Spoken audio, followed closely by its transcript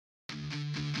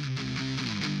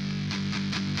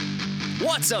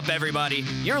What's up, everybody?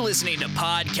 You're listening to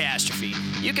Podcastrophe.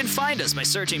 You can find us by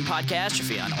searching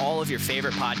Podcastrophe on all of your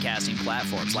favorite podcasting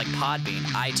platforms like Podbean,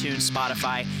 iTunes,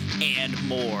 Spotify, and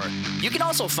more. You can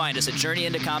also find us at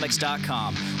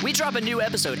JourneyIntoComics.com. We drop a new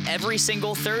episode every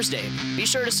single Thursday. Be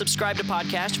sure to subscribe to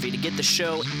Podcastrophe to get the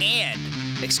show and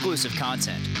exclusive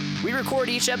content. We record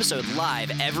each episode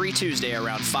live every Tuesday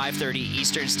around 5:30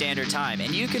 Eastern Standard Time,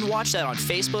 and you can watch that on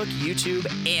Facebook, YouTube,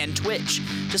 and Twitch.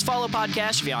 Just follow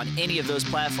Podcastrophe on any of those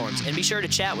platforms, and be sure to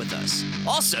chat with us.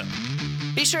 Also,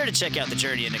 be sure to check out the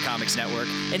Journey into Comics Network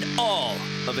and all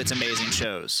of its amazing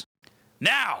shows.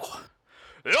 Now,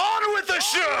 on with the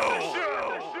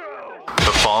show!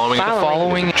 The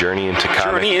following Journey into Comics.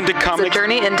 Journey into Comics.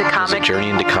 Journey into Comics. Journey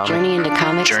into Comics. Journey into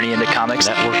Comics. Journey into Comics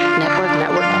Network.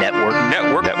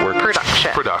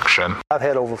 Production. I've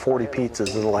had over 40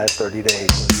 pizzas in the last 30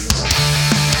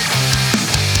 days.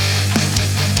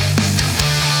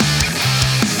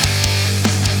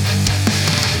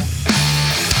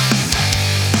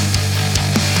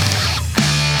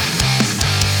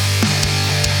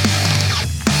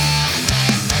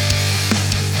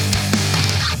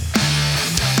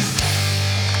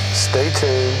 Stay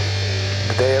tuned.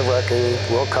 The day of reckoning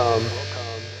will come.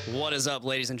 What is up,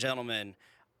 ladies and gentlemen?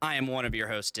 I am one of your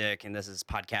hosts, Dick, and this is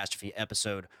Podcastrophe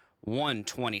episode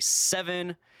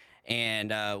 127.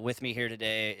 And with me here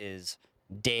today is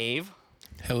Dave.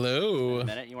 Hello. A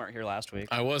minute, you weren't here last week.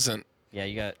 I wasn't. Yeah,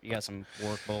 you got some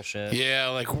work bullshit. Yeah,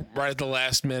 like right at the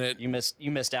last minute. You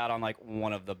missed out on like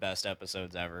one of the best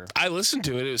episodes ever. I listened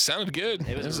to it. It sounded good.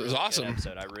 It was a really awesome. good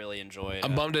episode. I really enjoyed.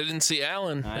 I'm bummed I didn't see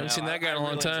Alan. I haven't seen that guy in a long I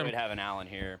really time. enjoyed having Alan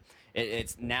here.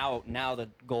 It's now the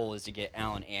goal is to get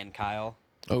Alan and Kyle.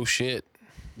 Oh shit.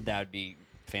 That would be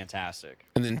fantastic.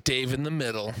 And then Dave in the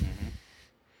middle.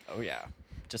 Oh yeah,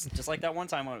 just like that one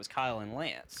time when it was Kyle and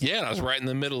Lance. Yeah, and I was right in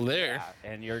the middle there.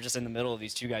 Yeah, and you're just in the middle of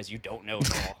these two guys you don't know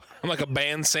at all. I'm like a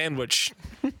band sandwich.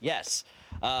 Yes.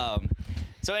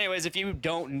 So anyways, if you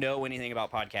don't know anything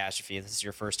about Podcastrophe, this is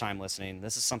your first time listening,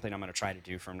 this is something I'm going to try to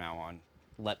do from now on.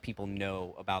 Let people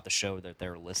know about the show that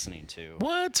they're listening to.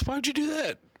 What? Why'd you do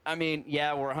that? I mean,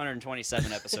 yeah, we're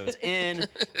 127 episodes in,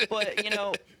 but,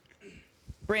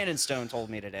 Brandon Stone told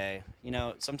me today,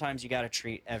 sometimes you got to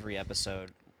treat every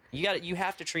episode. You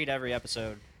have to treat every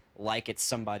episode like it's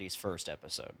somebody's first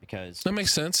episode, because That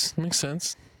makes sense.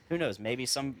 who knows, maybe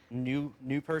some new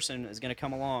person is going to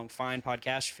come along, find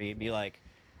Podcastrophe, and be like,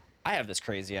 I have this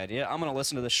crazy idea. I'm going to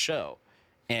listen to this show,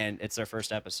 and it's their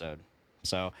first episode.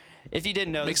 So if you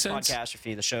didn't know, Makes this is sense.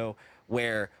 Podcastrophe, the show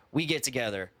where we get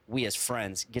together, we as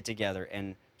friends get together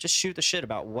and just shoot the shit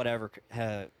about whatever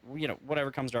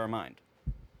comes to our mind.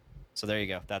 So there you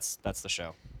go. That's the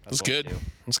show. That's what we good. do.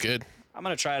 That's good. I'm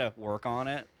going to try to work on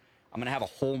it. I'm going to have a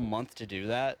whole month to do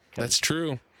that. 'cause That's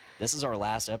true. This is our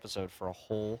last episode for a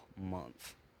whole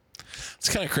month. It's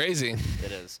kind of crazy.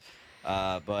 It is.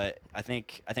 But I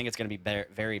think it's going to be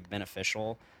very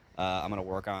beneficial. I'm going to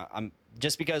work on.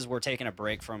 Just because we're taking a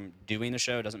break from doing the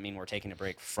show doesn't mean we're taking a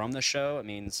break from the show. It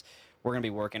means we're going to be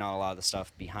working on a lot of the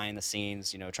stuff behind the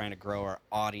scenes. Trying to grow our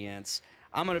audience.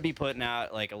 I'm going to be putting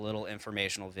out like a little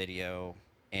informational video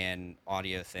and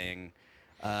audio thing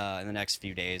in the next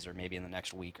few days, or maybe in the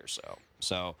next week or so.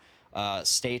 So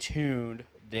stay tuned.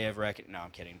 Day of reckoning. No,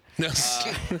 I'm kidding. No.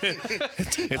 Stay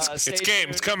it's game.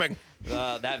 It's tuned. coming.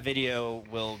 That video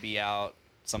will be out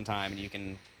sometime, and you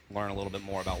can learn a little bit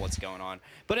more about what's going on.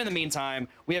 But in the meantime,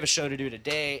 we have a show to do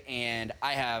today, and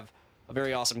I have a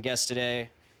very awesome guest today.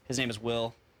 His name is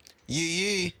Will.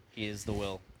 Yee. He is the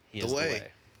Will. He is The the way. way.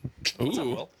 What's up, Ooh,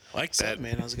 Will? like What's up, that.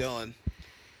 man? How's it going?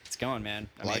 It's going, man.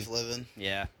 Life living.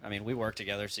 Yeah. I mean, we work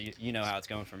together, so you know how it's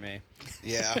going for me.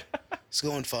 Yeah. It's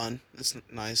going fun. It's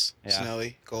nice. Yeah.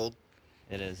 Snowy. Cold.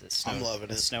 It is. It's I'm snowing. loving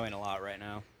It's it. snowing a lot right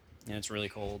now, and it's really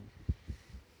cold.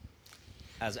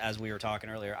 As we were talking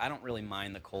earlier, I don't really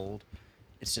mind the cold.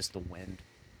 It's just the wind.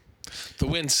 The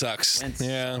wind sucks. Wind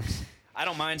Yeah. I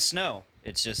don't mind snow.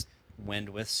 It's just wind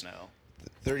with snow.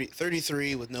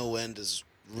 33 with no wind is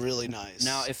really nice.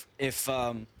 Now, if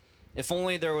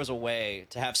only there was a way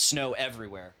to have snow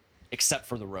everywhere except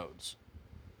for the roads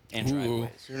and Ooh.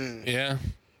 driveways. Yeah.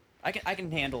 I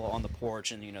can handle on the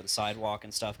porch and the sidewalk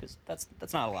and stuff, because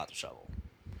that's not a lot to shovel.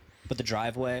 But the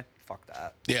driveway, fuck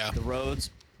that. Yeah. The roads,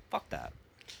 fuck that.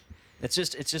 It's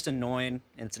just annoying,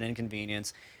 and it's an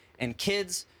inconvenience. And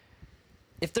kids,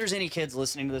 if there's any kids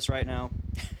listening to this right now,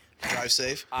 Drive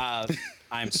safe.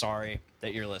 I'm sorry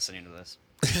that you're listening to this.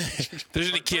 If there's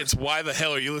any kids, why the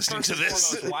hell are you listening to First and this?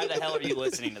 foremost, why the hell are you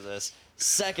listening to this?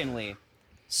 Secondly,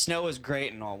 snow is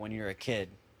great and all when you're a kid,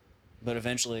 but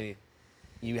eventually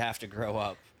you have to grow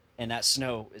up, and that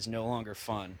snow is no longer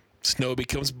fun Snow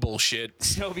becomes bullshit.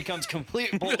 Snow becomes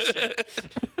complete bullshit.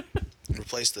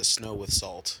 Replace the snow with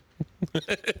salt.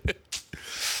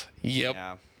 Yep.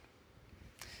 Yeah.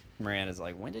 Miranda's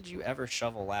like, when did you ever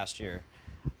shovel last year?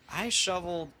 I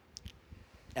shoveled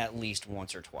at least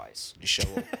once or twice. You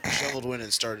shoveled when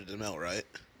it started to melt, right?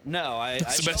 No, I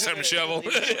It's the best time to shovel.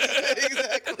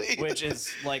 Exactly. Which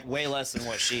is like way less than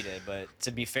what she did. But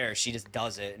to be fair, she just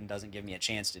does it and doesn't give me a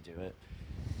chance to do it.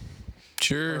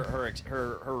 Sure.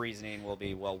 Her reasoning will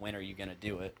be, well, when are you gonna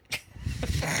do it?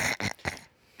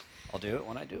 I'll do it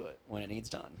when I do it, when it needs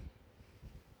done.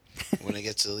 When it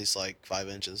gets at least like 5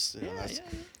 inches. You know,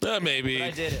 that's, Maybe. But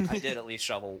I did at least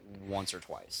shovel once or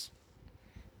twice,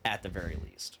 at the very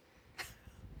least.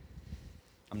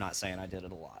 I'm not saying I did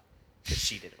it a lot, because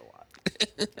she did it a lot,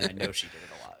 and I know she did it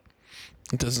a lot.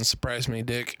 It doesn't surprise me,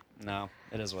 Dick. No,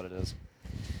 it is what it is.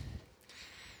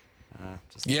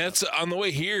 Yeah, it's on the way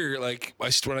here. Like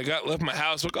when I left my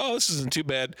house, like, oh, this isn't too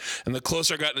bad. And the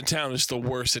closer I got into town, just the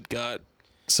worse it got.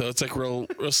 So it's like real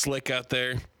slick out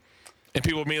there. And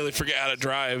people immediately forget how to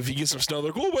drive. You get some snow,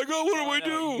 they're like, oh my god, what do I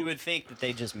do? You would think that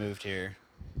they just moved here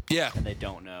Yeah, and they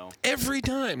don't know. every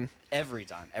time. Every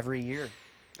time, every year.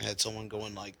 I had someone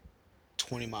going like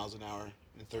 20 miles an hour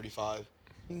and 35.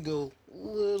 You can go a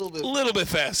little bit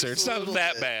faster. It's Just a not little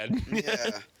that bit. bad.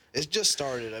 Yeah. It just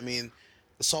started. I mean,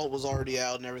 the salt was already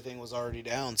out and everything was already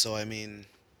down. So, I mean,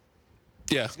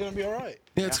 Yeah. it's going to be all right.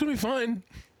 Yeah, it's gonna be fine.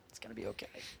 It's gonna be okay.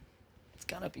 It's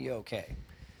gonna be okay.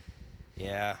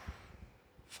 Yeah.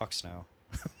 Fuck snow.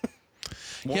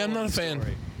 Yeah, I'm Moral not of a the fan.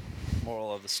 story.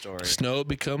 Moral of the story. Snow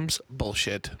becomes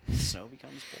bullshit. Snow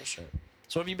becomes bullshit.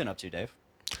 So what have you been up to, Dave?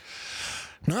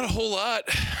 Not a whole lot.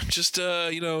 Just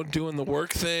doing the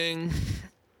work thing,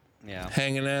 Yeah.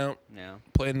 hanging out, Yeah.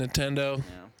 playing Nintendo.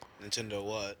 Yeah. Nintendo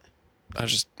what?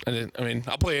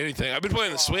 I'll play anything. I've been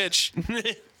playing the Switch.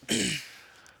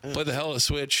 Play the hell of the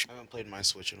Switch. I haven't played my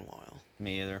Switch in a while.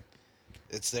 Me either.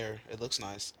 It's there. It looks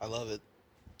nice. I love it.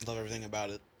 Love everything about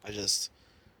it. I just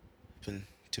been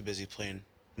too busy playing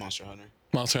Monster Hunter.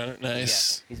 Monster Hunter,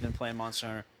 nice. Yeah. He's been playing Monster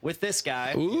Hunter with this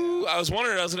guy. Ooh, I was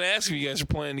wondering. I was gonna ask if you guys are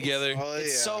playing together. Oh,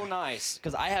 It's yeah. so nice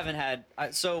because I haven't had.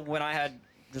 So when I had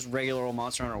just regular old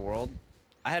Monster Hunter World,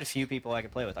 I had a few people I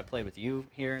could play with. I played with you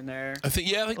here and there. I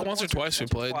think once or twice we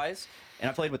played. And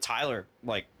I played with Tyler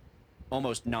like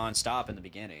almost nonstop in the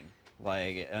beginning.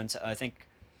 Like I think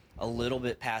a little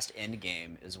bit past end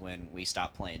game is when we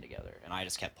stopped playing together, and I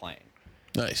just kept playing.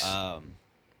 Nice.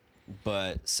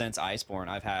 But since Iceborne,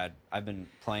 I've been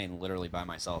playing literally by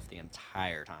myself the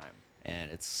entire time, and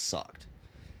it's sucked.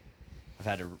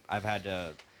 I've had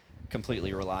to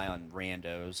completely rely on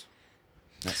randos.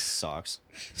 That sucks.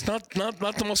 It's not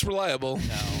the most reliable.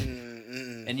 No.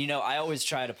 And I always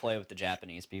try to play with the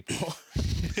Japanese people.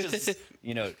 'Cause,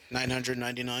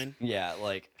 999, yeah,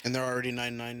 like and they're already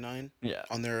 999. Yeah.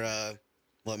 On their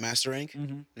master rank.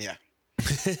 Mm-hmm. Yeah.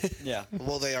 yeah.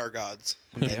 Well, they are gods.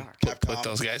 They are. Capcom. With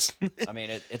those guys. I mean,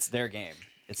 it's their game.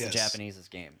 It's Yes. the Japanese's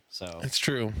game. So It's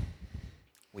true.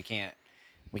 we can't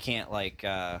like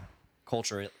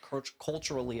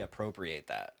culturally appropriate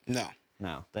that. No.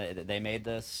 No, they made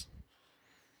this.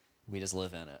 We just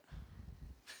live in it.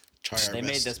 Try our They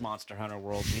best. made this Monster Hunter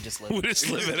world. We just live. We in it. just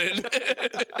live in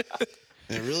it.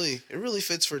 And it really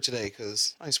fits for today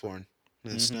because Iceborne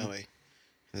and it's Mm-hmm. snowy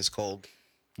and it's cold.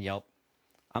 Yep.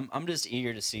 I'm just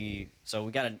eager to see. So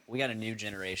we got a new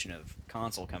generation of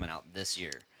console coming out this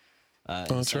year.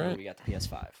 That's right. We got the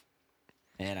PS5,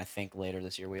 and I think later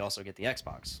this year we also get the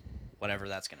Xbox, whatever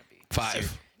that's gonna be.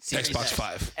 5. Series Xbox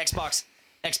X. 5.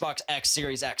 Xbox X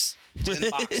Series X.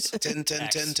 Box. 10, 10,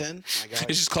 X. 10, 10. My God.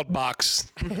 It's just called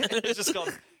Box. It's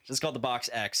just called the Box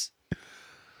X.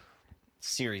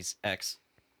 Series X.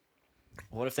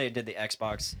 What if they did the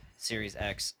Xbox Series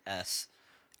X S?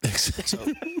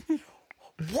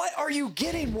 What are you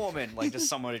getting, woman? Like just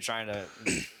somebody trying to.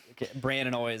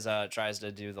 Brandon always tries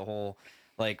to do the whole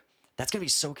like. That's gonna be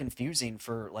so confusing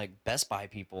for like Best Buy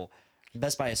people,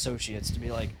 Best Buy associates to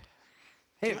be like,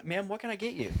 "Hey, ma'am, what can I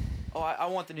get you? Oh, I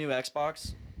want the new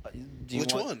Xbox. Do you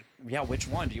Which want, one? Yeah, which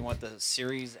one? Do you want the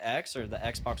Series X or the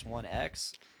Xbox One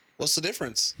X? What's the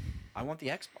difference? I want the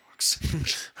Xbox.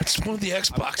 I just want the I want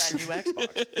Xbox. that new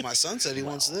Xbox. My son said he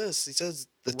wants this. He says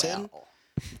the 10, Wow.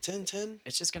 10, 10.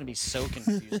 It's just gonna be so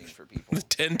confusing for people.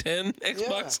 1010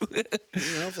 Xbox.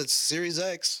 You know, if it's Series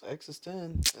X, X is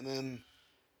 10. And then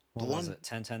What was it?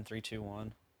 10, 10, 3, 2,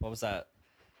 1. What was that?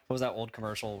 What was that old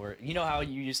commercial where how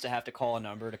you used to have to call a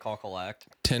number to call collect?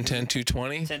 1010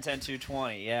 220. 10, 10,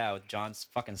 220. Yeah, with John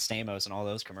fucking Stamos and all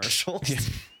those commercials.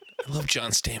 I love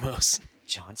John Stamos.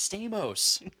 John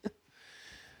Stamos.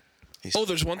 Oh,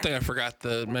 there's one thing I forgot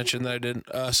to mention that I didn't.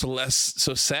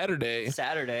 So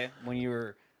Saturday, when you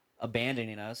were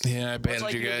abandoning us. Yeah, I Much abandoned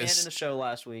like you you guys. abandoned the show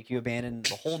last week. You abandoned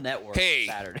the whole network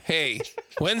Saturday. Hey,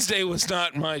 Wednesday was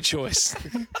not my choice.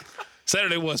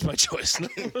 Saturday was my choice.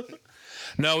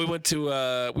 No, we went to.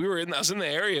 I was in the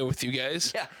area with you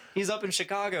guys. Yeah, he's up in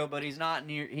Chicago, but he's not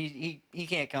near. He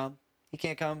can't come. He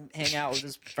can't come hang out with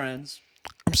his friends.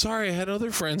 I'm sorry, I had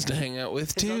other friends to hang out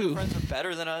with His other too. friends are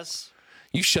better than us.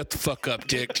 You shut the fuck up,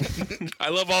 Dick. I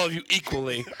love all of you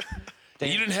equally.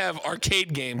 Dave, You didn't have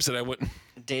arcade games that I wouldn't.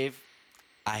 Dave,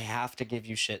 I have to give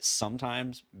you shit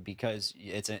sometimes because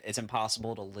it's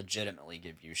impossible to legitimately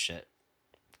give you shit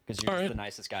because you're All just right. the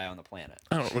nicest guy on the planet.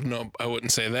 I don't know. I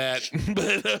wouldn't say that.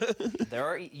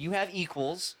 But You have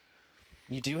equals.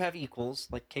 You do have equals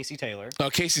like Casey Taylor.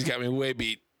 Casey's got me way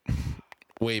beat.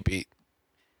 Way beat.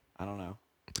 I don't know.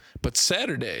 But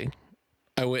Saturday,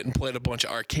 I went and played a bunch of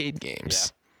arcade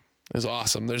games. It was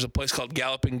awesome. There's a place called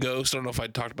Galloping Ghost. I don't know if I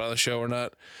talked about it on the show or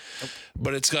not,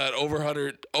 but it's got over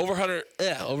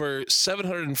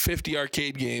 750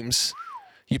 arcade games.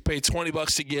 You pay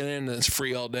 $20 to get in, and it's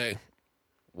free all day.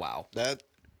 Wow. That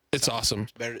It's awesome.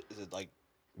 better. Is it like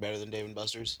better than Dave and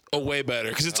Buster's? Oh, way better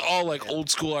because it's all like old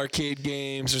school arcade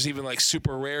games. There's even like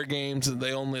super rare games that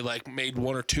they only like made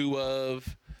one or two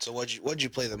of. So what'd you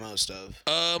play the most of?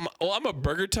 Well, I'm a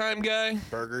Burger Time guy.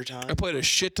 Burger Time. I played a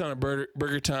shit ton of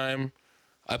Burger Time.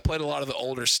 I played a lot of the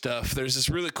older stuff. There's this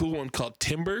really cool one called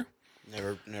Timber,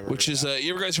 Never. which heard is that.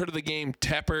 you ever guys heard of the game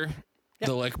Tapper?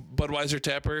 The like Budweiser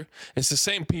Tapper. It's the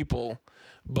same people,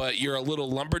 but you're a little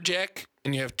lumberjack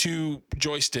and you have two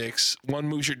joysticks. One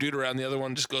moves your dude around, the other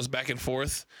one just goes back and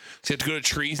forth. So you have to go to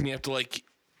trees and you have to like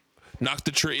knock the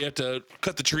tree. You have to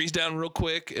cut the trees down real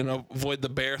quick and avoid the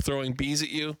bear throwing bees at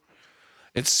you.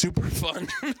 It's super fun.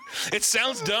 It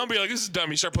sounds dumb, but you're like, this is dumb.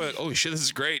 You start playing, like, oh shit, this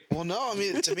is great. Well, no, I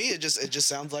mean, to me, it just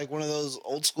sounds like one of those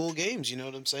old school games. You know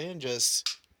what I'm saying?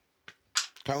 Just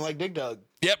kind of like Dig Dug.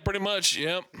 Yep, pretty much.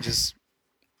 Yep. Just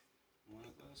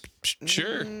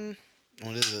Sure.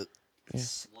 what is it?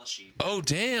 Slushy. Oh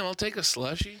damn, I'll take a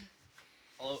slushie.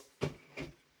 I'll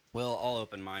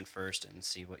open mine first and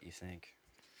see what you think.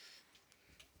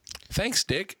 Thanks,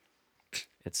 Dick.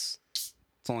 It's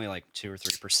only like 2 or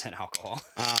 3% alcohol.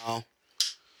 Oh,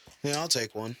 yeah, I'll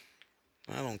take one.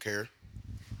 I don't care.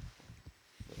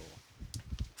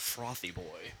 Frothy boy.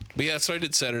 But yeah, that's what I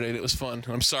did Saturday, and it was fun.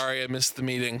 I'm sorry I missed the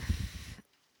meeting.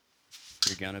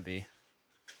 You're gonna be.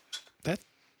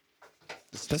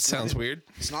 That sounds weird.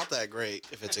 It's not that great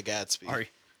if it's a Gatsby.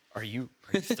 Are you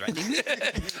threatening me?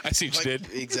 I see what you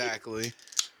did. Exactly.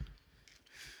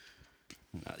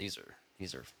 No, these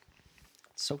are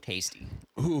so tasty.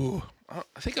 Ooh,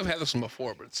 I think I've had this one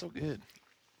before, but it's so good.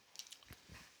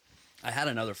 I had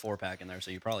another 4-pack in there,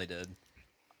 so you probably did.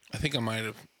 I think I might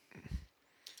have.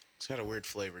 It's got a weird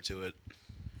flavor to it.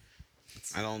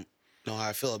 I don't know how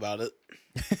I feel about it.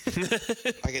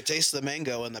 I can taste the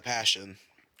mango and the passion.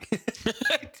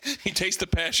 You taste the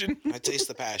passion. I taste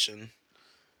the passion.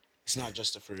 It's not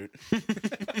just a fruit.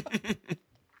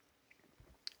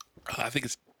 I think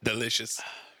it's delicious.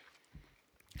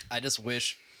 I just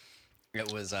wish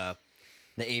it was the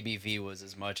ABV was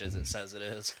as much as it says it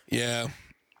is. Yeah.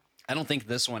 I don't think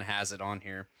this one has it on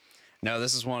here. No,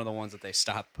 this is one of the ones that they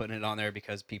stopped putting it on there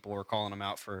because people were calling them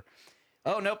out for.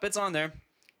 Oh nope, it's on there. It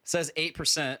says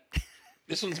 8%.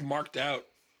 This one's marked out.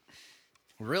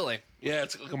 Really? Yeah,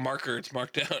 it's like a marker. It's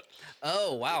marked out.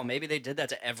 Oh wow, maybe they did that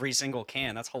to every single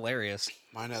can. That's hilarious.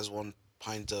 Mine has 1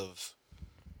 pint of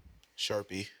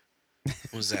Sharpie.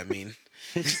 What does that mean?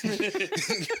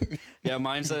 Yeah,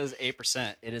 mine says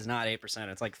 8%. It is not 8%.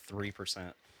 It's like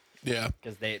 3%. Yeah.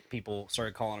 Because people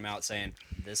started calling them out saying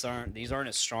these aren't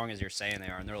as strong as you're saying they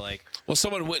are, and they're like, Well,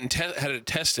 someone went and had it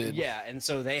tested. yeah, and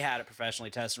so they had it professionally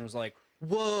tested and was like,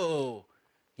 whoa,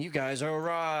 you guys are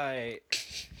right.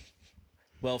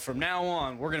 Well, from now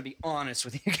on, we're gonna be honest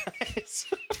with you guys.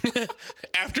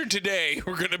 After today,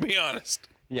 we're gonna be honest.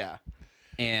 Yeah,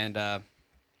 and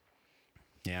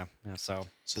yeah. So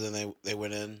So then they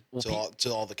went in Well,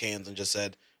 to all the cans and just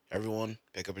said, everyone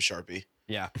pick up a Sharpie.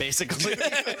 yeah, basically,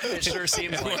 it sure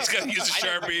seems like. Everyone's gotta use a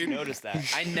I never Sharpie. noticed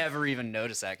that. I never even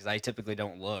noticed that because I typically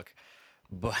don't look,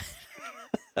 but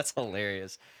that's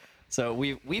hilarious. So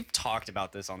we've talked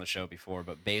about this on the show before,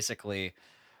 but basically,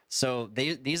 so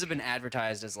these have been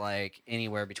advertised as like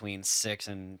anywhere between 6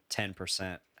 and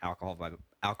 10%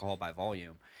 alcohol by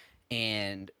volume,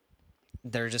 and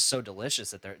they're just so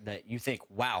delicious that you think,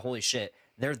 wow, holy shit,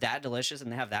 they're that delicious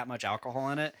and they have that much alcohol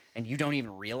in it, and you don't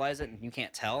even realize it and you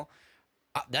can't tell.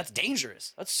 That's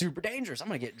dangerous. That's super dangerous. I'm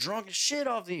gonna get drunk as shit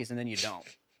off these, and then you don't.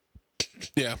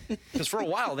 Yeah. Because for a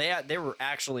while they were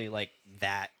actually like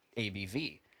that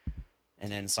ABV,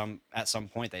 and then at some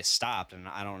point they stopped, and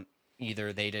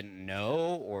either they didn't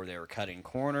know or they were cutting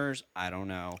corners. I don't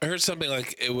know. I heard something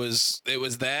like it was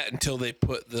that until they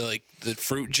put the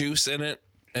fruit juice in it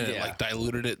and it Yeah. like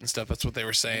diluted it and stuff. That's what they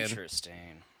were saying.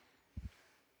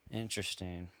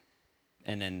 Interesting.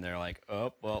 And then they're like,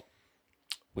 oh well,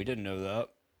 we didn't know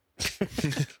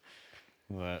that.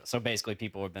 So basically,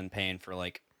 people have been paying for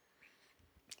like,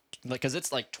 because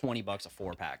it's like $20 a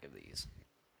 4-pack of these.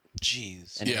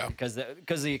 Jeez. And Yeah. because the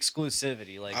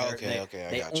exclusivity, like Oh, they okay, I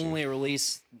they got you. only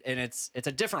release, and it's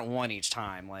a different one each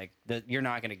time. Like you're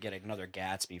not gonna get another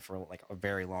Gatsby for like a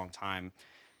very long time,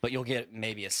 but you'll get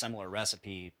maybe a similar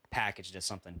recipe packaged as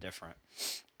something different.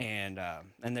 And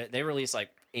they release like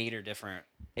 8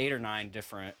 or 9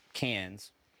 different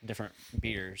cans, different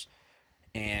beers,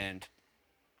 and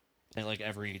they like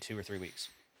every 2 or 3 weeks.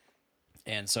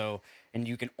 And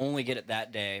you can only get it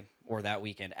that day or that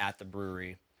weekend at the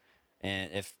brewery.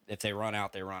 And if they run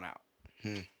out, they run out.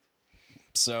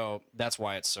 So that's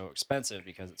why it's so expensive,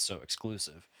 because it's so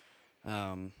exclusive.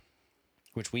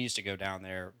 Which we used to go down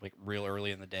there like real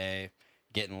early in the day,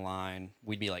 get in line.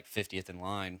 We'd be like 50th in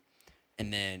line,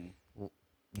 and then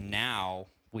now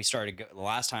we started. The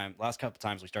last couple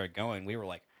times we started going, we were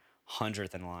like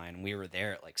 100th in line. We were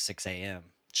there at like 6 a.m.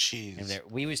 Jeez. And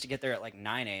we used to get there at like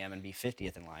 9 a.m. and be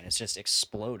 50th in line. It's just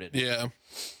exploded. Yeah.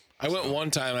 I went one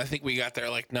time. I think we got there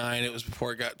like 9. It was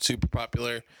before it got super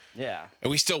popular. Yeah. And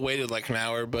we still waited like an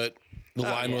hour, but the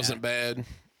line yeah. wasn't bad.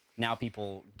 Now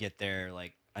people get there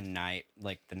like the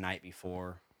night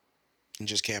before, And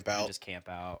just camp and out. just camp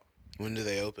out. When do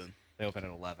they open? They open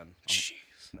at 11. Jeez.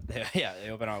 Yeah, they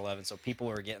open at 11. So people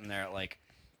were getting there at like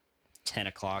 10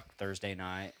 o'clock Thursday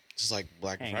night. This is like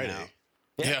Black Hanging Friday. out.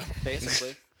 Yeah.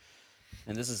 Basically.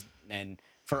 And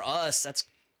for us, that's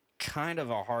kind of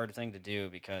a hard thing to do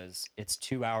because it's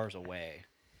 2 hours away.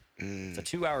 It's a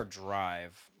 2-hour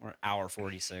drive, or hour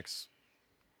 46,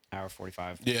 hour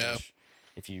 45. Yeah.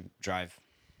 If you drive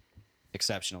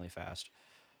exceptionally fast.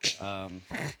 That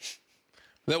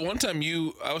one time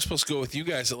I was supposed to go with you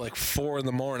guys at like 4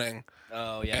 a.m.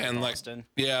 Oh yeah, And like, Boston.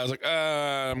 yeah, I was like,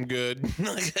 I'm good.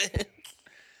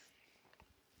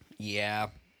 Yeah,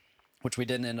 which we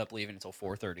didn't end up leaving until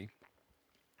 4:30.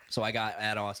 So I got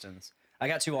to Austin's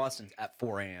at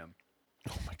 4 a.m.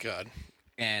 Oh my God.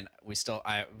 and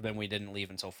then we didn't leave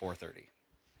until 4:30.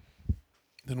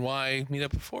 Then why meet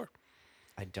up at 4?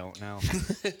 I don't know.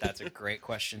 That's a great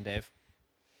question, Dave.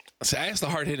 See, I ask the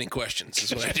hard hitting questions.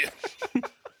 Is what I do.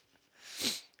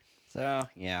 So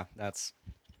yeah, that's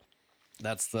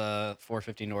the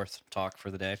 450 North talk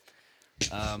for the day.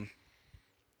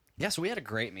 Yeah, so we had a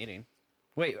great meeting.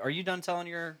 Wait, are you done telling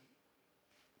your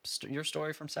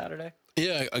story from Saturday?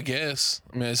 Yeah, I guess.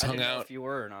 I mean, I just hung didn't know out. if you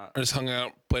were or not. I just hung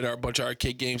out, played a bunch of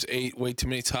arcade games, ate way too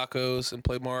many tacos, and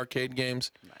played more arcade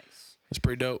games. Nice. It's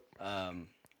pretty dope.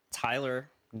 Tyler,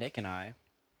 Nick, and I,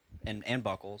 and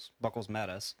Buckles met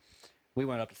us. We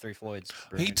went up to Three Floyds.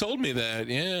 He told me that.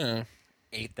 Yeah.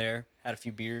 Ate there, had a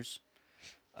few beers.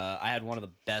 I had one of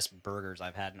the best burgers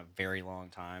I've had in a very long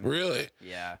time. Really?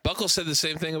 Yeah. Buckle said the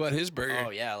same thing about his burger. Oh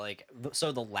yeah,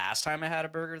 so the last time I had a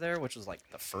burger there, which was like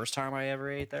the first time I ever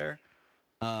ate there,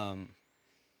 the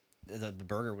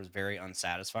burger was very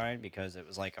unsatisfying because it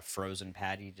was like a frozen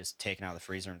patty just taken out of the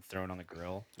freezer and thrown on the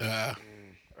grill.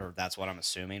 Or that's what I'm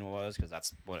assuming it was, because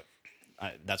that's what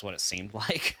it seemed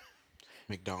like.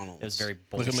 McDonald's. It was very Like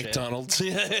bullshit. a McDonald's.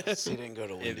 Yeah. He didn't go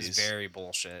to It Wendy's. was very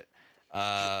bullshit.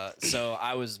 So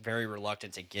I was very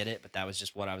reluctant to get it, but that was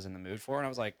just what I was in the mood for, and I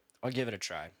was like, I'll give it a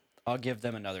try. I'll give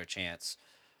them another chance.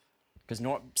 Because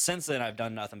since then I've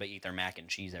done nothing but eat their mac and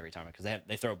cheese every time, because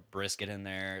they throw brisket in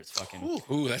there. It's fucking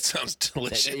Ooh, that sounds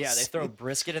delicious. they throw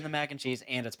brisket in the mac and cheese,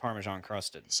 and it's Parmesan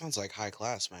crusted. Sounds like high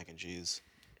class mac and cheese.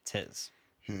 Tis.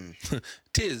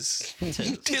 Tis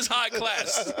high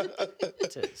class.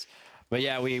 Tis. But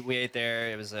yeah, we ate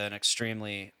there. It was an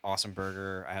extremely awesome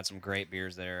burger. I had some great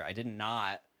beers there. I did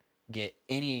not get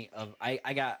any of.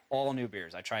 I got all new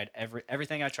beers. I tried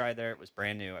everything I tried there. It was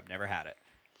brand new. I've never had it.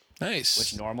 Nice.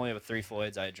 Which normally with Three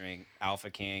Floyds I drink Alpha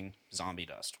King, Zombie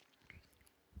Dust.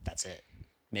 That's it.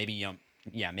 Maybe Yum.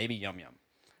 Yeah, maybe Yum Yum.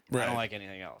 I Right. don't like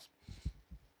anything else.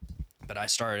 But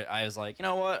I was like, you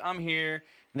know what? I'm here.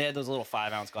 And they had those little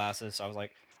 5-ounce glasses, so I was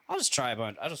like, I'll just try a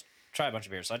bunch of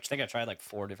beers. So I think I tried like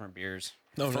 4 different beers.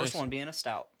 Oh, The first nice. one being a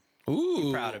stout.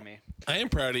 Ooh. Proud of me. I am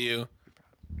proud of you.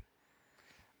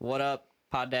 What up,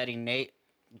 Pod Daddy Nate?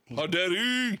 Oh,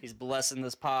 Daddy. He's blessing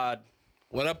this pod.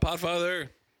 What up, Podfather?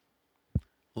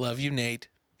 Love you, Nate.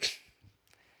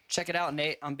 Check it out,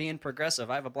 Nate. I'm being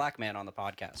progressive. I have a black man on the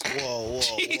podcast. Whoa.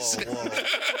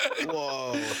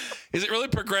 Is it really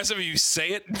progressive if you say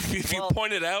it? If you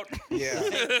point it out? Yeah.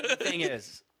 The thing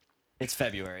is, it's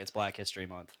February. It's Black History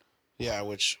Month. Yeah,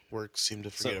 which work seemed to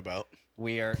forget about.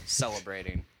 We are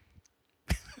celebrating.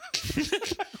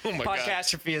 Oh my God.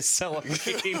 Podcastrophe is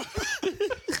celebrating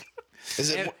Is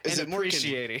and it more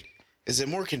appreciating. is it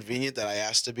more convenient that I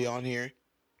asked to be on here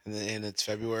and it's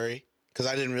February? Because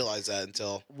I didn't realize that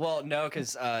until Well, no,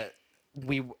 because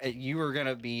you were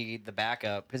gonna be the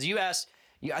backup because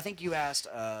I think you asked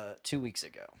 2 weeks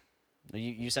ago.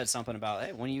 You said something about,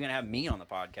 hey, when are you gonna have me on the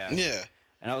podcast? yeah.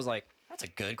 And I was like, that's a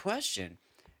good question.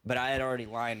 But I had already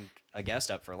lined a guest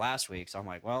up for last week, so I'm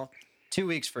like, well, 2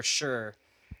 weeks for sure.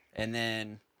 And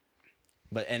then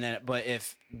but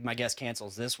if my guest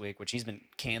cancels this week, which he's been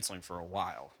canceling for a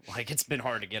while, like it's been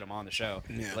hard to get him on the show.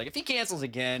 Yeah. Like if he cancels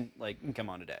again, like you can come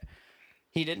on today.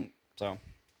 He didn't. So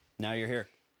now you're here.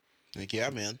 Like, yeah,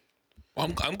 man. Well,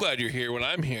 I'm glad you're here when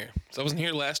I'm here. So I wasn't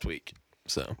here last week.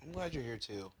 So, I'm glad you're here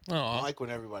too. oh, I like when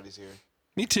everybody's here.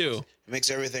 me too. It makes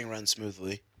everything run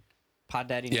smoothly. Pod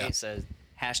Daddy Yeah. Nate says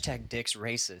hashtag Dick's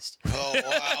racist. Oh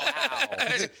wow.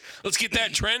 Wow. Let's get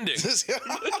that trending.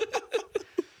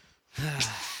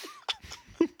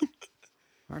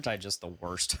 Aren't I just the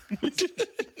worst?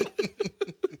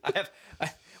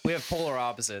 We have polar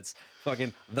opposites.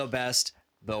 Fucking the best,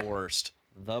 the worst.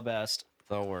 The best,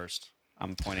 the worst.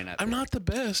 I'm pointing at. I'm not the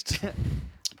best.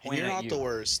 pointing You're at not you. the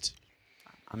worst.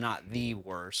 I'm not the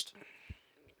worst.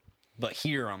 But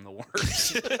here I'm the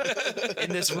worst.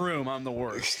 In this room, I'm the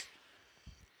worst.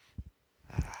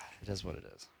 It is what it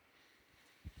is.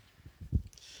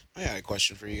 I got a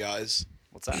question for you guys.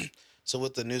 What's that? So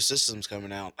with the new systems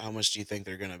coming out, how much do you think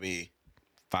they're gonna be?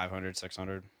 500,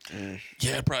 600.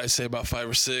 Yeah, I'd probably say about 5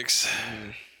 or 6.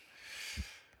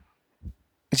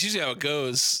 It's usually how it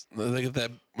goes. They get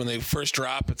that when they first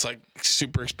drop, it's like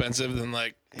super expensive. Then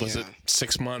like, was it Yeah.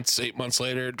 6 months, 8 months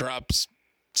later, it drops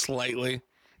slightly.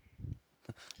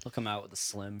 They'll come out with a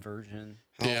slim version.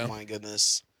 Oh Yeah. my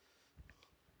goodness.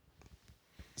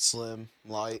 Slim,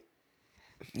 light,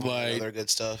 Like other good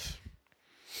stuff.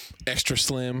 extra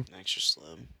slim, Extra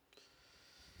slim.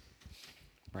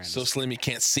 so slim you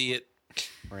can't see it.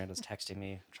 Miranda's texting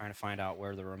me, trying to find out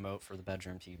where the remote for the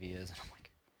bedroom TV is. And I'm like,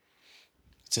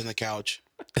 It's in the couch.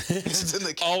 It's in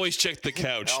the couch. Always check the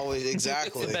couch. Always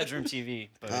exactly. it's a bedroom TV.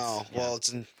 But it's, Oh well, it's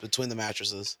in between the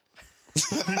mattresses.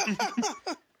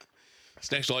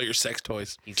 It's next to all your sex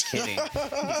toys. he's kidding.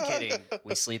 He's kidding.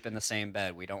 We sleep in the same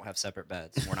bed. We don't have separate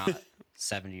beds. We're not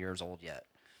 70 years old yet.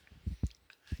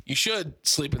 You should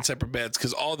sleep in separate beds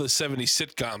because all the 70s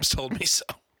sitcoms told me so.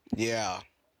 Yeah.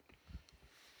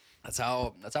 That's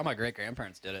how my great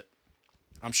grandparents did it.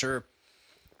 I'm sure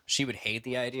she would hate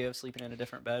the idea of sleeping in a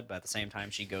different bed, but at the same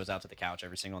time, she goes out to the couch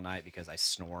every single night because I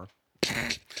snore.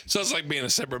 So it's like being a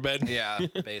separate bed. Yeah,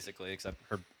 basically, except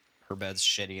her bed's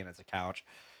shitty and it's a couch.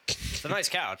 It's a nice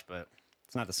couch, but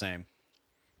it's not the same.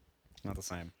 Not the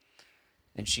same.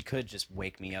 And she could just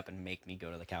wake me up and make me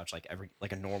go to the couch like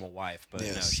a normal wife, but no,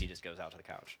 Yes. she just goes out to the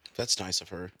couch. That's nice of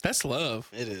her. That's love.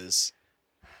 It is.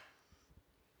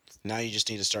 Now you just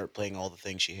need to start playing all the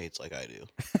things she hates like I do.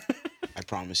 I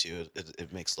promise you,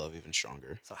 it makes love even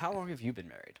stronger. So how long have you been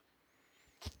married?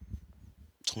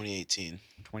 2018.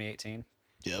 2018?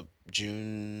 Yep.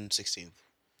 June 16th.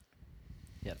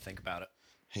 Yeah, think about it.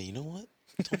 Hey, you know what?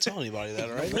 Don't tell anybody that,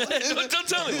 all right? Don't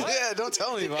tell me. Yeah, don't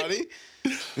tell anybody.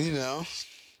 You know,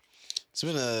 it's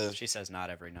been a. She says not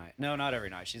every night. No, not every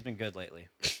night. She's been good lately.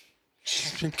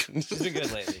 She's been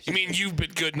good lately. You mean you've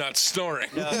been good not snoring?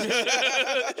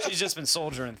 She's just been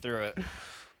soldiering through it.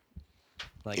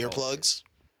 Like Earplugs?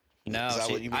 No, Is that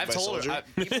she, what you mean I've by told soldier? her.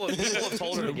 People have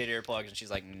told her to get earplugs, and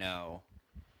she's like, no.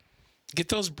 Get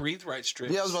those breathe right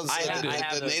strips. Yeah, I was about to say, I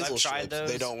have the those. nasal I've tried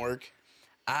strips, they those. don't work.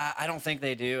 I don't think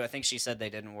they do. I think she said they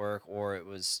didn't work, or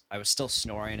I was still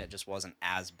snoring. It just wasn't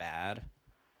as bad.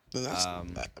 Then that's, I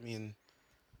mean,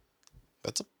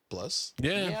 that's a plus.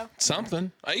 Yeah, Yeah.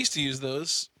 something. I used to use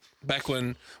those back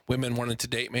when women wanted to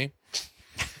date me.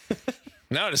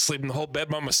 Now I just sleep in the whole bed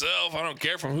by myself. I don't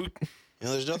care from who. You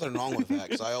know, there's nothing wrong with that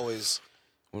because I always,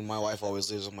 when my wife always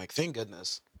leaves, I'm like, thank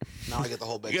goodness. Now I get the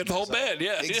whole bed. You get to the whole myself. bed,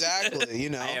 yeah. Exactly. You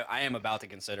know. I am about to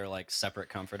consider like separate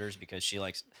comforters because she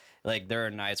likes like there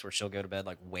are nights where she'll go to bed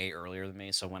like way earlier than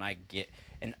me. So when I get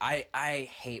and I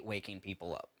hate waking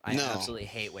people up. I No. absolutely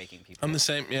hate waking people I'm up. the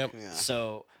same. Yep. Yeah.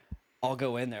 So I'll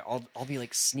go in there. I'll be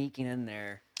like sneaking in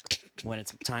there when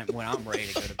it's time when I'm ready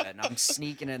to go to bed, and I'm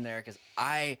sneaking in there because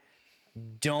I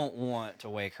don't want to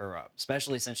wake her up,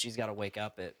 especially since she's got to wake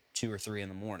up at 2 or 3 in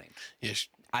the morning. Yeah.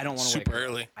 I don't want to wake Super her up.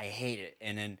 early. I hate it.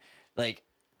 And then like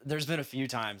there's been a few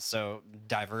times, so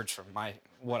diverge from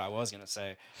what I was gonna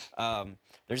say.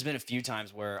 There's been a few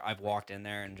times where I've walked in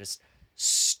there and just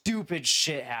stupid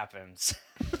shit happens.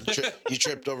 You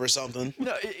tripped over something.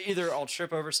 No, either I'll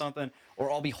trip over something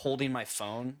or I'll be holding my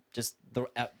phone,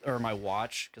 or my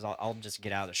watch, because I'll just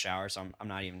get out of the shower, so I'm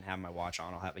not even having my watch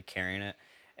on. I'll have be carrying it,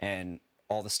 and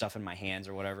all the stuff in my hands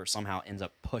or whatever somehow ends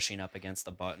up pushing up against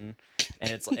the button,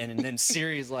 and then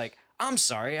Siri's like, "I'm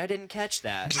sorry, I didn't catch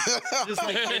that." Just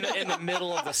like in the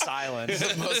middle of the silence.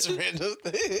 The most random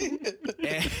thing.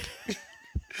 And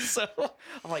so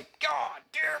I'm like, God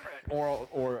damn it!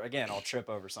 Or again, I'll trip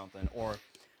over something. Or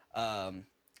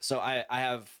so I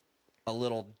have a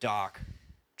little dock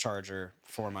charger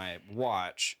for my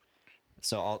watch,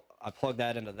 so I plug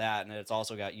that into that, and it's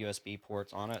also got USB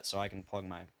ports on it, so I can plug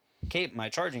my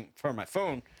charging for my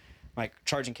phone, my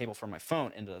charging cable for my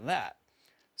phone into that.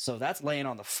 So that's laying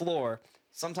on the floor.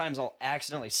 Sometimes I'll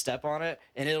accidentally step on it,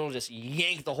 and it'll just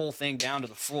yank the whole thing down to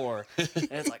the floor. And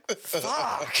it's like,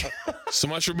 fuck. So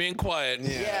much for being quiet.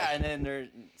 Yeah, and then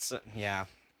yeah.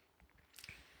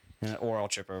 Or I'll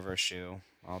trip over a shoe.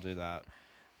 I'll do that.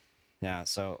 Yeah,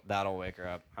 so that'll wake her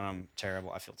up. And I'm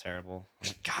terrible. I feel terrible. I'm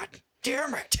like, God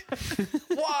damn it.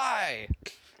 Why?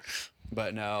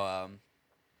 But no,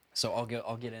 so I'll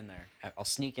get in there. I'll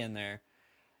sneak in there,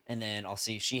 and then I'll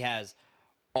see she has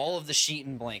all of the sheet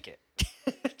and blanket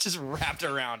just wrapped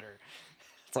around her.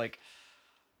 It's like,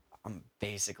 I'm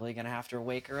basically going to have to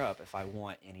wake her up if I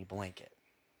want any blanket.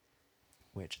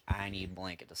 Which I need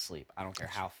blanket to sleep. I don't care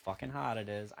how fucking hot it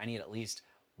is. I need at least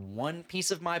one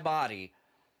piece of my body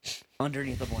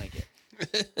underneath the blanket.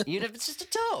 Even if it's just a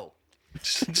toe.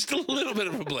 Just a little bit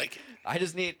of a blanket. I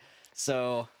just need...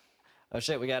 So... Oh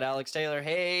shit, we got Alex Taylor.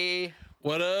 Hey!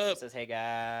 What up? He says, hey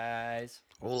guys.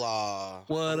 Hola.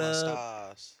 What ¿Cómo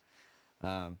up? estás?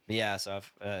 But yeah, so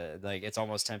I've, like, it's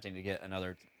almost tempting to get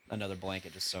another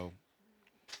blanket just so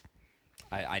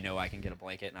I know I can get a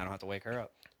blanket and I don't have to wake her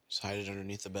up. Just hide it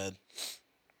underneath the bed.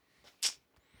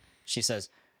 She says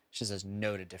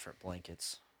no to different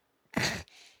blankets.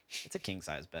 It's a king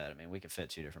size bed. I mean, we could fit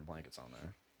 2 different blankets on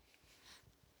there.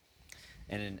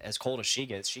 And as cold as she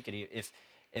gets, she could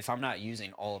if I'm not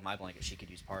using all of my blankets, she could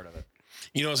use part of it.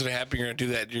 You know what's gonna happen? You're gonna do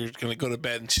that. You're gonna go to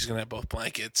bed, and she's gonna have both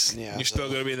blankets. Yeah, You're so-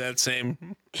 still gonna be in that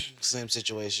same. Same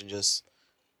situation, just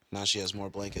now she has more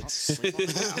blankets. Sleep on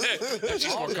the couch.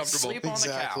 She's more I'll just comfortable. Sleep on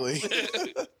Exactly.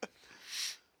 the couch.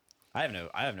 I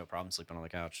have no problem sleeping on the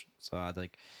couch. So I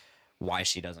like why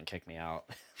she doesn't kick me out.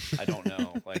 I don't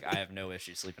know. Like, I have no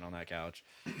issue sleeping on that couch.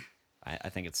 I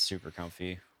think it's super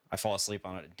comfy. I fall asleep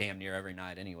on it damn near every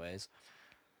night anyways.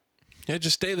 Yeah,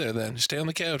 just stay there then. Just stay on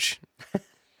the couch.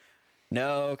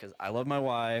 No, because I love my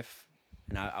wife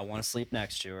and I want to sleep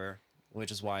next to her, which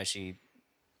is why she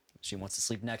wants to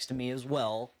sleep next to me as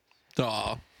well.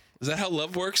 Aw. Is that how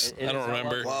love works? It I is don't how love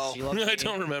remember. works. Well, She loves me. I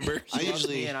don't remember. She loves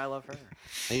usually- me and I love her.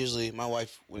 My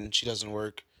wife, when she doesn't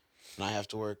work and I have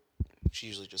to work, she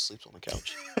usually just sleeps on the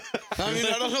couch. I mean,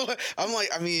 I don't know. I'm like,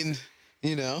 I mean,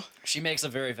 you know. She makes a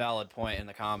very valid point in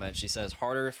the comments. She says,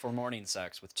 harder for morning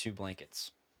sex with 2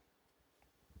 blankets.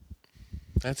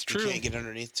 That's You true. can't get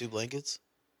underneath 2 blankets.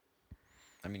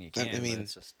 I mean, you can, mean- but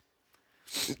it's just...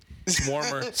 It's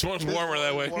warmer. It's much warmer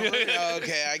that way.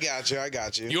 Okay, I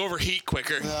got you. You overheat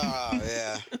quicker. Oh,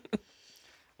 yeah.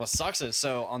 What sucks is,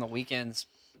 so on the weekends,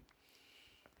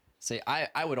 see,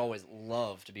 I would always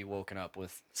love to be woken up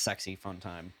with sexy fun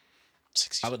time.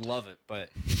 I would love it, but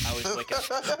I would wake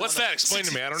up. What's that? Explain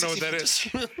to me. I don't know what that is.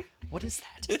 What is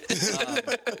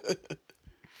that?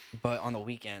 But on the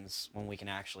weekends, when we can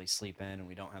actually sleep in and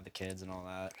we don't have the kids and all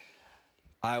that,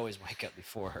 I always wake up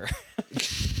before her.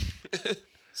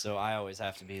 So I always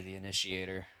have to be the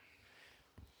initiator.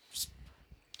 Just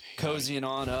cozying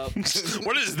on up,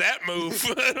 What is that move?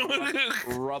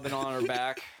 rubbing on her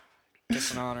back,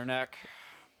 kissing on her neck.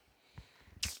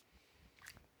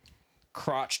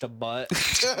 Crotch to butt.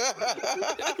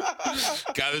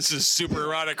 God, this is super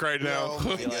erotic right now. Oh,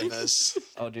 my goodness.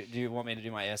 Oh, do you want me to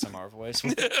do my ASMR voice?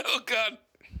 Oh, God.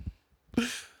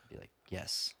 Be like,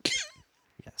 yes.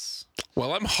 Yes.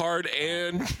 Well, I'm hard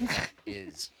and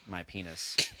Is my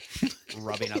penis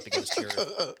rubbing up against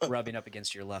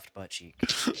your left butt cheek.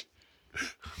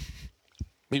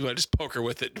 maybe I just poke her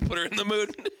with it to put her in the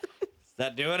mood. Is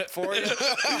that doing it for you? In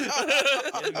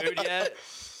the mood yet?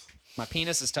 My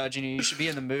penis is touching you. You should be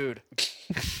in the mood.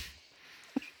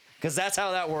 Because that's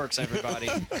how that works, everybody.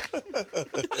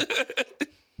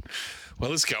 Well,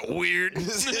 this got weird.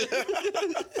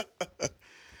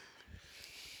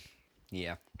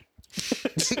 Yeah.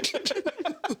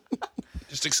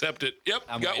 Just accept it. Yep,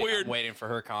 got weird. I'm waiting for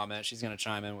her comment. She's going to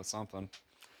chime in with something.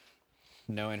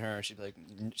 Knowing her, she'd be like,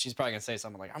 she's probably gonna say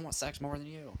something like, "I want sex more than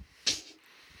you."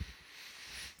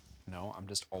 No, I'm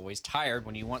just always tired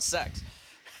when you want sex.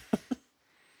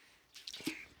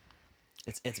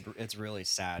 It's really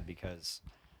sad because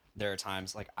there are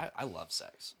times like I love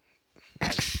sex,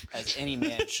 as any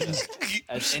man should.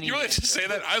 As any You really man have to say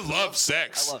should. that? I love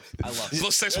sex. I love I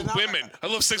love sex with women. I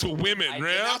love sex with women,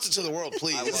 right? Announce it to the world,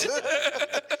 please.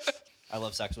 I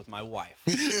love sex with my wife.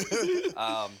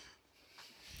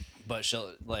 But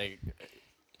she'll like,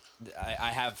 I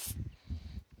have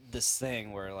this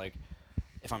thing where like,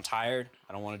 if I'm tired,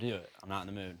 I don't want to do it. I'm not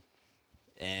in the mood.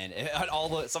 And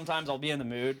sometimes I'll be in the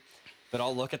mood, but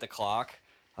I'll look at the clock.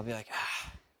 I'll be like,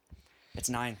 it's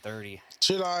 9:30.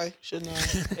 Should I? Shouldn't I?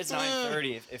 It's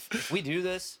 9:30. If we do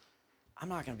this, I'm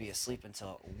not gonna be asleep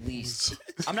until at least.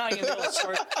 I'm not even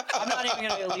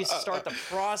gonna at least start the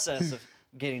process of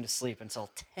getting to sleep until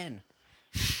 10.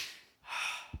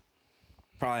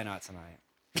 Probably not tonight.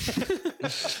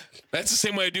 That's the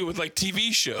same way I do with like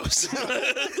TV shows.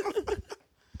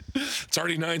 It's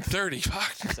already 9:30.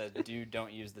 Fuck. I said, dude,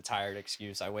 don't use the tired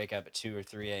excuse. I wake up at 2 or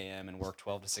 3 a.m. and work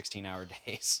 12 to 16-hour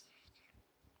days.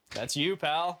 That's you,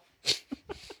 pal.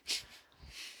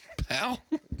 Pal.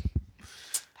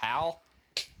 Pal.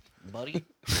 Buddy.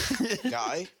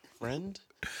 Guy? Friend?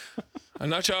 I'm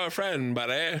not your friend,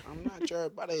 buddy. I'm not your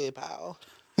buddy, pal.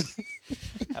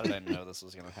 How did I know this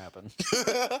was going to happen?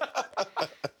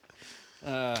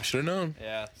 Should have known.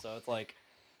 Yeah, so it's like,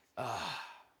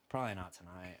 probably not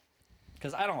tonight.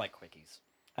 Because I don't like quickies.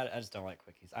 I just don't like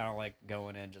quickies. I don't like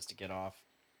going in just to get off.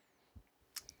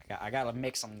 I got to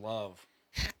make some love.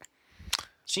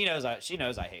 She knows I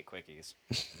hate quickies.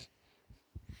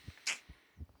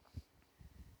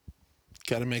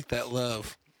 Gotta make that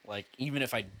love. Like, even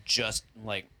if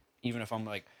I'm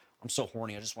like, I'm so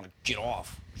horny, I just want to get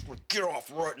off. I just want to get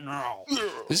off right now.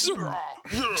 This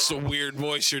is a weird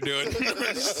voice you're doing.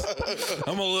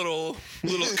 I'm a little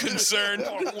concerned.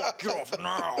 I want to get off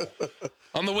now.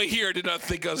 On the way here, I did not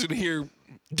think I was going to hear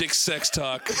dick sex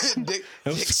talk. Dick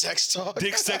sex talk.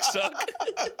 Dick sex talk.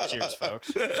 Cheers,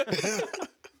 folks.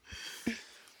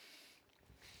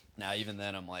 Now, even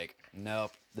then, I'm like,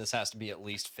 nope, this has to be at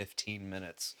least 15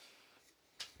 minutes.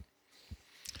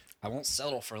 I won't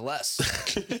settle for less.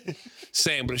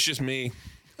 Same, but it's just me.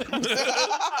 I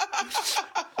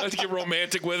have to get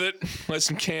romantic with it. Light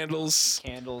some candles.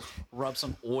 Candles, rub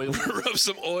some oil, Rub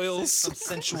some oils. some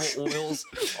sensual oils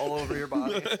all over your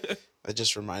body. That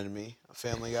just reminded me of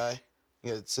Family Guy.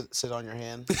 You gotta sit on your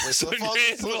hand. Wait till So it falls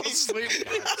man, fall asleep.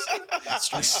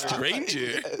 asleep.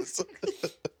 Stranger. Yes.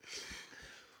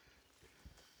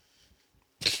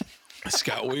 This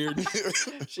got weird.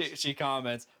 She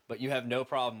comments, but you have no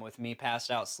problem with me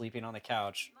passed out sleeping on the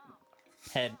couch,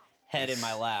 head in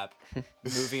my lap,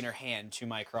 moving her hand to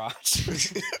my crotch.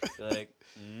 Like,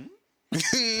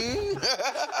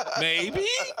 Maybe?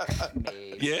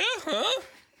 maybe. Yeah? Huh?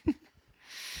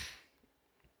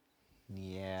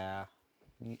 Yeah,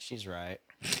 she's right.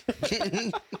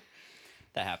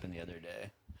 That happened the other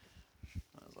day.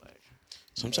 I was like,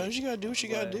 Sometimes you gotta do what you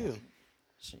gotta do.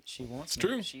 she wants me.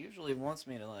 true. She usually wants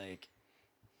me to like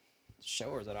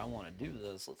show her that I want to do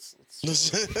this. Let's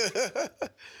show her.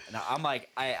 Now I'm like,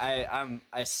 I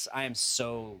am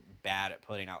so bad at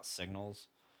putting out signals.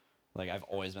 Like, I've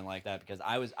always been like that because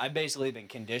I've basically been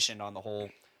conditioned on the whole,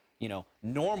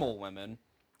 normal women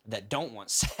that don't want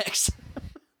sex.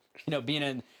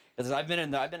 Because I've been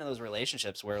in those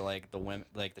relationships where like the women,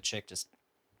 like the chick just,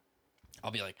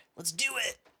 I'll be like, let's do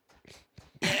it.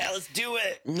 Yeah, let's do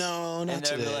it. No, not And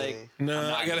they'll be today. like,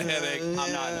 No, I got a headache.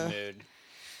 I'm not in the mood.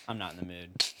 I'm not in the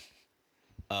mood.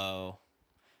 Oh.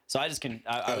 So I just can.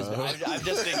 I've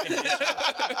just been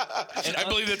conditioned. I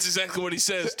believe that's exactly what he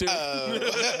says, too.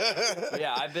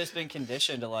 Yeah, I've just been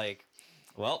conditioned to like,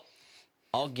 well,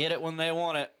 I'll get it when they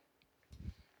want it.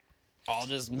 I'll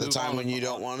just move The time on when with you my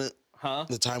don't life. want it. Huh?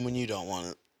 The time when you don't want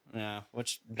it. Yeah,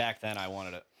 which back then I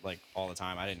wanted it like all the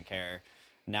time. I didn't care.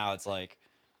 Now it's like,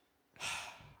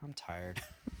 I'm tired.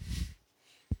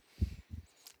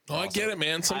 Oh, I get it,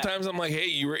 man. Sometimes I'm like, hey,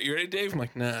 you ready, Dave? I'm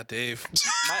like, nah, Dave.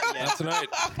 Not tonight.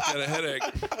 Got a headache.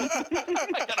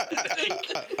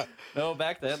 No,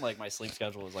 back then, like, my sleep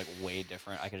schedule was like way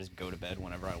different. I could just go to bed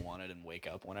whenever I wanted and wake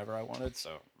up whenever I wanted.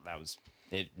 So that was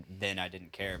it. Then I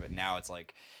didn't care, but now it's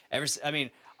like,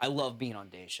 I love being on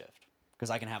day shift because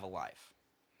I can have a life.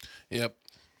 Yep.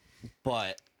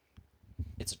 But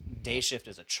day shift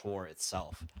is a chore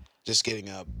itself Just getting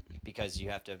up. because you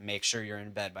have to make sure you're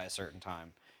in bed by a certain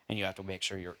time, and you have to make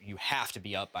sure you have to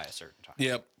be up by a certain time.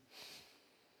 Yep.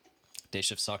 Day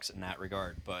shift sucks in that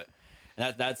regard, but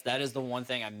that is the one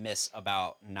thing I miss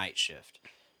about night shift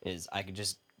is I could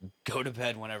just go to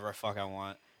bed whenever the fuck I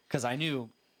want. Because I knew,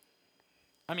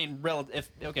 I mean,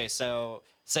 so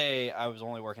say I was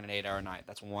only working an 8-hour night.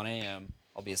 That's 1 a.m.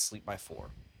 I'll be asleep by 4.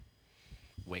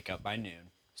 Wake up by noon.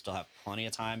 Still have plenty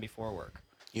of time before work.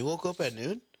 You woke up at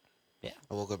noon? Yeah.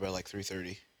 I woke up at like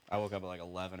 3:30. I woke up at like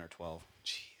 11 or 12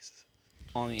 Jeez.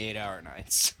 on the 8-hour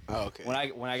nights. Oh, okay.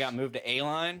 When I got moved to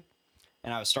A-Line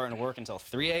and I was starting to work until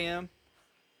 3 a.m.,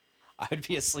 I would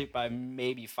be asleep by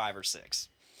maybe 5 or 6.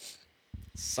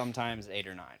 Sometimes 8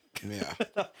 or 9. Yeah.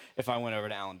 If I went over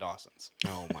to Alan Dawson's.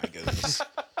 Oh my goodness.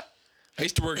 I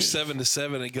used to work 7 to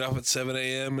 7 and get off at 7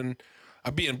 a.m. and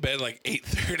I'd be in bed like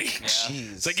 8:30.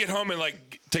 Jeez. So I get home and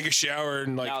like take a shower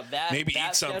and like Now maybe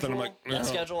eat something. Schedule, I'm like, that no.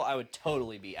 schedule, I would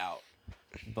totally be out.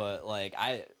 But like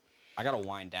I gotta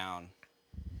wind down.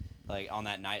 Like on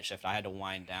that night shift, I had to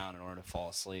wind down in order to fall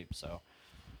asleep. So,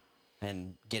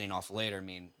 and getting off later,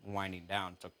 winding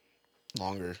down took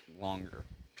Longer. longer.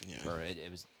 Yeah. Or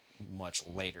it was much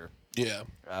later. Yeah.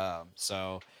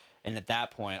 So, and at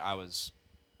that point, I was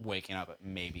waking up at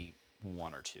maybe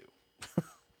 1 or 2.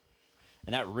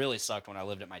 And that really sucked when I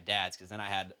lived at my dad's, because then I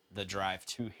had the drive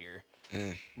to here.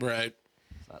 Right.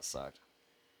 So that sucked.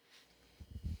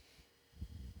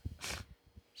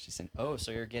 She said, "Oh, so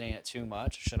you're getting it too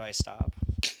much? Should I stop?"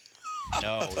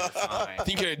 No, you're fine. I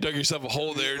think you dug yourself a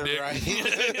hole there, Dick. Right.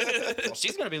 Well,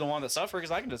 she's gonna be the one that suffers,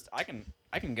 because I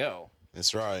can go.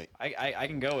 That's right. I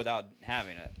can go without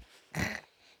having it.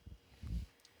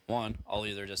 1, I'll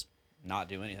either just not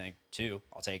do anything. 2,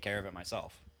 I'll take care of it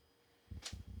myself.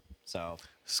 So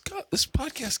Scott, this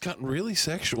podcast gotten really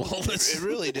sexual. It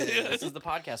really did. this is the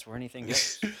podcast where anything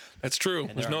goes. That's true. And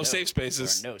There's there are no safe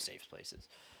spaces. There are no safe places.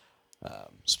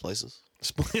 Places.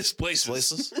 Places.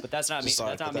 Places. But that's not me. Just thought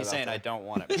I'd That's not put me that out saying there. I don't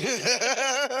want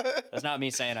it. That's not me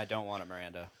saying I don't want it,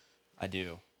 Miranda. I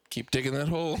do. Keep digging that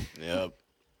hole. Yep.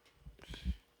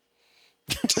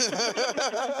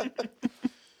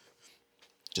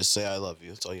 Just say I love you.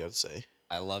 That's all you have to say.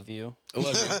 I love you. I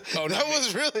love you. Oh, That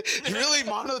was really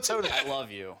monotone. I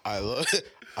love you. I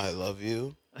love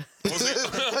you.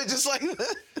 Just like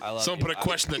that. I love Someone you. put a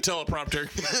question in the teleprompter.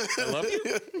 I love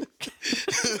you.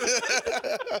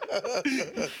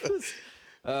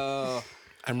 Oh.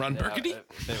 I'm Ron Yeah, Burgundy. it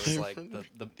was like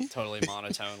the totally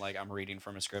monotone, like I'm reading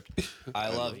from a script. I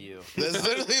love you. That's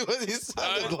literally what he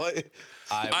sounded like.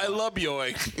 I love you.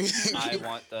 I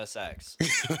want the sex.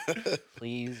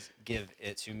 Please give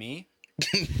it to me,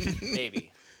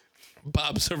 baby.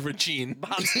 Bob's a Regine.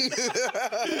 Bob's.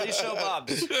 Please show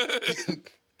Bob's.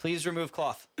 Please remove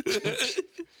cloth.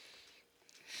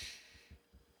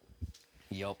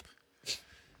 Yup.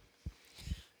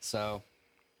 So,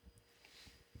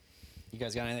 you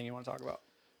guys got anything you want to talk about?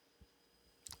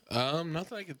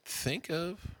 Nothing I could think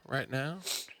of right now.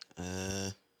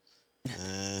 What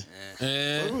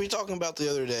were we talking about the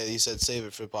other day? You said save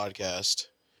it for the podcast.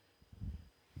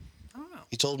 I don't know.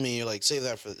 You told me you're like save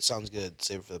that for. Sounds good.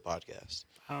 Save it for the podcast.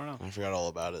 I don't know. I forgot all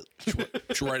about it. You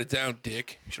should write it down,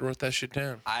 Dick. You should write that shit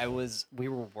down. We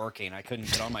were working. I couldn't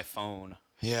get on my phone.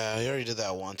 Yeah, I already did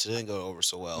that once. It didn't go over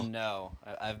so well. No,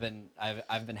 I've been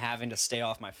having to stay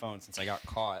off my phone since I got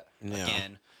caught Yeah.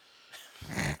 again.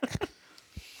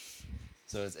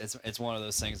 So it's one of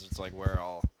those things. It's like where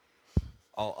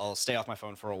I'll stay off my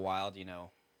phone for a while.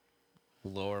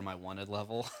 Lower my wanted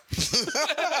level. You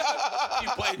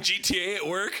playing GTA at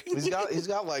work? He's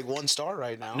got like 1 star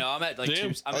right now. No, I'm at like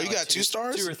Damn. 2. I'm Oh, at you like got 2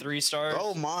 stars? 2 or 3 stars.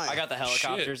 Oh, my. I got the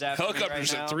helicopters Shit. after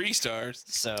Helicopters me right at now. 3 stars.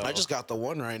 So I just got the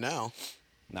 1 right now.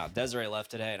 no. Desiree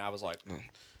left today, and I was like,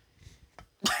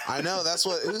 I know. That's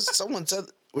what it was. Someone said.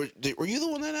 Were you the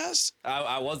one that asked?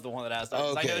 I was the one that asked. I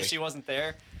Okay. know she wasn't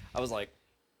there. I was like,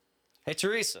 "Hey,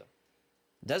 Teresa,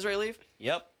 Desiree leave?"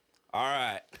 Yep. All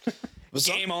right. But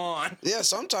Game on. Yeah,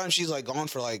 sometimes she's like gone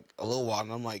for like a little while,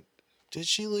 and I'm like, did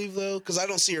she leave though? Because I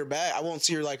don't see her back. I won't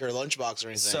see her like her lunchbox or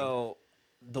anything. So,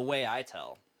 the way I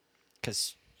tell,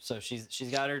 she's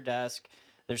got her desk.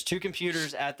 There's 2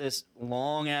 computers at this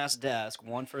long ass desk.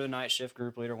 One for the night shift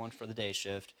group leader, one for the day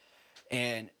shift,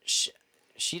 and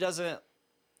she doesn't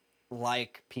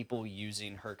like people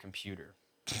using her computer,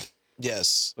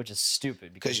 yes. which is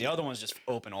stupid because 'Cause the other one's just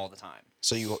open all the time.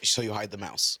 So you hide the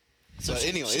mouse. So But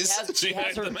anyways, she has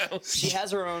hide her the mouse. she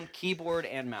has her own keyboard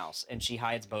and mouse, and she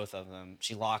hides both of them.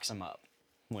 She locks them up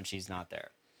when she's not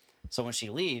there. So when she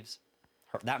leaves,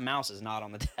 that mouse is not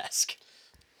on the desk.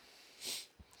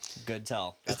 Good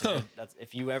tell. That's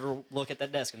if you ever look at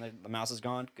that desk and the mouse is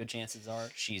gone, good chances are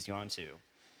she's gone too.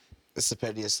 it's the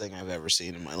pettiest thing I've ever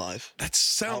seen in my life. That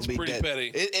sounds I'll be pretty dead. petty.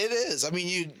 It is. I mean,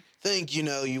 you'd think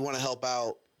you want to help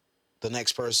out the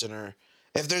next person, or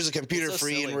if there's a computer It's so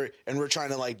free silly. and we're trying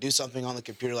to like do something on the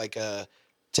computer, like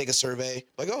take a survey.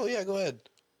 Like, oh yeah, go ahead.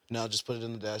 No, just put it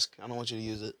in the desk. I don't want you to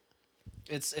use it.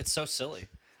 It's so silly.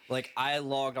 Like I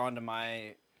logged onto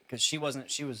my because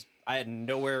I had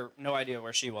no idea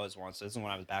where she was once. This is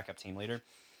when I was backup team leader,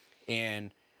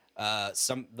 and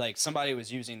somebody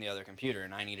was using the other computer,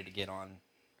 and I needed to get on.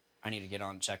 I need to get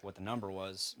on and check what the number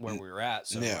was where we were at,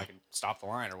 so Yeah. I could stop the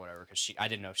line or whatever. Because I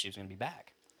didn't know if she was going to be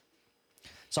back.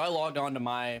 So I logged on to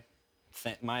my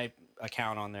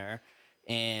account on there,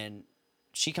 and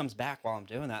she comes back while I'm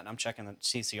doing that, and I'm checking the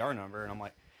CCR number, and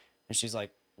and she's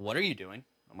like, "What are you doing?"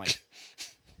 I'm like,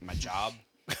 "My job."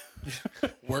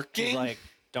 Working? She's like,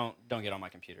 "Don't get on my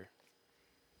computer."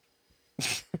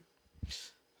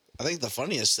 I think the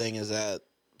funniest thing is that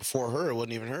before her, it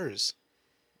wasn't even hers.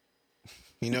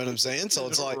 You know what I'm saying? So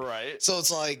it's like, Right. So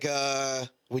it's like,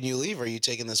 when you leave, are you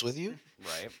taking this with you?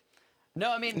 Right.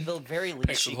 No, I mean the very least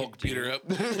Picks she the whole could computer do,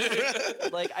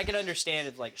 up. like I can understand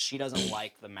if like she doesn't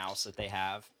like the mouse that they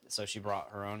have, so she brought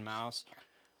her own mouse.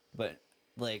 But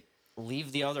like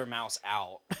leave the other mouse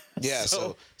out. Yeah,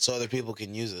 so other people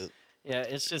can use it. Yeah,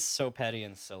 it's just so petty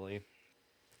and silly.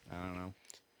 I don't know.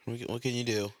 What can you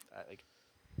do?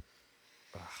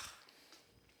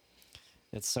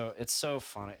 It's so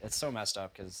funny. It's so messed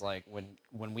up because like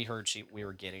when we heard we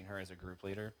were getting her as a group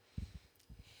leader,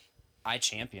 I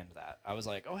championed that. I was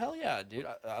like, oh hell yeah, dude!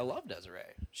 I love Desiree.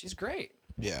 She's great.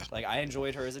 Yeah. Like I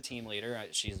enjoyed her as a team leader.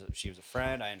 She was a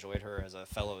friend. I enjoyed her as a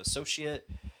fellow associate,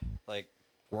 like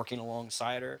working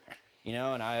alongside her, you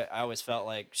know. And I always felt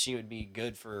like she would be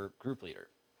good for group leader.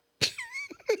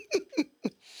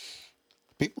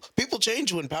 People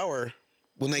change when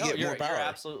they get you're, more power. You're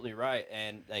absolutely right,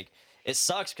 and like it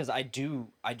sucks because I do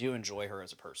enjoy her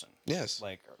as a person. Yes.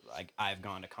 Like I've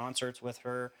gone to concerts with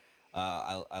her.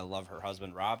 I love her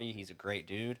husband Robbie. He's a great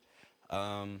dude.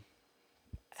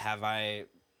 Have I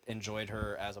enjoyed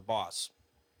her as a boss?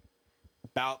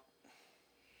 About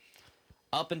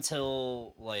up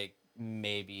until like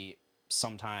maybe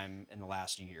sometime in the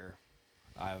last year,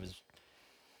 I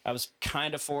was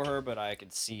kind of for her, but I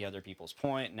could see other people's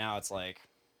point. Now it's like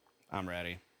I'm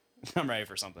ready. I'm ready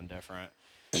for something different.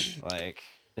 Like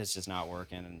it's just not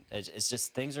working, and it's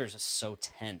just things are just so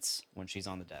tense when she's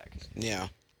on the deck. Yeah.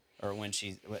 Or when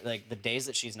she's like the days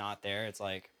that she's not there, it's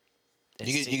like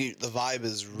The vibe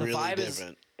is really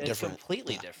different. It's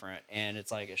completely different, and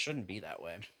it's like it shouldn't be that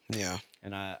way. Yeah.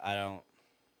 And I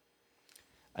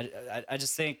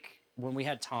just think when we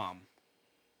had Tom,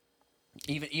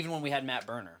 even when we had Matt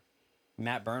Berner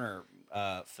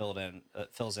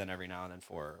fills in every now and then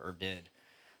for her, or did,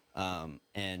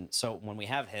 and so when we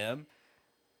have him,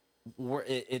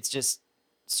 it's just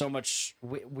so much.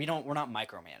 We're not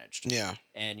micromanaged. Yeah.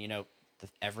 And you know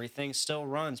everything still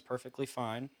runs perfectly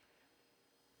fine.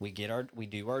 We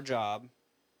do our job.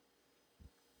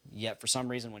 Yet for some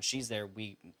reason when she's there,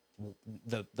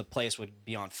 the place would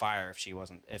be on fire if she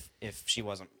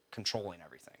wasn't controlling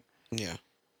everything. Yeah.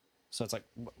 So it's like,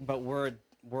 but we're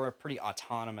a pretty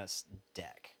autonomous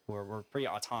deck. We're a pretty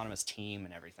autonomous team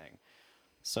and everything.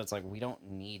 So it's like we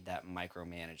don't need that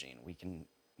micromanaging.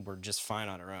 We're just fine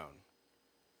on our own.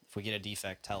 If we get a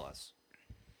defect, tell us.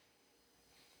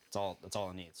 That's all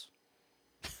it needs.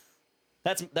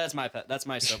 That's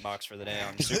my soapbox for the day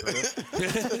on Subaru.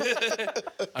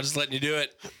 I'm just letting you do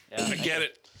it. Yeah, I get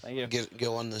it. Thank you.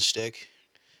 Go on the stick.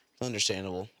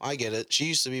 Understandable. I get it. She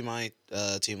used to be my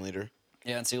team leader.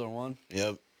 Yeah, and Sealer 1.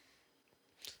 Yep.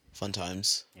 Fun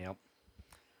times. Yep.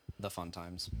 The fun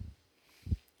times.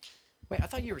 Wait, I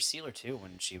thought you were Sealer 2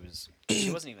 when she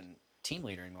wasn't even team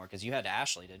leader anymore because you had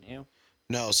Ashley, didn't you?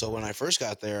 No, so when I first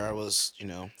got there, I was,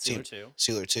 Sealer 2.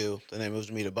 Sealer 2. Then they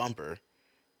moved me to Bumper.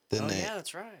 Yeah,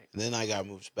 that's right. Then I got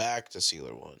moved back to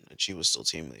Sealer 1, and she was still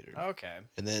team leader. Okay.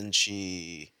 And then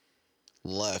she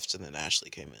left, and then Ashley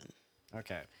came in.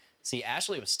 Okay. See,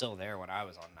 Ashley was still there when I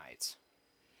was on nights.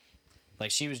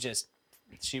 Like she was just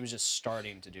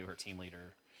starting to do her team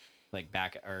leader, like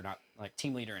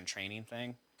team leader and training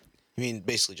thing. You mean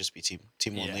basically just be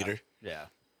team one leader? Yeah.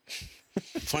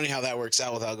 Funny how that works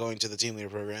out without going to the team leader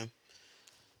program.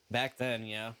 Back then,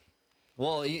 yeah.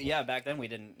 Well, yeah, back then we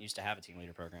didn't used to have a team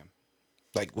leader program.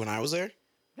 Like when I was there?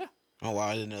 Yeah. Oh wow,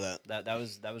 I didn't know that.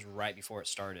 That was right before it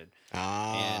started.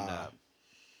 Ah.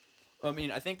 And I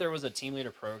mean, I think there was a team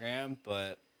leader program,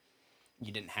 but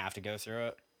you didn't have to go through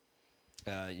it.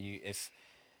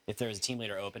 If there was a team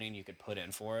leader opening, you could put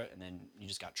in for it, and then you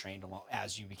just got trained along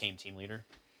as you became team leader.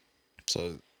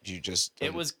 So you just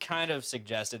It was kind of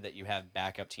suggested that you have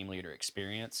backup team leader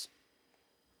experience,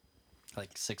 like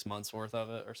 6 months worth of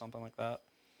it or something like that.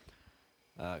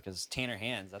 Because Tanner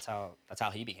Hands, that's how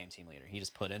he became team leader. He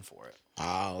just put in for it.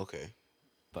 Ah, okay.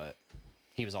 But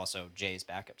he was also Jay's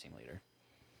backup team leader.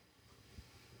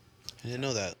 I didn't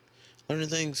know that. Learning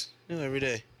things new every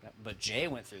day. But Jay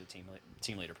went through the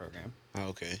team leader program. Oh,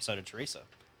 okay. So did Teresa.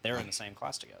 They were in the same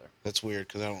class together. That's weird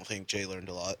because I don't think Jay learned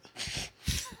a lot.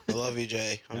 I love you,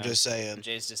 Jay. I'm just saying.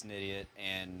 Jay's just an idiot,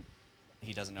 and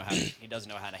he doesn't know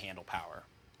how to handle power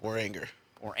Or anger.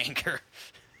 or anger.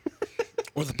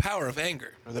 Or the power of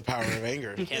anger. Or the power of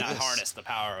anger. He cannot Yes. harness the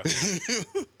power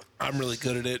of I'm really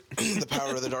good at it. The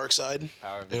power of the dark side.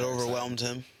 Power of the It dark side. overwhelmed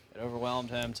him. It overwhelmed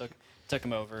him. Took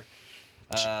him over.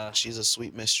 She's a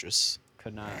sweet mistress.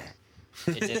 Could not.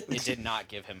 It did not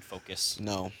give him focus.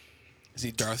 No. Is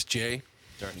he Darth J?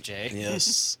 Darth J.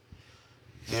 Yes.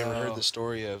 You ever Oh. heard the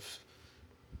story of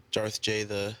Darth J,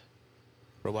 the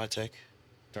robot tech?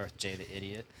 Darth J, the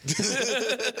idiot.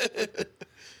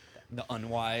 The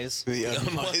unwise. The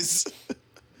unwise.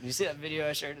 You see that video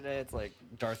I shared today? It's like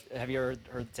Darth. Have you ever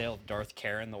heard the tale of Darth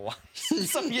Karen the Wise?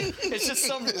 It's just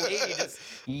some lady just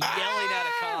yelling at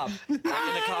a cop, and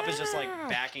the cop is just like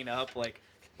backing up, like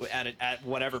at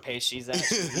whatever pace she's at.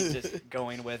 He's just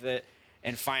going with it,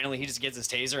 and finally he just gets his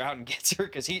taser out and gets her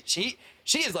because she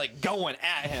is like going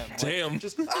at him. Like, Damn.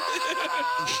 just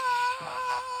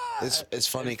It's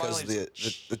funny because finally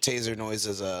the taser noise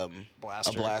is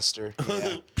Blaster. a blaster.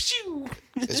 Yeah. Pshoo.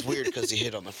 It's weird because he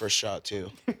hit on the first shot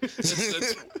too.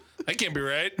 That can't be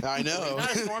right. I know.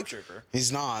 not a stormtrooper.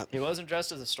 He's not. He wasn't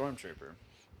dressed as a stormtrooper.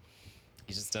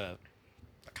 He's just a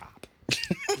cop.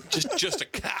 Just a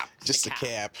cop. Just a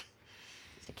cap.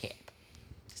 Just a cap.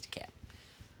 Just a cap.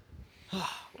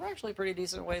 We're actually a pretty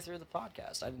decent way through the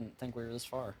podcast. I didn't think we were this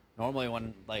far. Normally,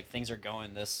 when like things are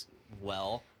going this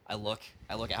well, I look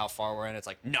at how far we're in. It's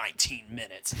like 19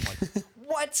 minutes. I'm like,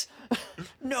 what?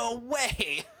 No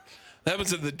way. That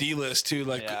happens at the D list too,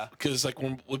 like Yeah. because like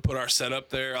when we put our setup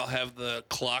there, I'll have the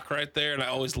clock right there, and I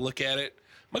always look at it.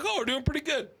 I'm like, oh, we're doing pretty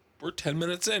good. We're 10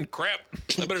 minutes in. Crap,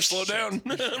 I better slow down.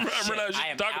 I'm running out of shit I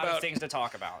am to talk out about. of things to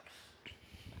talk about.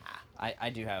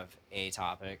 I do have a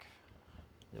topic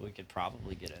that we could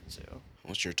probably get into,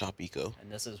 What's your top eco?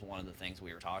 and this is one of the things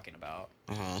we were talking about.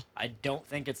 Uh huh. I don't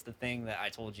think it's the thing that I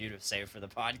told you to save for the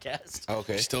podcast,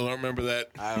 Okay. Still don't remember that.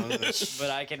 I don't know. but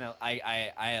I can.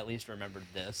 I at least remembered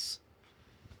this.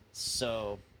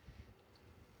 So,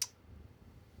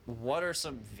 what are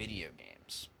some video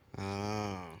games?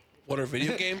 Oh. What are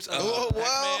video games? Oh well,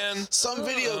 Pac-Man, some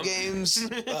video games,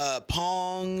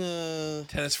 Pong.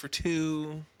 Tennis for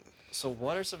Two. So,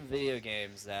 what are some video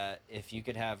games that if you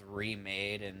could have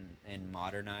remade and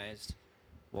modernized,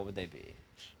 what would they be?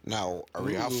 Now, how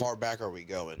Ooh. far back are we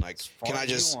going? Like, As far can I as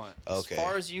just? you want. Okay. As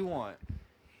far as you want.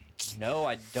 No,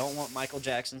 I don't want Michael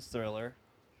Jackson's Thriller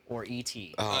or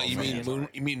E.T. Oh, You man.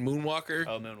 mean Moonwalker?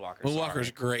 Oh, Moonwalker. Moonwalker's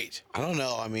sorry. great. I don't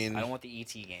know. I mean, I don't want the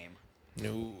E.T. game.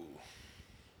 No.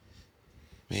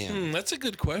 man. That's a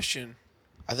good question.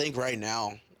 I think right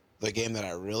now the game that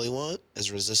I really want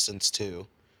is Resistance 2,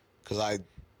 because I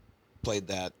played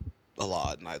that a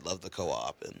lot and I love the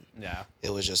co-op and Yeah. it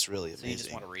was just really So amazing. you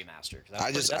just want a remaster? 'Cause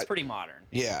I just- that's I- pretty modern.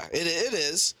 Yeah, it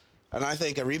is, and I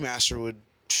think a remaster would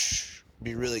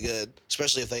be really good,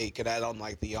 especially if they could add on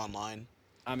like the online.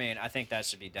 I mean, I think that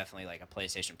should be definitely like a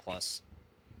PlayStation Plus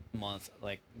month,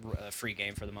 like a free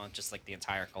game for the month, just like the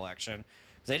entire collection.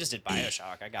 Because they just did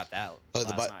BioShock. I got that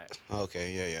last night.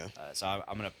 Okay, yeah. So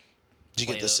I'm gonna. Did you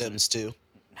play get The those. Sims too?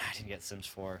 I didn't get Sims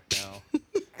 4. No,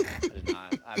 I did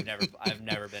not. I've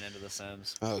never been into The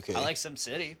Sims. Okay. I like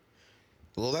SimCity.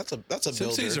 Well, that's a builder.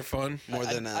 SimCities are fun. more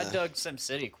than I dug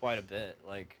SimCity quite a bit.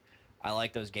 Like, I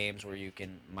like those games where you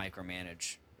can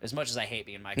micromanage. As much as I hate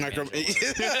being micromanaged.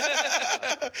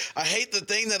 I hate the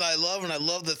thing that I love, and I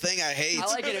love the thing I hate. I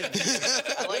like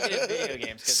it in video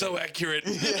games. 'Cause So accurate.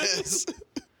 Yes.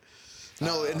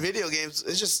 No, in video games,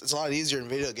 it's a lot easier in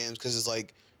video games because it's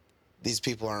like these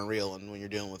people aren't real, and when you're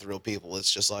dealing with real people,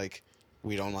 it's just like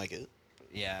we don't like it.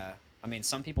 yeah. I mean,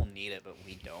 some people need it, but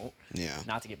we don't. Yeah.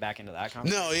 Not to get back into that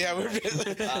conversation. No, yeah, we're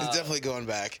definitely going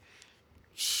back.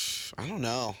 I don't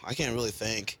know. I can't really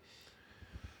think.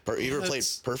 You ever played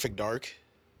That's- Perfect Dark?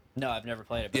 No, I've never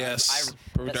played it. But Yes.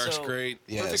 Perfect Dark's great.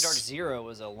 Yes. Perfect Dark Zero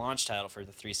was a launch title for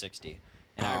the 360,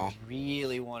 and Oh. I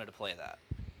really wanted to play that,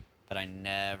 but I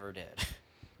never did.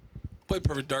 Played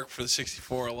Perfect Dark for the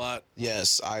 64 a lot.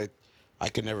 Yes, I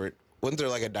could never. Wasn't there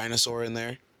like a dinosaur in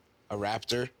there, a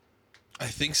raptor? I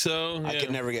think so. I yeah.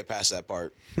 could never get past that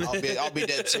part. I'll be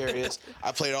dead serious.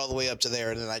 I played all the way up to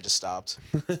there, and then I just stopped.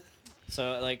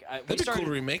 So like, we That'd be started cool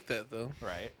to remake that though.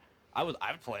 right. I would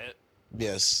play it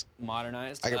Yes,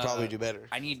 modernized. I could probably do better.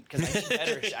 I need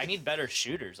I need better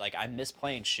shooters. Like I miss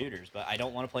playing shooters, but I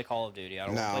don't want to play Call of Duty. I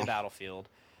don't want to No. play Battlefield,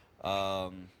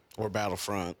 Or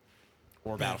Battlefront.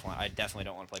 or Battlefront. I definitely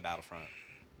don't want to play Battlefront.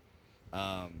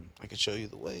 I I can show you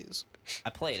the ways.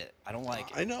 played it. I don't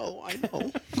like it. I know.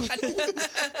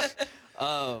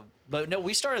 But no,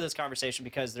 we started this conversation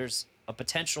because there's a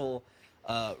potential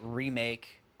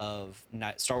remake of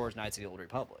Star Wars Knights of the Old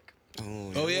Republic.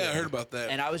 Oh yeah, I heard about that.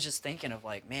 And I was just thinking of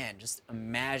like, man, just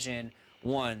imagine,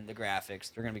 one, the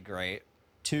graphics, they're going to be great.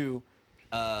 Two,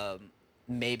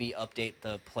 maybe update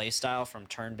the play style from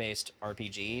turn-based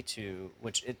RPG to,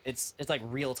 which it's like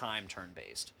real-time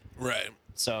turn-based. Right.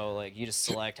 So like you just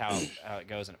select how it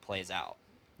goes and it plays out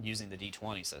using the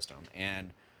D20 system.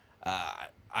 And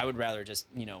I would rather just,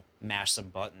 mash some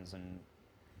buttons and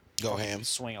Go ham.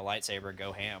 swing a lightsaber,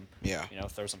 go ham. Yeah.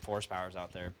 Throw some force powers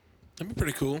out there. That'd be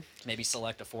pretty cool. Maybe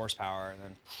select a force power and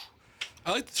then.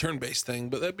 I like the turn-based thing,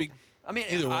 but that'd be. I mean,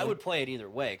 Either I one. would play it either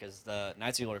way because the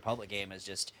Knights of the Old Republic game is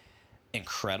just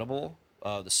incredible.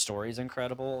 The story's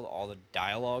incredible. All the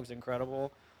dialogue's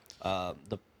incredible.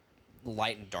 The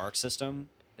light and dark system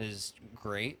is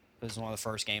great. It was one of the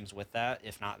first games with that,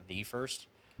 if not the first.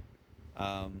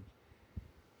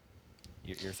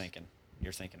 You're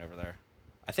thinking over there.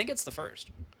 I think it's the first.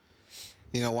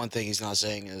 One thing he's not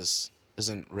saying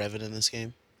isn't Revan in this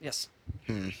game? Yes,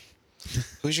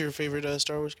 Who's your favorite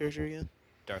Star Wars character again?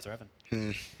 Darth Revan.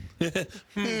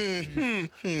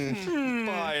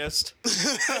 Biased.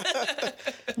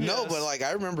 No, but like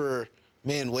I remember,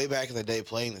 man, way back in the day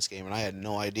playing this game, and I had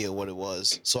no idea what it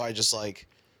was. So I just like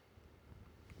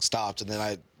stopped, and then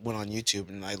I went on YouTube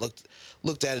and I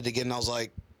looked at it again, and I was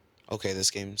like, okay, this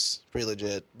game's pretty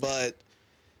legit. But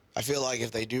I feel like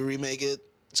if they do remake it,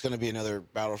 it's gonna be another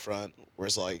Battlefront where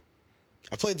it's like,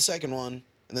 I played the second one,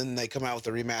 and then they come out with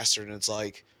the remaster, and it's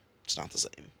like, it's not the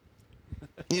same.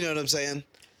 You know what I'm saying?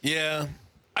 Yeah.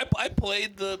 I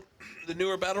played the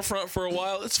newer Battlefront for a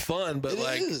while. It's fun, but It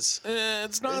like is.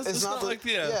 it's not. It's not like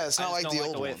yeah, it's I not just like don't the like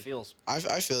old the way one. it feels. I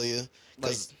feel you.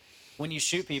 Like 'Cause- when you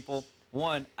shoot people,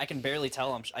 one, I can barely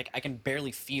tell I can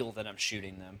barely feel that I'm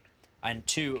shooting them, and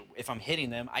two, if I'm hitting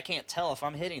them, I can't tell if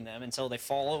I'm hitting them until they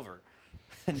fall over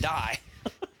and die.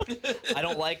 I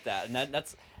don't like that, and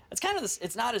that's kind of this.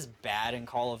 It's not as bad in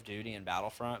Call of Duty and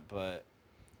Battlefront, but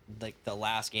like the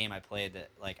last game I played, that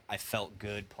like I felt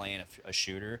good playing a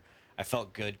shooter. I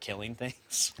felt good killing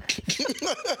things.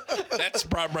 that's the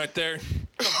problem right there.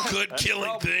 Good killing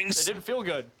Well, things. It didn't feel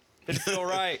good. Didn't feel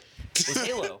right. It's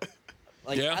Halo.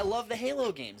 Like Yeah. I love the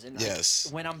Halo games, and like,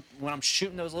 Yes. when I'm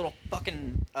shooting those little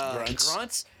fucking Grunts.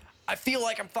 grunts, I feel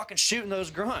like I'm fucking shooting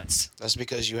those grunts. That's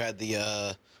because you had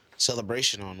the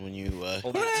celebration on when you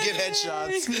Well, get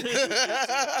headshots.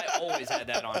 I always had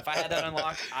that on. If I had that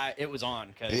unlocked, it was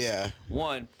on. Cause Yeah.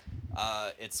 One,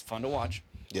 it's fun to watch.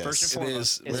 Yes. First and It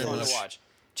foremost, is it's very fun much. to watch.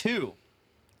 Two,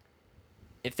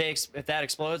 if that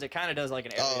explodes, it kind of does like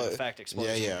an area Oh, effect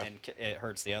explosion, yeah. and it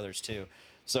hurts the others too.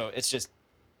 So it's just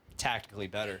tactically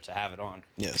better to have it on.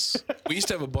 Yes. We used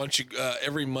to have a bunch of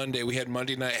every Monday. We had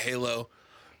Monday Night Halo.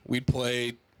 We'd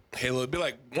play Halo. It'd be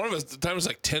like one of us. The time was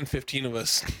like 10, 15 of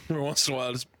us. Every once in a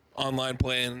while, just online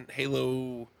playing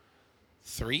Halo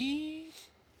 3.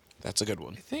 That's a good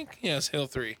one. I think it's Halo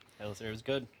 3. Halo 3 was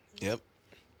good. Yep.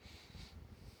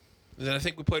 Then I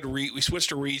think we played We switched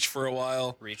to Reach for a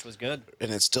while. Reach was good.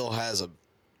 And it still has a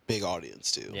big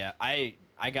audience too. Yeah, I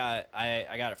got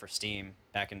it for Steam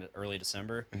back in early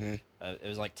December. Mm-hmm. It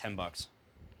was like $10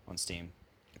 on Steam.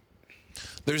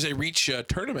 There's a Reach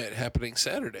tournament happening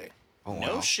Saturday. Oh,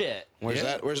 No wow. shit. Where's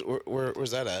Yeah. that?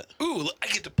 Where's that at? Ooh, I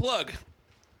get to plug.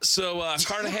 So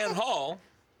Carnahan Hall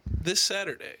this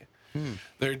Saturday.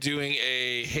 They're doing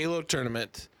a Halo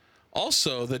tournament.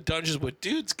 Also, the Dungeons with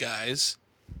Dudes guys,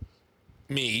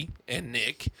 me and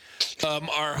Nick,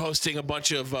 are hosting a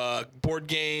bunch of board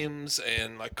games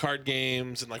and like card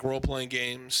games and like role playing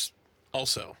games.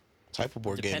 Also, Type of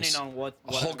board Depending games. on what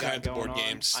whole I've got kinds of board going on,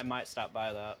 games. I might stop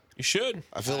by that. you should.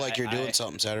 I feel like you're doing I-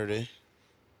 something Saturday.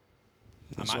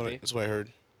 I might be. That's what I heard.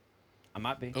 I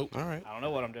might be. Oh. All right. I don't know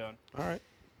what I'm doing. All right.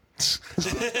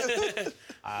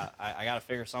 I got to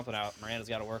figure something out. Miranda's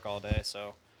got to work all day,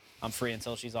 so I'm free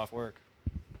until she's off work.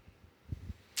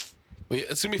 Well, yeah,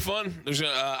 it's gonna be fun. There's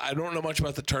I don't know much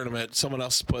about the tournament. Someone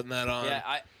else is putting that on. Yeah,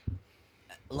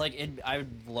 I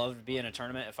would love to be in a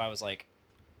tournament if I was like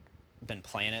been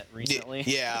playing it recently.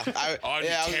 Yeah. Oh, it'd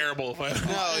yeah, be terrible if I.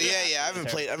 No, yeah. I haven't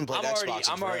played Xbox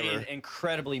in I'm already forever.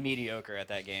 incredibly mediocre at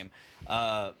that game.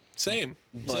 Same.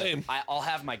 But Same. I'll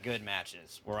have my good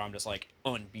matches where I'm just like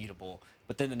unbeatable.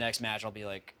 But then the next match I'll be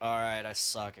like, all right, I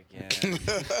suck again.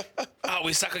 Oh,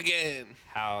 we suck again.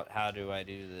 How do I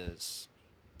do this?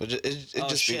 But it Oh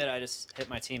just shit! I just hit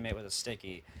my teammate with a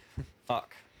sticky.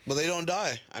 Fuck. But they don't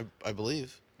die. I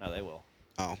believe. No, they will.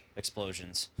 Oh.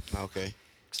 Explosions. Okay.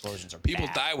 explosions are People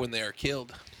bad. die when they are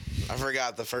killed. I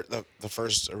forgot the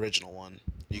first original one.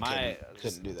 You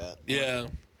couldn't do that. Yeah.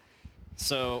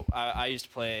 So I used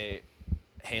to play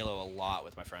Halo a lot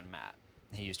with my friend Matt.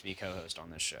 He used to be co-host on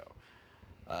this show.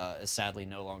 Is sadly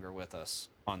no longer with us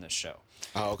on this show.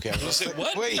 Oh, okay. You say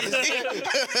what? Wait, is he?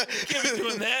 Can't be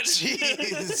doing that.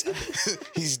 Jeez.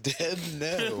 He's dead?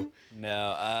 No.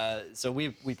 No. So we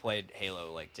played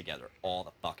Halo like together all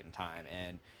the fucking time,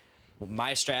 and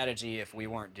my strategy, if we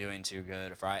weren't doing too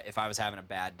good, if I was having a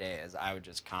bad day, is I would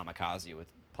just kamikaze with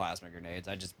plasma grenades.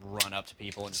 I just run up to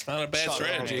people and just Not a bad chuck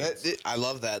strategy. grenades. I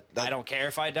love that. I don't care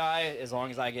if I die as long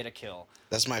as I get a kill.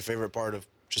 That's my favorite part of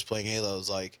just playing Halo. Is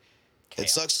like, it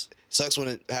Chaos. sucks when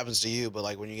it happens to you, but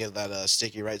like when you get that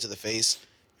sticky right to the face,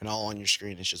 and all on your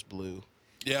screen is just blue.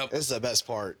 Yep. It's the best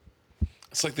part.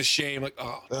 It's like the shame. Like,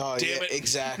 oh, Oh damn yeah, it.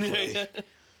 exactly.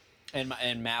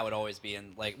 And Matt would always be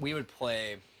in, like, we would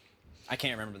play. I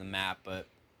can't remember the map, but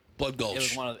Blood Gulch. it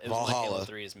was one of Halo Valhalla.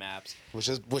 3's maps. which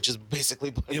is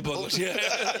basically Yeah, Blood Gulch. Yeah.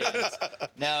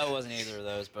 No, it wasn't either of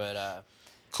those, but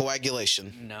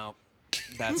coagulation. no,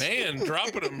 that's Man,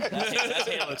 dropping them. that's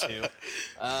Halo 2.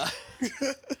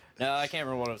 No, I can't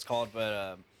remember what it was called,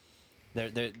 but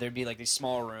there'd be like these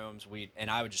small rooms. And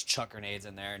I would just chuck grenades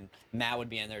in there, and Matt would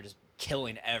be in there just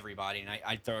killing everybody, and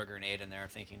I'd throw a grenade in there,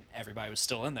 thinking everybody was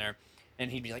still in there,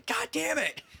 and he'd be like, "God damn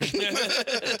it!"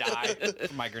 Die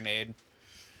from my grenade.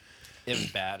 It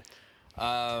was bad.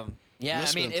 Yeah,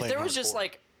 Must've I mean, been if there playing was just hardcore.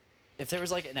 like, if there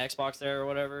was like an Xbox there or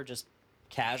whatever, just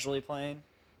casually playing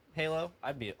Halo,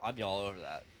 I'd be all over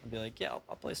that. I'd be like, yeah,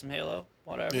 I'll play some Halo,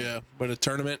 whatever. Yeah, but a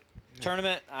tournament.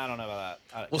 Tournament, I don't know about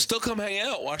that. We'll still come hang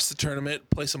out, watch the tournament,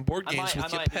 play some board games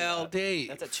with your do pal that. Dave.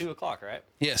 That's at 2:00, right?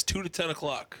 Yes, 2 to 10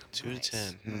 o'clock 2 to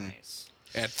 10. Nice.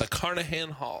 at the Carnahan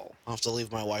Hall. I'll have to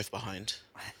leave my wife behind.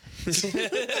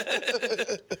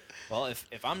 Well,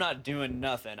 if I'm not doing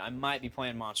nothing, I might be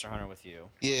playing Monster Hunter with you.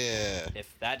 Yeah.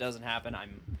 If that doesn't happen,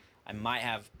 I might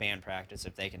have band practice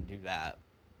if they can do that.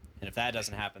 And if that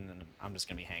doesn't happen, then I'm just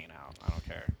gonna be hanging out. I don't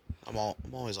care. I'm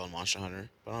always on Monster Hunter,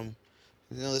 but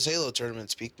this Halo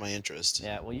tournament's piqued my interest.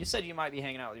 Yeah. Well, you said you might be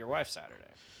hanging out with your wife Saturday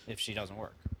if she doesn't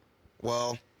work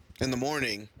Well, in the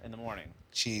morning in the morning.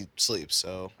 she sleeps,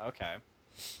 so Okay.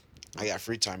 I got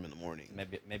free time in the morning.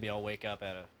 Maybe I'll wake up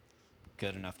at a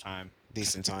good enough time.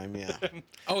 Decent time, yeah. I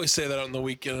always say that on the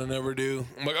weekend. I never do.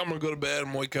 I'm like, I'm going to go to bed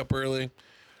and wake up early.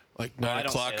 Like 9 I don't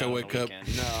o'clock, say I that on the wake up.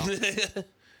 weekend. No,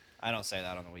 I don't say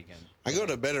that on the weekend. I go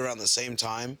to bed around the same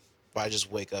time, but I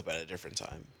just wake up at a different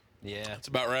time. Yeah. That's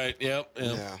about right. Yep.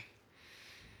 Yeah.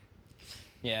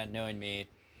 Yeah, knowing me,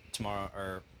 tomorrow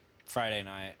or Friday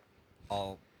night,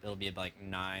 it'll be like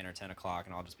 9 or 10 o'clock,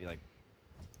 and I'll just be like,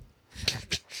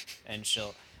 and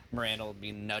Miranda will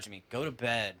be nudging me, go to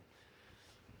bed.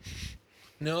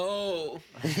 No.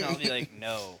 And I'll be like,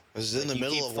 no. I was in Like, the you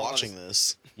middle keep of falling watching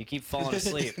this. You keep falling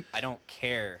asleep. I don't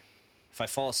care. If I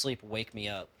fall asleep, wake me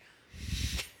up.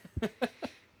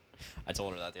 I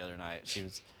told her that the other night.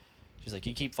 She's like,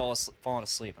 you keep falling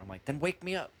asleep. And I'm like, then wake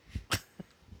me up.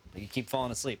 You keep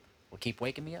falling asleep. Well, keep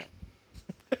waking me up.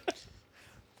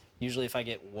 Usually if I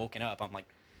get woken up, I'm like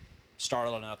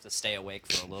startled enough to stay awake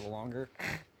for a little longer.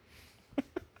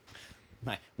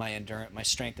 My endurance, my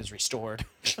strength is restored.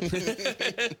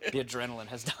 The adrenaline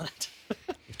has done it.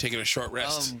 You've taken a short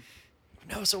rest.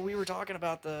 No, so we were talking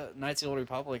about the Knights of the Old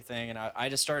Republic thing, and I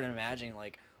just started imagining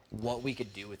like what we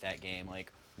could do with that game.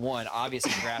 Like, one,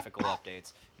 obviously graphical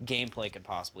updates, gameplay could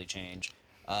possibly change.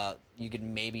 You could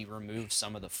maybe remove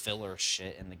some of the filler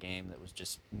shit in the game that was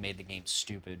just made the game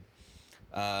stupid,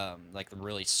 like the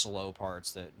really slow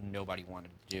parts that nobody wanted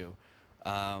to do.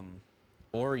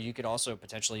 Or you could also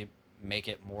potentially make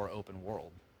it more open world,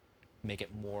 make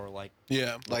it more like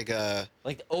Yeah. Like the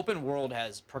open world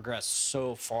has progressed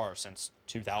so far since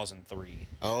 2003.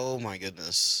 oh my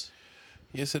goodness.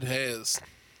 Yes, it has.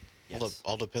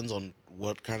 All depends on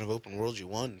what kind of open world you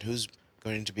want and who's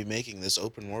going to be making this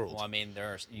open world. Well, I mean,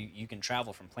 you can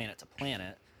travel from planet to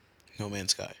planet. No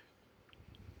Man's Sky.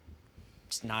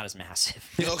 It's not as massive.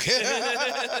 Okay.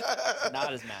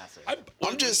 Not as massive.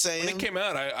 I'm just saying. When it came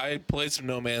out, I played some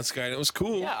No Man's Sky, and it was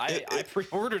cool. Yeah, I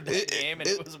pre-ordered that game, and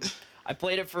it was. I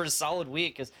played it for a solid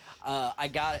week because I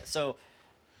got it. So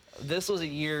this was a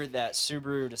year that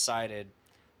Subaru decided,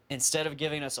 instead of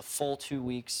giving us a full 2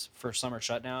 weeks for summer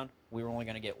shutdown, we were only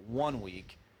going to get 1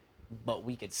 week, but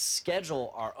we could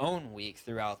schedule our own week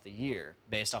throughout the year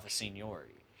based off of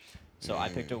seniority. So I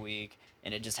picked a week,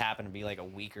 and it just happened to be like a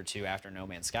week or two after No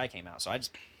Man's Sky came out. So I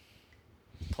just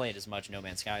played as much No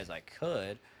Man's Sky as I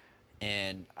could,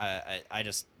 and I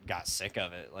just got sick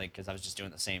of it, like, because I was just doing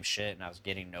the same shit and I was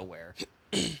getting nowhere.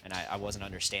 and I wasn't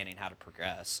understanding how to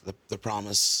progress. The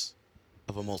promise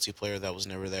of a multiplayer that was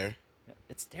never there.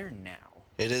 It's there now.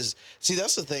 It is. See,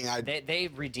 that's the thing. They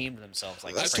redeemed themselves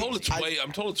like I'm crazy.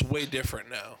 I'm told it's way different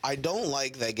now. I don't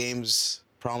like that games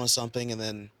promise something and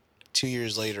then 2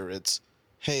 years later it's,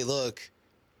 hey, look,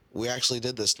 we actually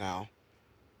did this now,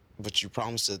 but you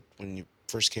promised it when you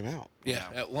first came out. Yeah,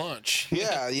 at launch.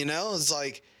 Yeah, it's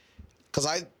like,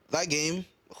 because that game,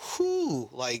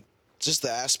 like just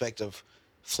the aspect of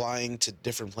flying to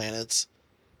different planets,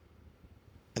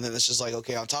 and then it's just like,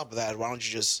 okay, on top of that, why don't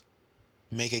you just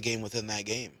make a game within that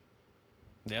game,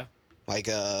 Yeah. like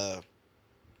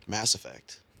Mass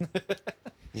Effect?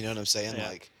 You know what I'm saying? Yeah.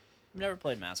 Like, I've never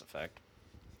played Mass Effect.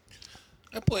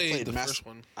 I played the first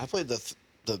one. I played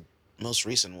the most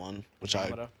recent one, which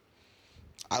Andromeda.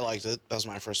 I liked it. That was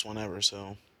my first one ever.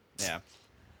 So Yeah.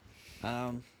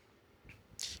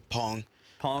 Pong,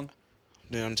 Pong.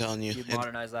 dude, I'm telling you, You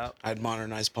modernize that. I'd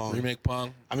modernize Pong. Remake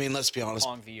Pong. I mean, let's be honest.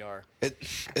 Pong VR.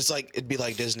 It's like it'd be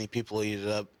like Disney. People eat it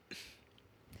up.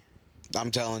 I'm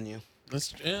telling you.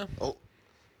 Yeah.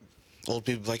 Old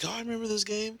people like, oh, I remember this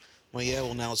game. Well, yeah.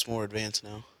 Well, now it's more advanced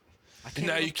now. And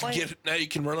now you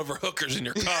can run over hookers in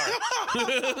your car.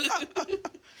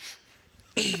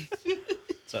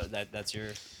 So that's your.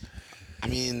 I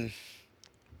mean,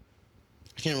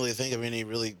 I can't really think of any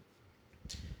really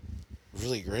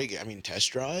great. I mean,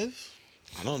 Test Drive.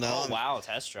 I don't know. Oh wow,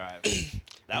 Test Drive.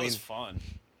 That was mean- fun,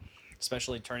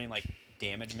 especially turning like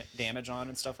damage on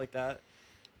and stuff like that.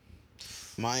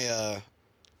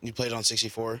 You played on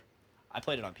 64 I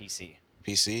played it on PC.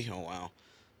 PC. Oh wow.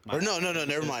 My- Or no,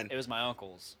 never mind. It was my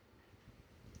uncle's.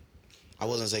 I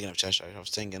wasn't thinking of Test Drive. I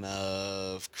was thinking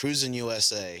of Cruising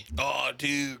USA. Oh,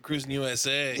 dude, Cruising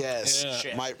USA. Yes. Yeah.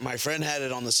 Shit. My friend had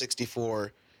it on the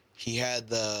 64. He had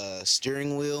the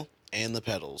steering wheel and the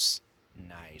pedals.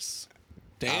 Nice.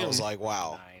 Damn. I was like,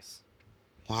 wow. Nice.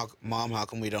 Mom, how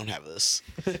come we don't have this?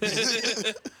 I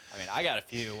mean, I got a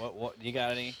few. What you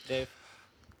got any, Dave?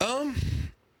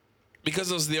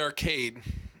 Because it was the arcade,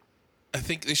 I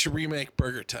think they should remake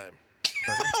Burger Time.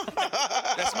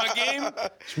 That's my game.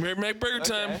 Should remake Burger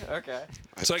Time, Okay.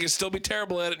 so I can still be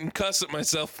terrible at it and cuss at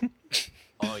myself.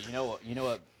 Oh, you know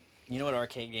what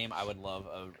arcade game I would love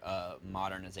a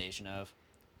modernization of?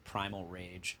 Primal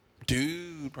Rage.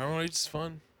 Dude, Primal Rage is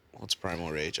fun. What's Primal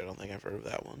Rage? I don't think I've heard of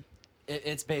that one.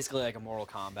 It's basically like a Mortal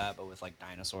Kombat, but with like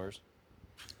dinosaurs.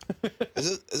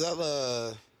 Is that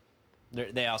the?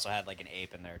 They also had like an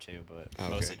ape in there too, but Okay.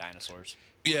 mostly dinosaurs.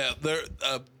 Yeah, they're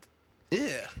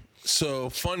yeah. So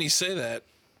funny you say that.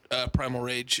 Primal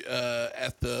Rage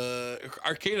at the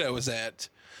arcade I was at,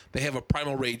 they have a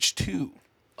Primal Rage 2,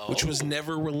 which was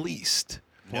never released.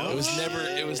 No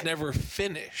It was never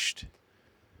finished.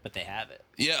 But they have it.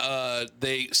 Yeah,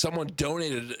 someone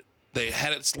donated it. They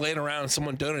had it laying around and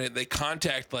someone donated it. They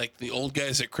contact like the old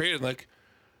guys that created it, like,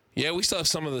 yeah, we still have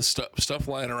some of the stuff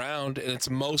lying around and it's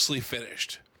mostly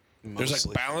finished. There's Mostly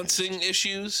like balancing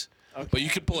issues, but you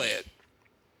could play it.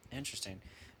 Interesting.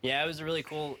 Yeah, it was really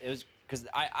cool. It was because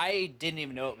I didn't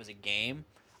even know it was a game.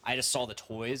 I just saw the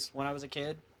toys when I was a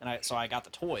kid, and so I got the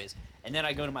toys, and then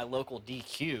I go to my local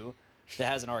DQ that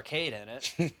has an arcade in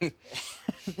it.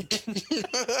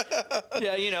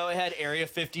 Yeah, it had Area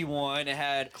 51. It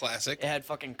had Classic. It had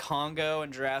fucking Congo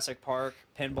and Jurassic Park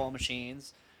pinball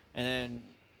machines, and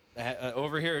then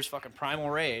over here is fucking Primal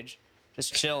Rage,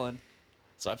 just chilling.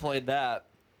 So I played that,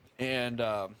 and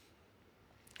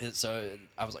so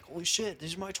I was like, "Holy shit,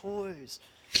 these are my toys!"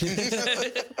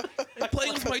 I play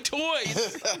with my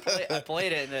toys. I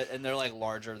played it, and they're like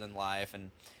larger than life,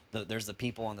 and there's the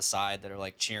people on the side that are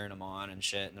like cheering them on and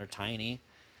shit, and they're tiny,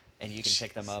 and you can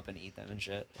pick them up and eat them and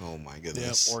shit, Oh my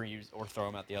goodness. or throw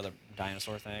them at the other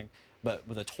dinosaur thing. But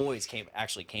the toys came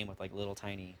with like little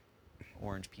tiny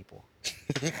orange people,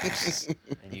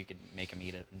 and you could make them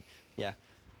eat it. And yeah,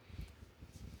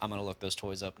 I'm gonna look those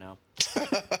toys up now.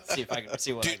 see if I can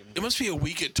see what I Dude, can. it must be a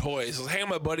week at toys. I was hanging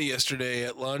with my buddy yesterday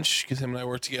at lunch because him and I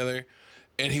work together,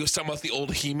 and he was talking about the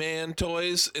old He-Man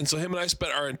toys. And so him and I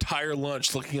spent our entire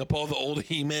lunch looking up all the old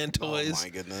He-Man toys. Oh my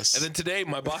goodness. And then today,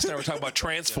 my boss and I were talking about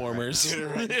Transformers.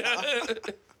 Dude,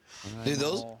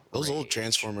 those old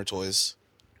Transformer toys,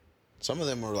 some of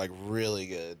them were like really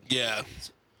good. Yeah.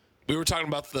 We were talking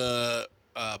about the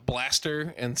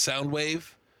Blaster and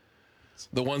Soundwave,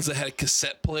 the ones that had a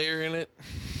cassette player in it.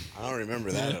 I don't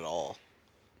remember that at all.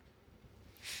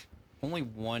 Only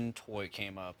one toy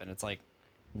came up, and it's like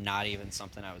not even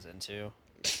something I was into.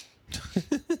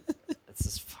 It's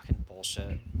this fucking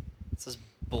bullshit. It's this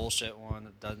bullshit one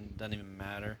that doesn't even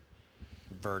matter.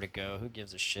 Vertigo. Who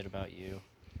gives a shit about you?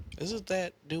 Isn't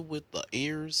that dude with the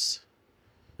ears?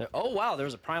 Oh wow, there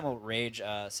was a Primal Rage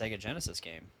Sega Genesis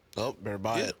game. Oh, better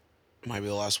buy it. Might be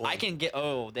the last one. I can get.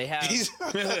 Oh, they have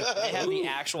the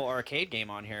actual arcade game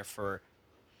on here for.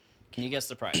 Can you guess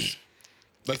the price?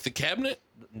 Like the cabinet?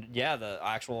 Yeah, the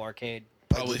actual arcade.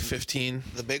 Probably 15.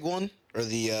 The big one or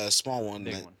the small one?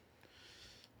 Big one.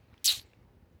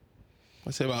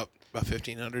 I'd say about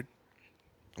 1,500.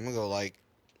 I'm gonna go like.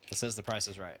 It says the price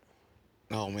is right.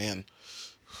 Oh man.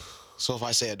 So if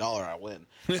I say $1, I win.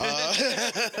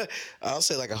 I'll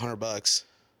say like $100.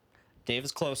 Dave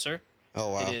is closer.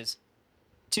 Oh wow. It is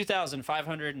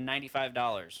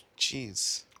 $2,595.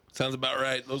 Jeez. Sounds about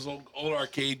right. Those old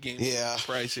arcade games. Yeah.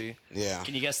 Pricey. Yeah.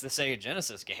 Can you guess the Sega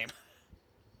Genesis game?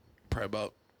 Probably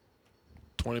about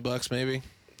 $20 maybe.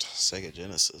 Sega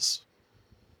Genesis.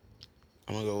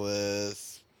 I'm gonna go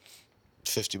with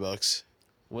 $50.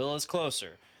 Will is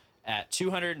closer at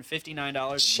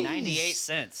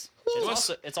 $259.98.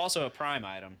 It's also a Prime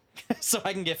item, so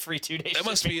I can get free 2 days. That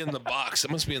must be in the box.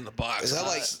 That must be in the box.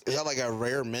 Is that like a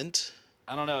rare mint?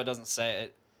 I don't know. It doesn't say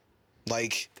it.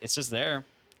 Like It's just there.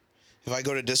 if I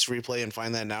go to Disc Replay and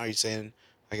find that now, you're saying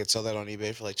I could sell that on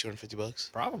eBay for like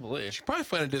 $250? Probably. You probably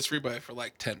find a disc rebuy for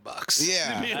like $10.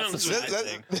 Yeah. You know what I'm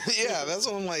saying? Yeah, that's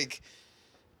what I'm like.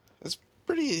 That's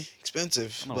pretty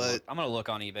expensive, but I'm gonna look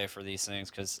on eBay for these things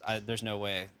because there's no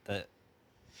way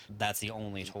that's the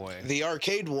only toy. the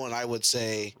arcade one I would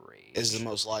say is the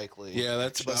most likely. Yeah,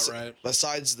 that's about right.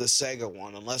 Besides the Sega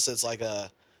one, unless it's like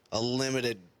a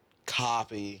limited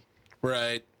copy.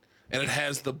 Right. And it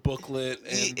has the booklet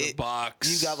and the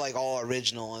box. You got like all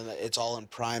original and it's all in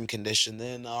prime condition.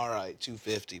 Then all right,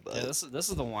 $250. But Yeah, this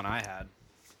is the one I had.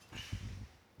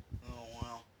 oh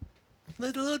wow,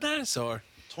 Little dinosaur.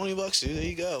 $20, dude. There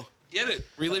you go. Get it.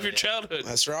 Relive your childhood.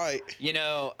 That's right. You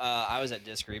know, I was at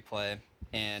Disc Replay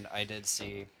and I did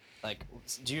see like,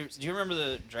 do you remember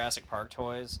the Jurassic Park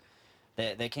toys?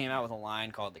 They came out with a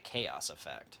line called the Chaos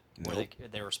Effect, where Nope.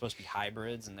 they were supposed to be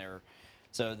hybrids, and they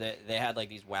had like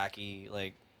these wacky,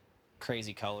 like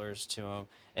crazy colors to them,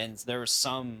 and there were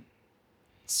some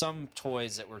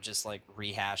toys that were just like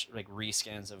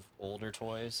reskins of older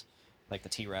toys, like the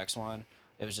T-Rex one.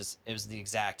 It was the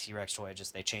exact T-Rex toy,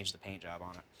 just they changed the paint job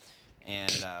on it,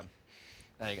 and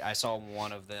like I saw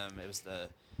one of them. It was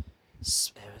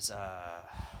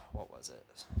what was it?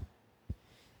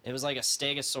 It was like a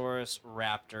Stegosaurus,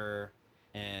 Raptor,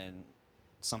 and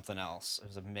something else. It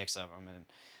was a mix of them, and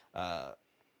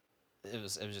it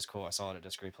was just cool. I saw it at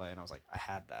Disc Replay, and I was like, I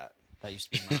had that. That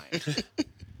used to be mine.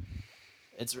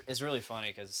 It's really funny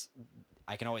because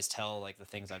I can always tell like the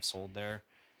things I've sold there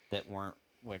that weren't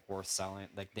like worth selling.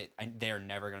 Like they're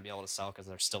never gonna be able to sell because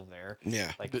they're still there.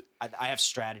 Yeah. Like I have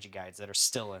strategy guides that are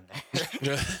still in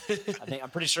there.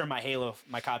 I'm pretty sure my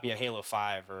copy of Halo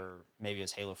 5 or maybe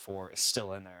it's Halo 4 is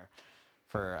still in there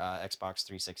for Xbox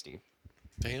 360.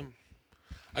 Damn.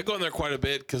 I go in there quite a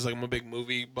bit because I'm a big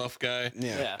movie buff guy.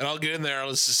 Yeah. And I'll get in there.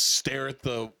 I'll just stare at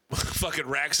the fucking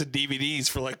racks of DVDs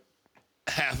for like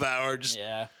half hour. Just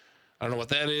Yeah. I don't know what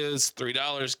that is.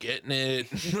 $3, getting it.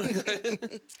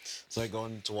 It's like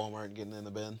going to Walmart and getting in the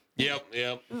bin.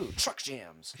 Yep. Ooh, truck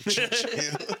jams.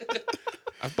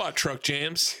 I've bought truck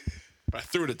jams, but I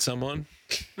threw it at someone.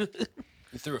 You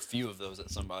threw a few of those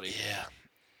at somebody. Yeah.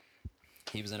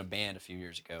 He was in a band a few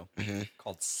years ago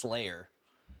called Slayer.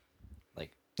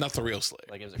 Not the real Slayer.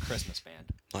 Like it was a Christmas band.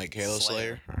 Like Halo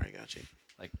Slayer. Slayer. All right, got you.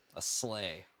 Like a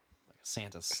sleigh. Like a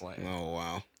Santa's sleigh. Oh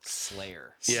wow.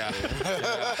 Slayer. Yeah.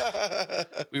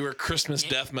 We were Christmas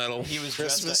death metal. He was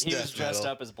Christmas death dressed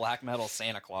metal. up as black metal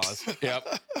Santa Claus.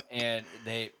 Yep. And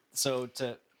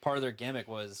part of their gimmick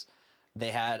was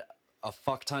they had a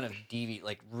fuck ton of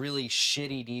really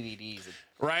shitty DVDs.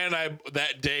 Ryan and I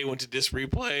that day went to Disc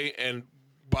Replay and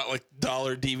bought like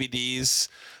 $1 DVDs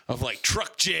of like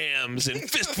truck jams and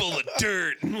fistful of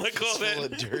dirt and like all Full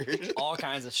that. of dirt. All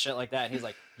kinds of shit like that. And he's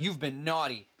like, "You've been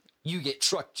naughty. You get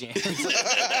truck jams."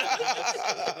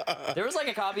 There was like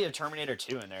a copy of Terminator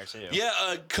 2 in there too. Yeah,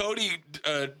 Cody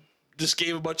just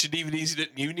gave a bunch of DVDs he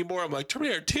didn't use anymore. I'm like,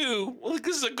 Terminator 2? Well,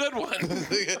 this is a good one.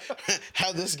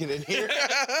 How'd this get in here?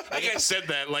 Like I said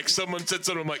that. Like someone said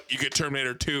something, I'm like, you get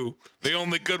Terminator 2. The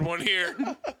only good one here.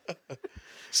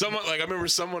 Someone, like, I remember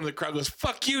someone in the crowd goes,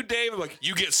 "Fuck you, Dave." I'm like,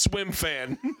 "You get Swim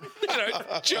Fan." And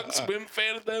I chucked Swim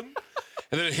Fan at them.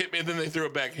 And then it hit me, and then they threw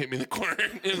it back and hit me in the corner.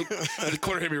 And the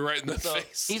corner hit me right in the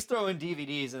face. He's throwing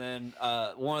DVDs, and then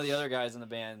one of the other guys in the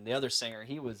band, the other singer,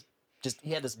 he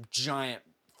had this giant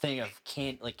thing of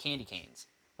candy canes,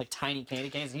 like tiny candy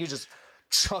canes, and he was just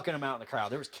chucking them out in the crowd.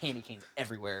 There was candy canes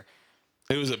everywhere.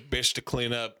 It was a bitch to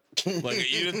clean up. Like,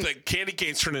 you didn't think candy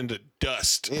canes turn into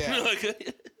dust. Yeah.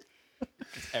 Like,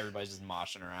 Everybody's just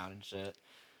moshing around and shit.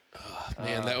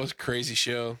 Man, that was a crazy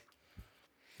show.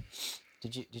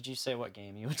 Did you say what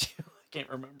game you would do? I can't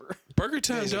remember. Burger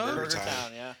Time, Is it dog. Burger Burger Time.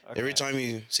 Town, yeah. Okay. Every time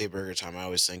you say Burger Time, I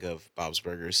always think of Bob's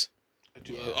Burgers.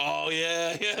 Oh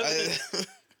yeah.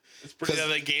 It's pretty.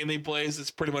 That game he plays.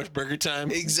 It's pretty much Burger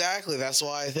Time. Exactly. That's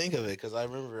why I think of it, because I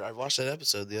remember I watched that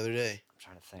episode the other day. I'm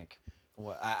trying to think.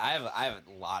 What I have a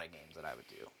lot of games that I would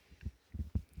do.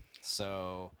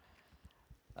 So,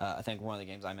 I think one of the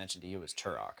games I mentioned to you was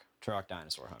Turok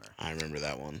Dinosaur Hunter, I remember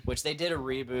that one. which they did a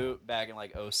reboot back in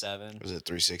like 07. Was it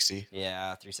 360?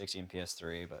 Yeah, 360 and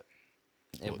PS3, but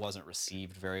it wasn't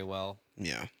received very well.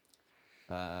 Yeah.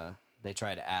 They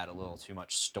tried to add a little too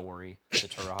much story to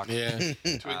Turok. Yeah.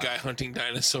 To a guy hunting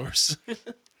dinosaurs. Yeah.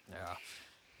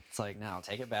 It's like, no,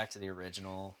 take it back to the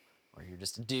original, where you're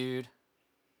just a dude.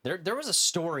 There was a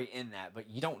story in that, but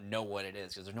you don't know what it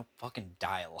is because there's no fucking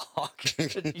dialogue. You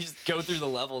just go through the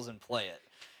levels and play it.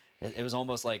 It was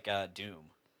almost like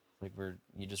Doom, like where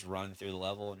you just run through the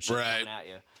level and shit Right. coming at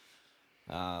you.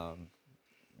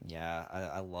 Yeah,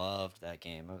 I loved that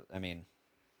game. I mean,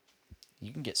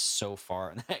 you can get so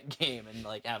far in that game and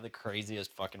like have the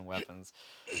craziest fucking weapons.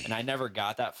 And I never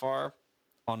got that far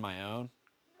on my own.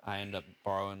 I ended up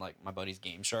borrowing like my buddy's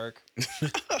Game Shark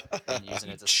and using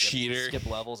it to Cheater. skip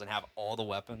levels and have all the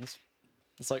weapons.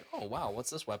 It's like, oh wow, what's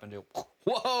this weapon do?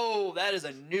 Whoa, that is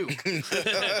a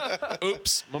nuke.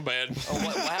 Oops, my bad. Or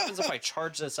what happens if I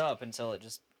charge this up until it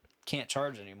just can't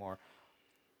charge anymore?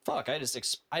 Fuck, I just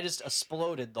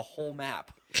exploded the whole map.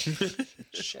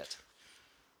 Shit.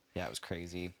 Yeah, it was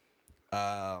crazy.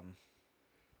 There's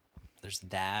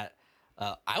that.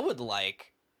 I would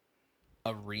like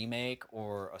a remake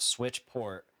or a Switch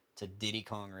port to Diddy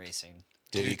Kong Racing.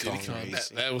 Diddy Dude, Kong That,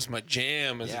 Racing. that was my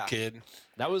jam as Yeah. a kid.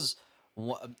 That was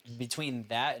between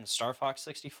that and Star Fox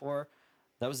 64.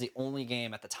 That was the only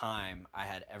game at the time I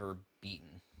had ever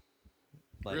beaten,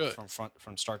 like Really?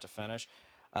 from start to finish.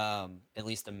 At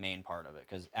least the main part of it,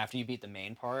 because after you beat the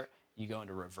main part, you go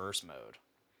into reverse mode.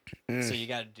 So you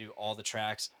got to do all the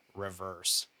tracks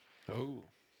reverse. Oh.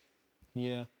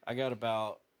 Yeah, I got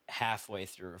about halfway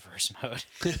through reverse mode,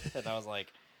 and I was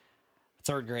like,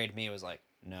 third grade me was like,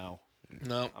 no,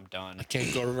 No. I'm done. I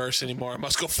can't go reverse anymore. I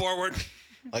must go forward.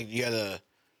 Like, you had to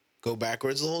go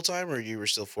backwards the whole time, or you were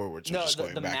still forwards? or No, just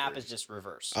going the map backwards? is just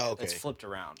reverse. Oh, okay. It's flipped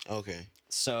around. Okay.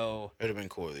 So It would have been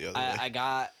cool the other way. I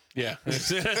got Yeah.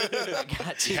 I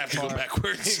got too You have to go far.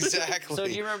 backwards. Exactly. So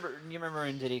do you remember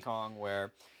in Diddy Kong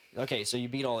where, okay, so you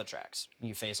beat all the tracks,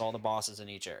 you face all the bosses in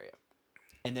each area,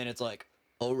 and then it's like,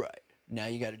 all right, now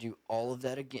you got to do all of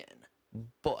that again,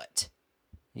 but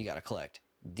you got to collect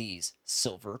these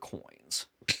silver coins.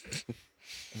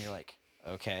 And you're like,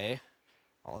 okay,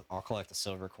 I'll collect the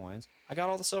silver coins. I got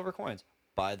all the silver coins.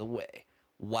 By the way,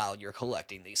 while you're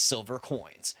collecting these silver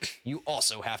coins, you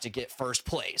also have to get first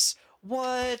place.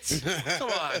 What? Come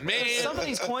on, man. Some of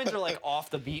these coins are like off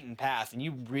the beaten path, and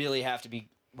you really have to be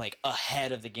like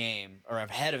ahead of the game or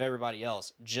ahead of everybody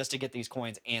else just to get these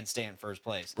coins and stay in first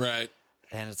place. Right.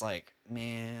 And it's like,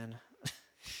 man,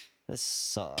 this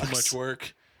sucks. Too much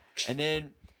work. And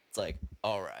then it's like,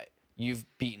 all right, you've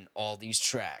beaten all these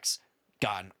tracks,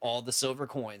 gotten all the silver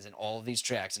coins in all of these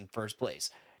tracks in first place.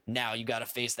 Now you got to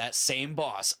face that same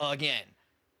boss again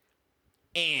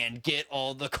and get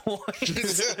all the coins.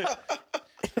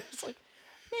 It's like,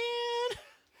 man,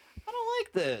 I don't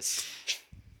like this.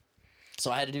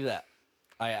 So I had to do that.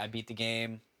 I beat the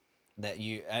game that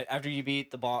after you beat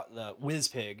the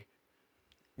Wizpig.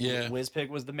 Yeah. Wizpig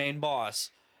was the main boss.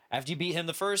 After you beat him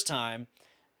the first time,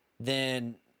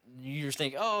 then you just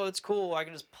think, oh, it's cool. I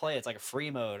can just play. It's like a free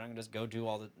mode. I can just go do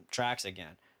all the tracks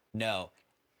again. No,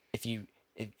 if you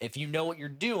know what you're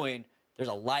doing, there's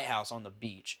a lighthouse on the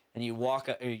beach, and you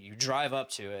you drive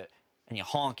up to it, and you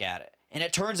honk at it, and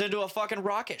it turns into a fucking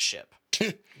rocket ship.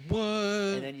 What?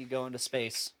 And then you go into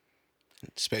space.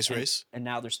 Space race? And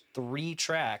now there's 3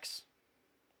 tracks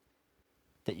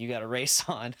that you got to race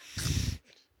on.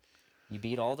 You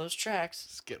beat all those tracks.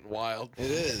 It's getting wild. It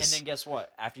is. And then guess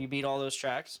what? After you beat all those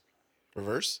tracks,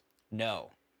 Reverse?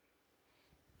 no.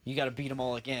 You got to beat them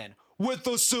all again with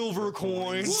the silver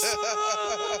coins.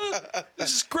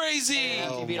 This is crazy. And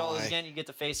after you beat all those my. again, you get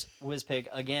to face Wizpig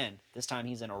again. This time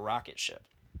he's in a rocket ship.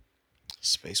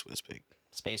 Space Wizpig.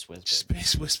 Space Wizpig.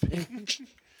 Space whispering.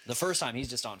 The first time he's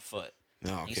just on foot.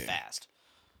 Oh, He's okay. fast.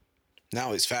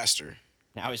 Now he's faster.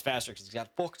 Now he's faster because he's got a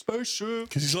fucking spaceship.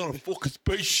 Because he's on a fucking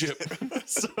spaceship.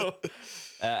 So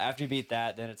after you beat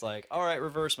that, then it's like, all right,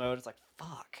 reverse mode. It's like,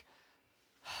 fuck.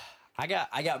 I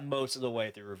got most of the way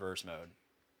through reverse mode,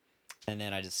 and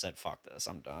then I just said, fuck this,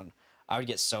 I'm done. I would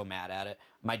get so mad at it.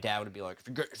 My dad would be like,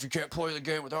 if you can't play the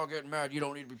game without getting mad, you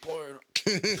don't need to be playing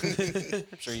it.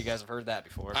 I'm sure you guys have heard that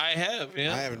before. I have,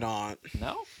 yeah. I have not.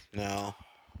 No? No.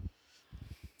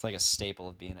 It's like a staple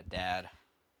of being a dad.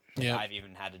 Yeah. I've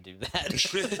even had to do that.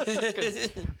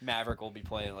 'Cause Maverick will be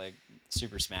playing like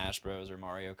Super Smash Bros. Or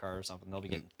Mario Kart or something. They'll be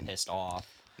getting pissed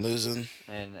off. Losing.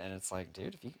 And it's like,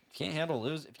 dude, if you can't handle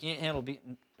if you can't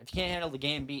handle the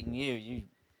game beating you,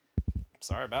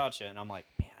 sorry about you. And I'm like,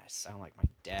 man, I sound like my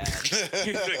dad.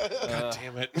 God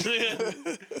damn it.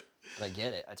 But I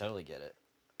get it. I totally get it.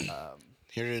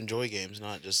 Here to enjoy games,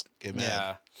 not just get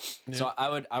mad. Yeah. So I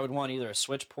would want either a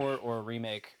Switch port or a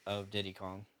remake of Diddy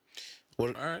Kong.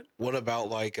 What All right. What about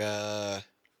like a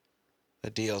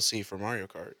DLC for Mario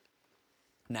Kart?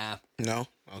 Nah, No.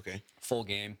 Okay. full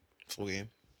game. Full game.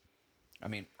 I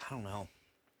mean, I don't know.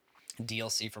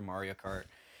 DLC for Mario Kart.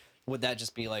 Would that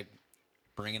just be like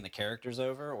bringing the characters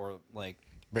over, or like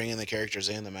Bring in the characters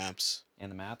and the maps. and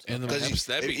the maps? And the Okay. maps,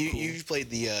 that'd be cool. You've played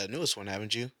the newest one,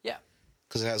 haven't you? Yeah.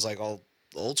 Because it has like all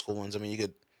the old school ones. I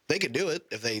mean, they could do it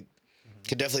if they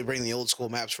could definitely bring the old school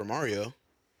maps for Mario.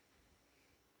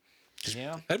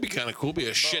 Yeah. That'd be kind of cool. Be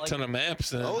a shit like- ton of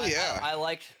maps. Then. Oh yeah. I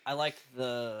liked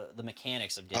the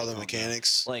mechanics of Diddy Oh, the Kong, though.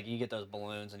 mechanics. Like you get those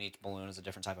balloons, and each balloon is a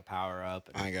different type of power up,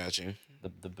 and I got you.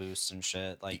 the boosts and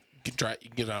shit. Like You can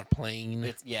get on a plane.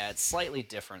 it's slightly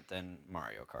different than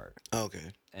Mario Kart,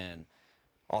 Okay. and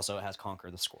also it has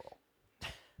Conquer the Squirrel,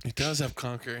 It does have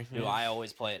Conquer. who I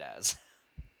always play it as.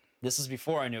 This is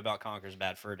before I knew about Conquer's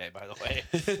Bad Fur Day, by the way.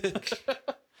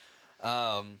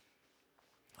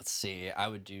 Let's see. I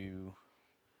would do.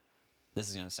 This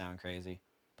is gonna sound crazy.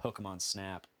 Pokemon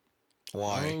Snap.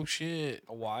 Why? Oh shit.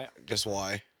 Why? Just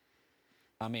why?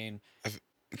 I mean,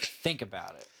 think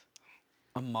about it.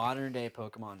 A modern day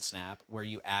Pokemon Snap where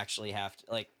you actually have to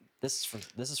like this is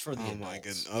for the Oh adults. my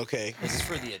goodness. Okay. This is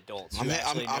for the adults who I'm-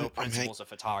 actually I'm- know I'm hang- principles of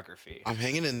photography. I'm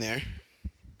hanging in there.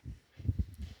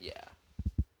 Yeah.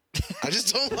 I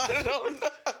just don't. I don't know.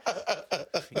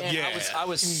 Man, Yeah. I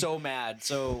was so mad.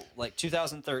 So like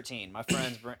 2013, my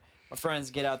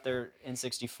friends get out their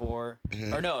N64,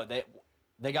 Mm-hmm. or no,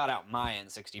 they got out my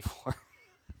N64.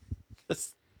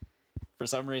 For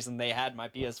some reason, they had my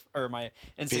my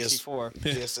N64.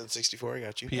 PSN 64. I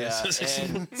got you. Yeah, and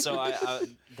so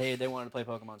they wanted to play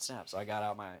Pokemon Snap, so I got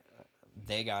out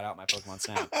they got out my Pokemon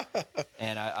Snap,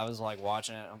 and I was like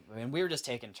watching it, and we were just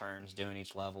taking turns doing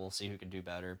each level, see who could do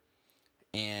better,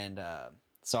 and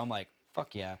so I'm like,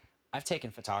 fuck yeah, I've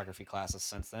taken photography classes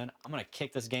since then. I'm gonna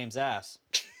kick this game's ass.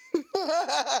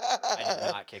 I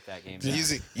did not kick that game's ass.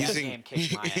 That game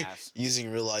kicked my ass. Using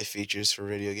real life features for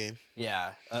video game.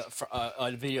 Yeah, for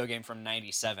a video game from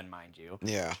 '97, mind you.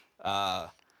 Yeah.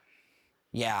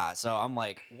 Yeah, so I'm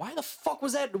like, why the fuck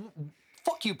was that?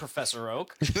 Fuck you, Professor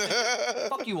Oak.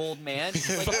 Fuck you, old man.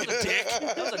 Like,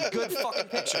 that was a good fucking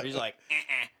picture. He's like,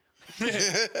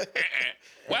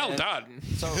 Well And- done.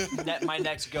 So my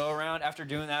next go around, after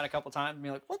doing that a couple times, be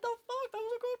like, what the fuck? That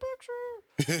was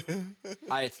a good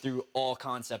picture. I threw all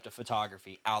concept of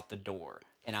photography out the door,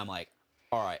 and I'm like,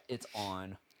 all right, it's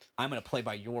on. I'm gonna play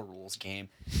by your rules, game.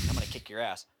 I'm gonna kick your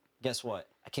ass. Guess what?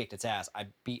 I kicked its ass. I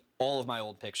beat all of my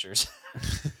old pictures.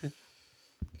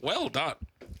 Well done.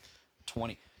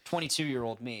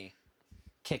 22-year-old me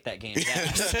kicked that game's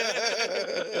ass.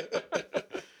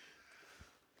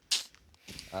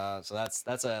 So that's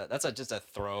just a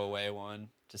throwaway one,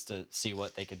 just to see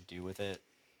what they could do with it,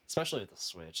 especially with the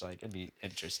Switch. Like it'd be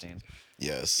interesting.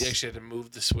 Yes. You actually had to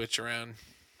move the Switch around.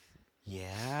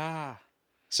 Yeah,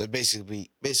 So basically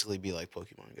be like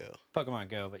Pokemon Go. Pokemon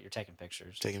Go, but you're taking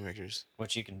pictures, Taking pictures.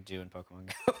 which you can do in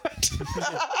Pokemon Go.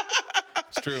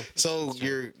 It's true. So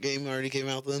your game already came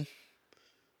out then?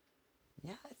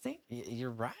 Yeah, I think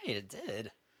you're right. It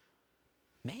did.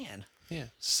 Man, Yeah.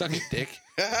 Suck it, dick.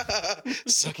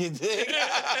 Sucking dick.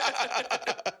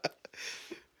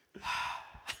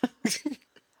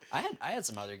 I had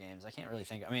some other games. I can't really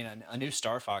think. I mean, a new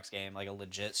Star Fox game, like a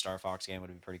legit Star Fox game, would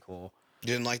be pretty cool. You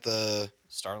didn't like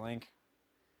Starlink.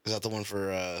 is that the one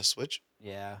for Switch?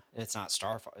 Yeah, it's not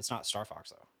It's not Star Fox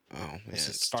though. Oh, yeah. It's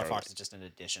just, Star Fox is just an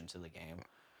addition to the game.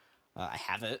 I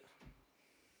have it.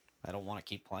 I don't want to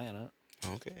keep playing it.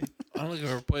 Okay. I don't think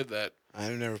I've ever played that.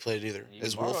 I've never played it either. You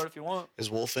can borrow it if you want. Is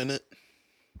Wolf in it?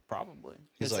 Probably.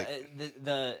 He's It's,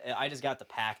 like- I just got the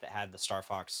pack that had the Star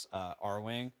Fox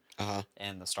R-Wing Uh-huh.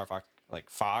 and the Star Fox like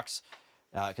Fox,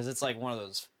 because it's like one of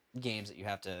those games that you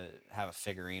have to have a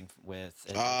figurine with.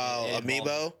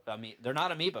 Amiibo? They're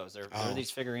not amiibos. They're Oh. these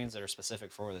figurines that are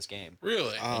specific for this game.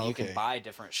 Really? Oh, And you okay. can buy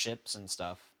different ships and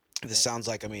stuff. This sounds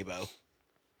like Amiibo.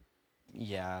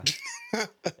 Yeah.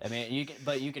 I mean,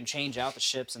 you can change out the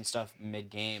ships and stuff mid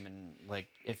game, and like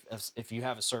if you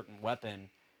have a certain weapon,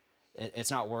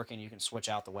 it's not working, you can switch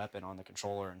out the weapon on the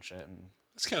controller and shit. And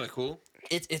That's kind of cool.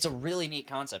 it's a really neat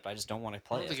concept. I just don't want to I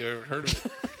play don't think it. I've ever heard of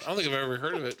it. I don't think I've ever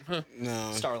heard of it. Huh. No,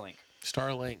 Starlink.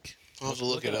 Starlink. I'll have to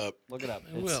look it up. Look it up.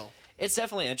 I will. It's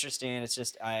definitely interesting. It's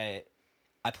just I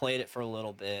played it for a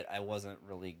little bit. I wasn't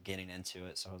really getting into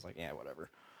it, so I was like, yeah, whatever.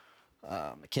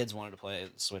 The kids wanted to play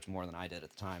the Switch more than I did at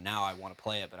the time. Now I want to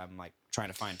play it, but I'm like trying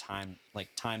to find time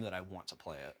that I want to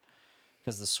play it.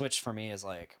 Because the Switch for me is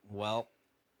like, well,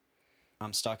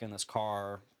 I'm stuck in this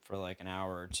car for like an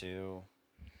hour or two.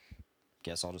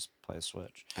 Guess I'll just play the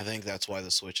Switch. I think that's why the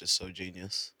Switch is so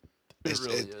genius. It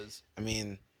really is. I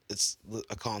mean, it's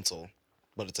a console,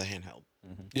 but it's a handheld.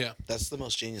 Yeah. That's the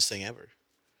most genius thing ever.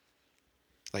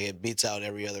 Like, it beats out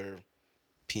every other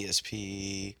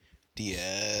PSP,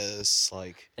 DS.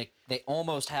 Like, They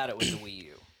almost had it with the Wii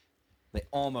U. They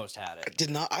almost had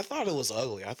it. I thought it was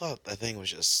ugly. I thought that thing was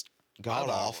just god I thought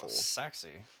it awful. was sexy.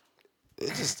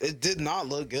 It did not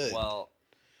look good. Well,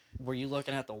 were you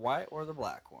looking at the white or the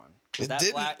black one? 'Cause It that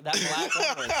didn't- black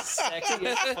one was sexy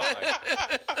as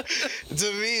fuck.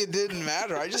 To me, it didn't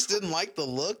matter. I just didn't like the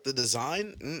look, the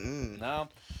design. No.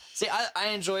 See, I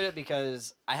enjoyed it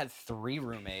because I had 3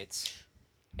 roommates,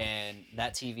 and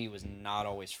that TV was not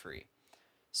always free.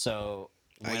 So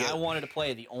when I wanted to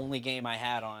play the only game I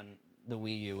had on the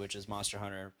Wii U, which is Monster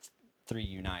Hunter 3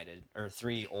 United or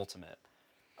 3 Ultimate,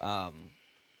 I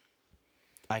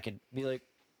could be like,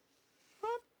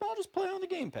 I'll just play on the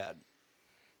gamepad.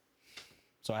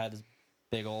 So I had this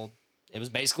big old. It was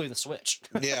basically the Switch,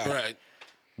 Yeah. Right.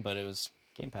 but it was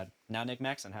gamepad. Now Nick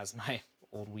Maxon has my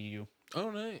old Wii U. Oh,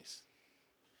 nice.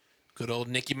 Good old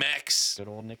Nicky Max. Good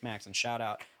old Nick Maxon. Shout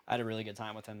out. I had a really good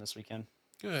time with him this weekend.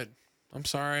 Good. I'm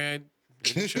sorry I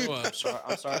didn't show up.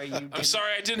 I'm sorry you. I'm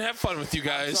sorry I didn't have fun with you I'm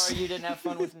guys. sorry you didn't have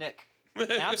fun with Nick.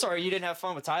 And I'm sorry you didn't have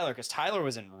fun with Tyler because Tyler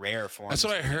was in rare form. That's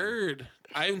what I heard.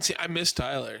 I missed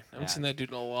Tyler. I haven't Yeah. seen that dude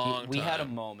in a long We time. had a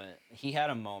moment. He had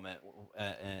a moment.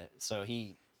 So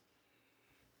he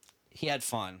had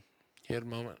fun. He had a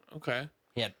moment. Okay.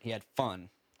 He had fun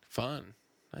Fun.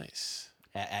 Nice.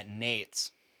 at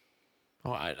Nate's.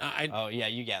 Oh, I Oh yeah,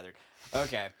 you gathered.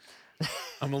 Okay.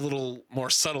 I'm a little more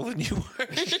subtle than you were.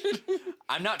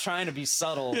 I'm not trying to be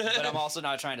subtle, but I'm also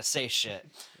not trying to say shit.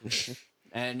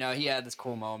 And no, he had this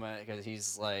cool moment because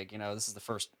he's like, this is the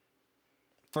first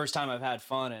time I've had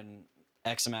fun in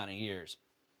X amount of years.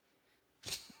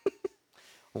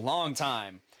 Long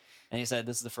time. And he said,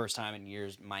 this is the first time in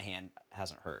years my hand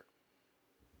hasn't hurt.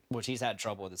 Which he's had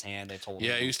trouble with his hand. They told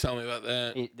Yeah, him. he was telling me about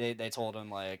that. They told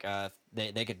him like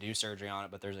they could do surgery on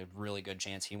it, but there's a really good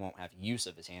chance he won't have use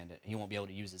of his hand. He won't be able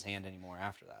to use his hand anymore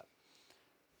after that.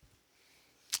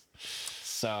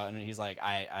 So and he's like,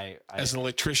 I As an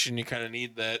electrician, you kind of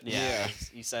need that. Yeah.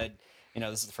 He said,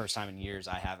 this is the first time in years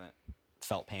I haven't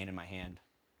felt pain in my hand,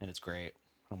 and it's great.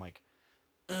 I'm like,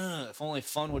 if only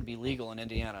fun would be legal in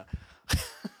Indiana.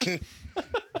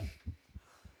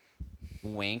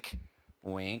 Wink,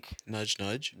 wink, Nudge,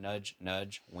 nudge. nudge,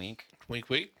 nudge, wink. Wink,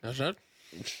 wink. That's not.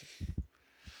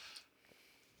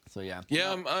 So yeah.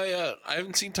 Yeah, I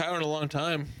haven't seen Tyler in a long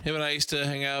time. Him and I used to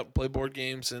hang out, play board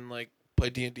games, and like play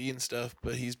D&D and stuff.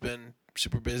 But he's been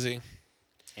super busy.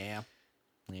 Yeah.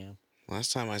 Yeah.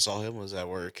 Last time I saw him was at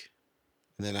work.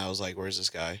 And then I was like, where's this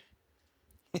guy?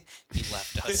 He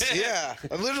left us. Yeah.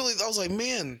 I was like,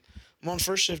 man, I'm on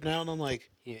first shift now. And I'm like,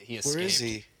 He escaped. where is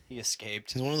he? He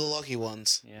escaped. He's one of the lucky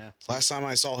ones. Yeah. Last time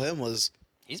I saw him was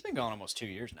He's been gone almost 2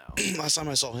 years now. in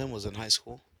high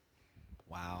school.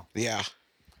 Wow. Yeah.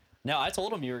 No, I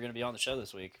told him you were going to be on the show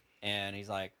this week, and he's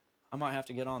like, I might have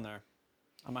to get on there.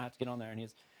 And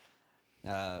he's,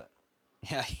 yeah,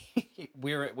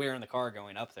 we were in the car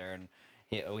going up there, and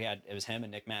it was him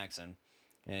and Nick Maxon,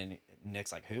 and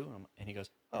Nick's like, who? And he goes,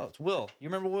 oh, it's Will. You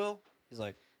remember Will? He's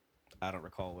like, I don't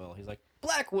recall Will. He's like,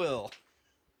 Black Will.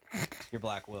 You're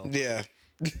Black Will. Yeah.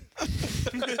 It's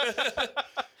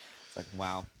like,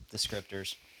 wow,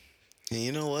 descriptors, And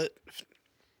you know what?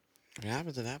 If it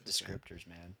happens, it happens. man. descriptors,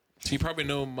 man. So you probably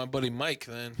know my buddy Mike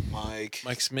then. Mike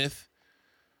Smith.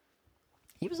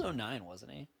 He was 09,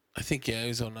 wasn't he? I think, yeah, he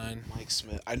was 09. Mike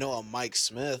Smith. I know a Mike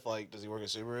Smith. Like, does he work at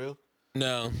Subaru?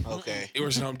 No. Okay. He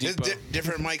works at Home It's Depot.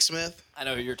 different Mike Smith? I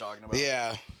know who you're talking about.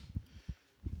 Yeah.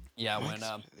 Yeah, when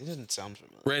He didn't sound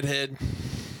familiar. Redhead.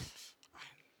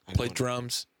 I Played know.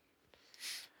 drums.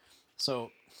 So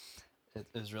it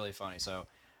was really funny. So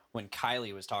when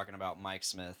Kylie was talking about Mike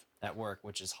Smith at work,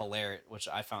 which is hilarious, which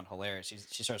I found hilarious,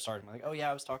 she started talking like, "Oh yeah,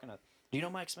 I was talking to. Do you know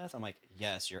Mike Smith?" I'm like,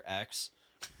 "Yes, your ex."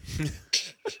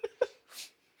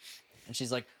 And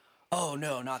she's like, oh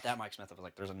no, not that Mike Smith. I was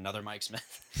like, there's another Mike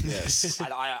Smith. Yes.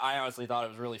 I honestly thought it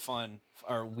was really fun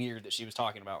or weird that she was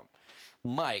talking about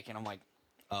Mike, and I'm like,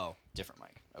 oh, different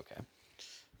Mike. Okay.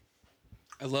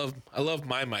 I love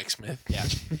my Mike Smith. Yeah.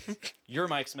 Your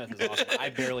Mike Smith is awesome. I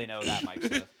barely know that Mike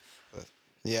Smith.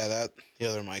 Yeah, the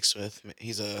other Mike Smith.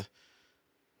 He's a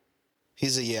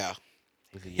yeah.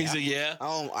 He's a yeah.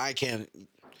 I can't.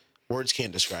 Words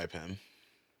can't describe him.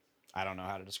 I don't know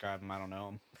how to describe him. I don't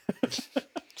know him.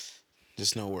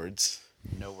 Just no words.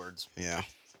 No words. Yeah.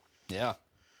 Yeah.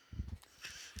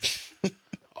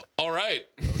 All right.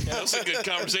 That was a good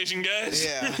conversation, guys.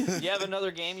 Yeah. You have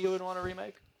another game you would want to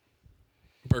remake?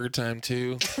 Burger Time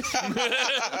 2.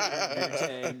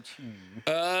 I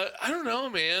I don't know,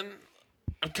 man.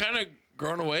 I'm kind of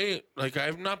grown away. Like,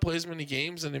 I've not played as many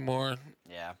games anymore,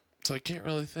 Yeah. so I can't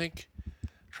really think.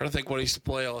 Trying to think what I used to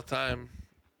play all the time.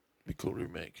 Be cool to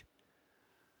remake.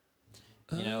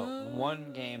 You know,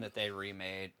 one game that they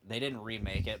remade, they didn't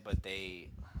remake it, but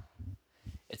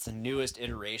it's the newest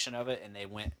iteration of it, and they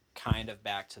went kind of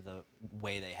back to the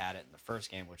way they had it in the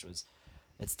first game, which was,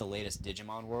 it's the latest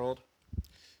Digimon World.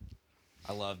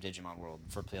 I love Digimon World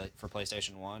for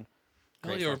PlayStation 1. I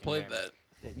Great only ever fucking played game.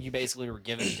 that. You basically were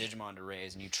given a Digimon to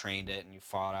raise, and you trained it, and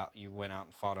you went out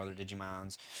and fought other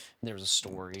Digimons. And there was a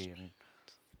story, and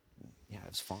yeah, it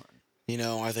was fun. You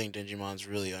know, I think Digimon's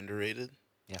really underrated.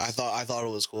 Yes. I thought it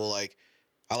was cool. Like,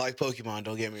 I like Pokemon.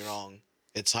 Don't get me wrong.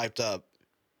 It's hyped up.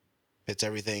 It's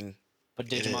everything.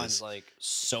 But It Digimon's is. like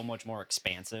so much more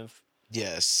expansive,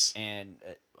 Yes. and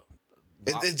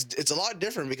It's a lot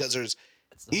different because there's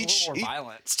it's a little more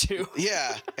violence too.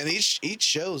 yeah, and each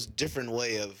shows different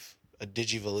way of a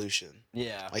Digivolution.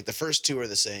 Yeah, Like the first two are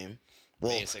the same.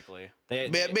 Well, basically, they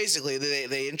basically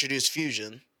they introduced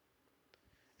fusion,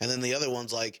 and then the other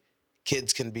one's like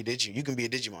kids can be You can be a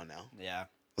Digimon now. yeah.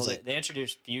 It's Well, like- they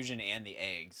introduced fusion and the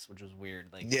eggs, which was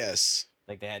weird. Like Yes.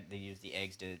 like they used the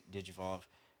eggs to digivolve,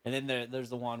 and then there's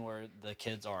the one where the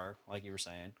kids are like you were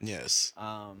saying. Yes.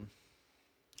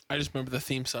 I just remember the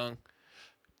theme song.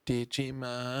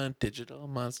 Digimon, digital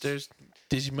monsters.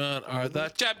 Digimon are the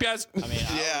champions. I mean,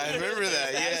 Yeah, I remember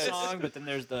that. that Yes. song, but then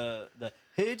there's the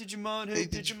Hey Digimon, Hey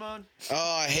Digimon.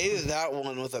 Oh, I hated that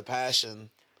one with a passion.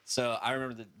 So I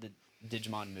remember the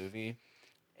Digimon movie,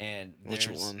 and Which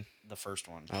there's one? The first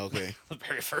one. Oh, okay. The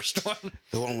very first one.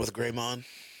 The one with Greymon?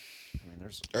 I mean,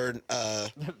 there's Or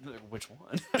which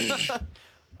one?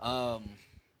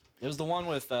 It was the one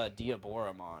with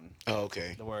Diaboromon, oh,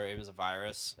 okay. where it was a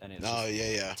virus and it was Oh, just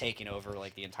yeah. taking over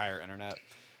like the entire internet.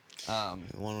 The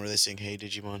one where they sing Hey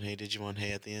Digimon,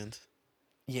 Hey at the end.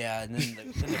 Yeah, and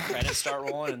then the credits start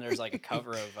rolling, and there's like a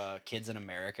cover of Kids in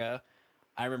America.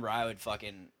 I remember I would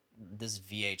this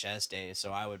VHS days,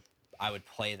 so I would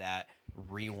play that,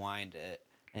 rewind it,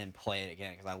 and play it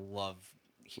again because I love.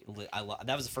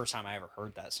 That was the first time I ever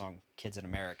heard that song, "Kids in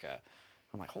America."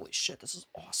 I'm like, holy shit, this is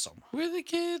awesome. We're the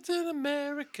kids in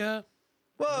America.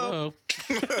 Whoa.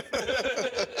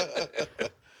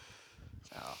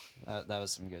 Oh, that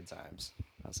was some good times.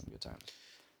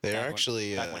 They're Back when-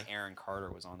 actually. back when Aaron Carter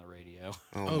was on the radio.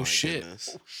 Oh, my shit.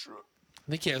 goodness.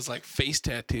 I think he has like face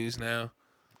tattoos now.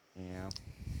 Yeah.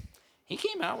 He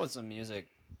came out with some music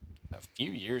a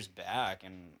few years back,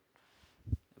 and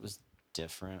it was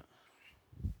different.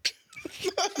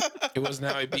 It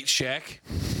wasn't how he beat Shaq.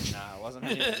 Nah, it wasn't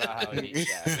anything about how he beat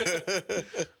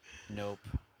Shaq. Nope.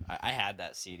 I had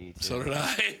that CD too. So did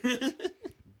I.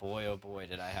 Boy, oh boy,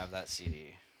 did I have that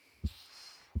CD.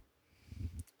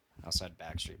 I also had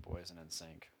Backstreet Boys and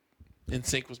NSYNC.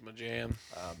 NSYNC was my jam.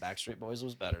 Backstreet Boys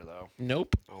was better though.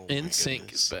 Nope. Oh my NSYNC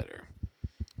goodness. is better.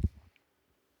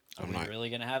 Are we not- really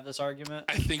gonna have this argument?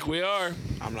 I think we are.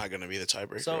 I'm not going to be the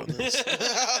tiebreaker So on this.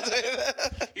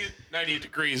 98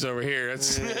 degrees over here.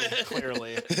 That's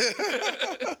clearly.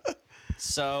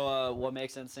 So, what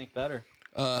makes NSYNC better?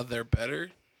 they're better.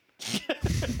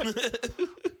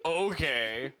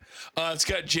 Okay. It's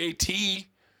got JT.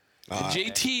 And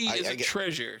JT I is a get-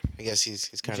 treasure. I guess he's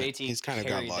kind of JT he's kind of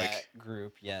carried godlike. that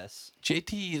group, yes,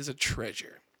 JT is a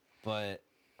treasure. but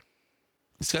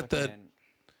It's got the fucking-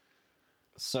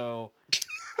 so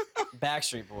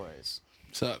Backstreet Boys.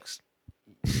 sucks.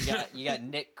 You got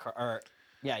Nick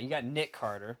you got Nick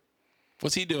Carter.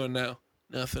 What's he doing now?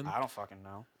 Nothing. I don't fucking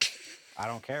know. I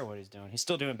don't care what he's doing. He's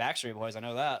still doing Backstreet Boys. I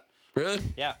know that. Really?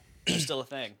 Yeah, they're still a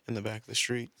thing. In the back of the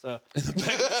street. So In the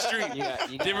back of the street. you got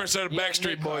Different side of you got Backstreet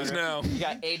Nick Boys Carter. now. You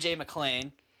got AJ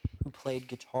McLean, who played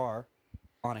guitar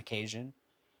on occasion.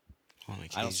 On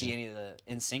I don't see occasion. any of the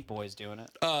NSYNC boys doing it.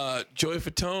 Joey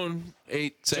Fatone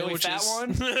ate Joey sandwiches. Fat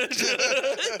One?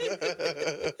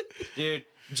 Dude,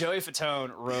 Joey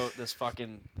Fatone wrote this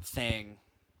fucking thing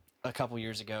a couple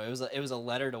years ago. It was a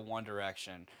letter to One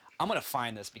Direction. I'm gonna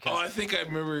find this because Oh, I think I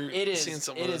remember seeing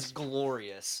something. it is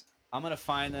glorious. I'm gonna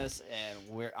find this and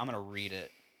I'm gonna read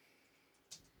it.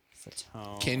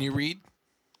 Fatone. Can you read?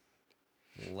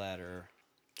 Letter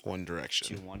One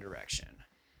Direction. to One Direction.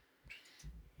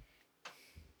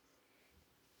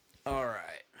 All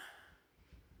right.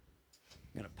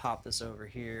 I'm gonna pop this over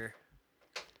here,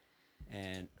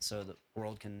 and so the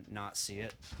world can not see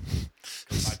it.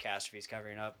 Podcastrophe's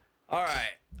covering up. All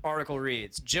right. Article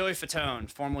reads: Joey Fatone,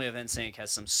 formerly of NSYNC,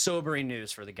 has some sobering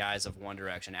news for the guys of One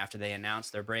Direction after they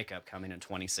announced their breakup coming in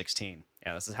 2016.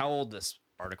 Yeah, this is how old this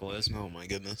article is. Oh my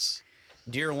goodness.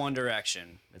 Dear One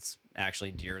Direction. It's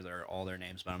actually Dear, they're all their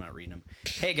names, but I'm not reading them.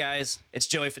 Hey guys, it's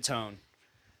Joey Fatone,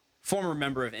 former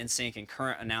member of NSYNC and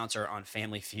current announcer on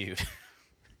Family Feud.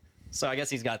 So I guess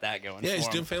he's got that going. Yeah, for he's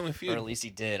him. doing Family Feud. Or at least he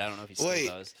did. I don't know if he still Wait,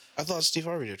 does. I thought Steve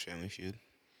Harvey did Family Feud.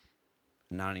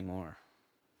 Not anymore.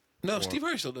 No, Steve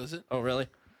Harvey still does it. Oh, really?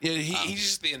 Yeah, he's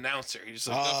just the announcer. He's just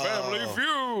like the Family Feud.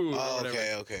 or Oh, whatever.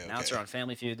 okay. Announcer on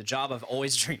Family Feud, the job I've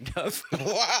always dreamed of.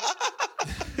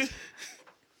 Wow.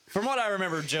 From what I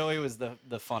remember, Joey was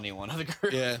the funny one of the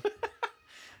group. Yeah.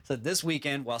 So this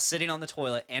weekend, while sitting on the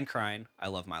toilet and crying, I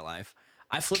love my life,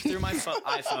 I flipped through my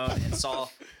iPhone and saw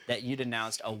that you'd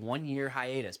announced a 1-year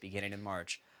hiatus beginning in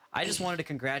March. I just wanted to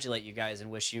congratulate you guys and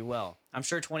wish you well. I'm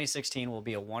sure 2016 will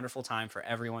be a wonderful time for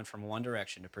everyone from One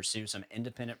Direction to pursue some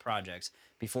independent projects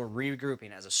before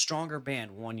regrouping as a stronger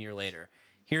band 1 year later.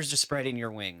 Here's to spreading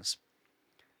your wings.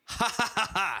 Ha ha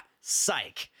ha ha!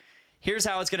 Psych! Here's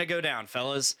how it's going to go down,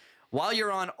 fellas. While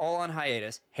you're all on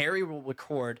hiatus, Harry will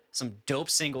record some dope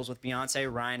singles with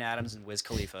Beyonce, Ryan Adams, and Wiz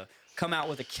Khalifa, come out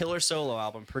with a killer solo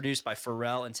album produced by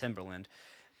Pharrell and Timbaland,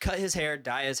 cut his hair,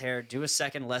 dye his hair, do a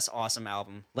second less awesome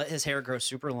album, let his hair grow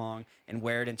super long, and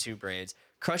wear it in 2 braids,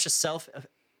 crush a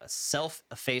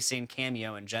self-effacing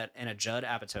cameo in a Judd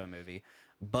Apatow movie,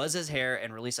 buzz his hair,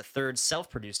 and release a 3rd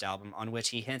self-produced album on which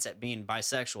he hints at being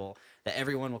bisexual that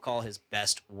everyone will call his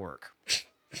best work.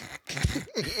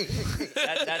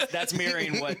 That's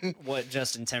mirroring what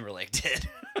Justin Timberlake did.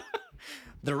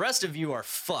 The rest of you are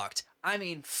fucked. I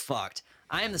mean, fucked.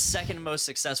 I am the 2nd most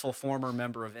successful former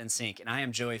member of NSYNC, and I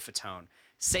am Joey Fatone.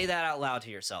 Say that out loud to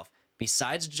yourself.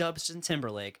 Besides Justin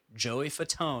Timberlake, Joey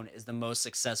Fatone is the most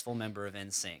successful member of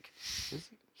NSYNC.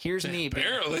 Here's me.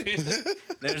 Apparently.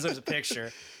 There's a picture.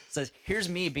 It says, here's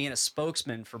me being a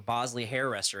spokesman for Bosley Hair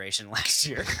Restoration last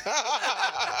year.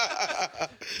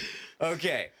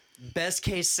 Okay. Best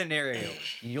case scenario,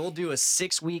 you'll do a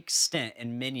 6-week stint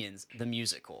in Minions, the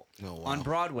musical, on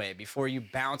Broadway before you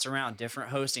bounce around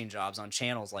different hosting jobs on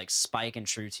channels like Spike and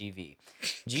True TV.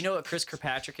 Do you know what Chris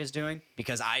Kirkpatrick is doing?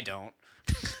 Because I don't.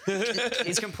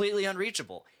 He's completely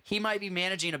unreachable. He might be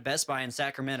managing a Best Buy in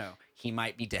Sacramento. He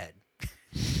might be dead.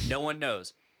 No one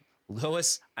knows.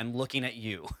 Lois, I'm looking at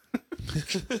you.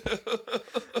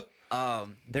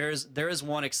 There is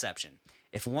one exception.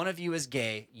 If one of you is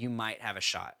gay, you might have a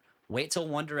shot. Wait till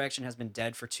One Direction has been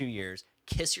dead for 2 years,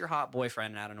 kiss your hot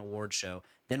boyfriend at an award show,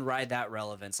 then ride that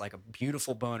relevance like a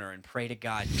beautiful boner and pray to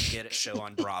God you get a show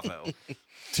on Bravo.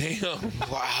 Damn.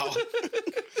 Wow.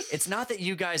 It's not that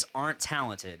you guys aren't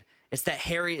talented. It's that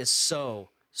Harry is so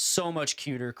much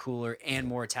cuter, cooler, and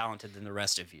more talented than the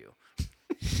rest of you.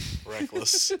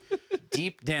 Reckless.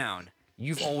 Deep down,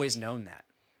 you've always known that.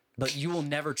 But you will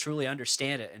never truly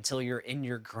understand it until you're in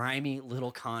your grimy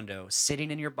little condo, sitting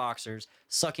in your boxers,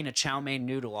 sucking a chow mein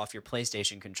noodle off your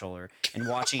PlayStation controller, and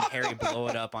watching Harry blow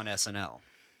it up on SNL.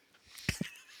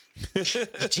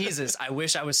 Jesus, I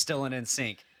wish I was still in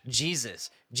NSYNC.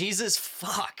 Jesus,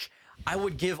 fuck. I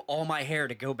would give all my hair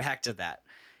to go back to that.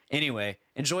 Anyway,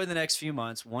 enjoy the next few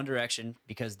months, One Direction,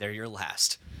 because they're your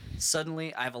last.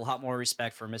 Suddenly, I have a lot more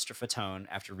respect for Mr. Fatone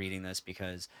after reading this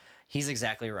because he's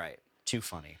exactly right. Too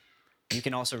funny. You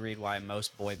can also read why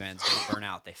most boy bands don't burn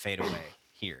out. They fade away.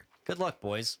 Here. Good luck,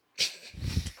 boys.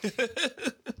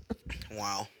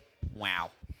 Wow.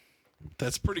 Wow.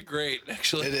 That's pretty great,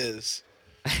 actually. It is.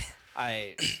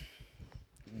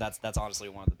 That's honestly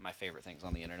one of my favorite things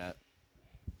on the internet.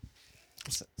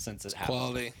 Since it happened.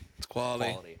 Quality. It's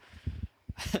quality.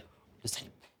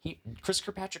 Chris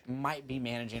Kirkpatrick might be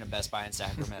managing a Best Buy in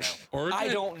Sacramento. Or I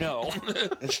dead. don't know.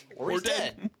 or he's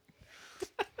dead. dead.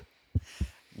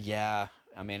 Yeah,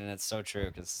 I mean, and it's so true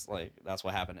because like that's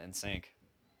what happened in NSYNC.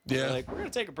 Yeah. They're like, we're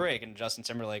gonna take a break, and Justin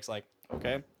Timberlake's like,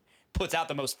 okay, puts out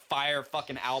the most fire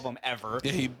fucking album ever.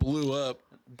 Yeah, he blew up.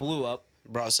 Blew up.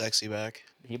 Brought Sexy back.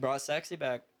 He brought Sexy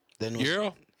back. Then was,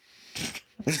 Euro.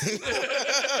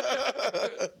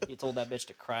 He told that bitch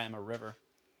to cry him a river.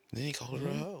 Then he called her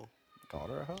a hoe. Called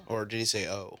her a hoe. Or did he say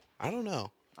oh? I don't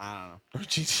know. I don't know. Or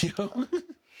GTO.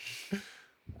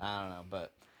 I don't know,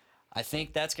 but I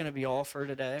think that's going to be all for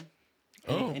today.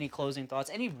 Any closing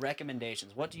thoughts? Any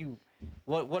recommendations? What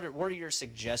are your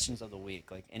suggestions of the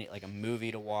week? Like a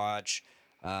movie to watch,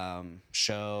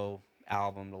 show,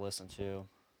 album to listen to.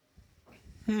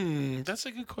 That's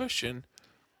a good question.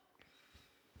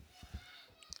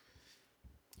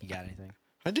 You got anything?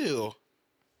 I do.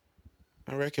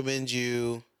 I recommend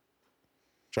you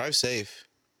drive safe.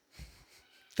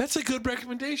 That's a good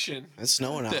recommendation. It's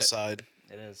snowing outside.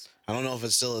 It is. I don't know if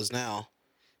it still is now.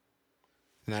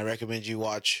 And I recommend you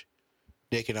watch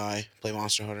Dick and I play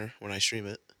Monster Hunter when I stream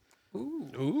it.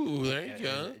 Ooh, there you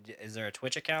go. Is there a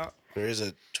Twitch account? There is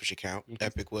a Twitch account,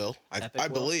 Epic Will. Epic I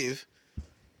Will? believe.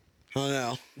 I don't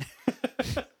know.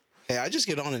 Hey, I just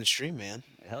get on and stream, man.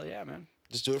 Hell yeah, man.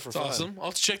 Just do it for It's fun. awesome.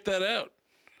 I'll check that out.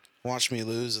 Watch me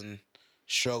lose and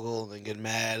struggle and then get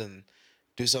mad and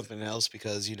do something else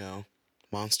because,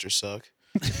 monsters suck.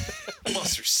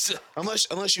 Monsters.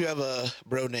 Unless you have a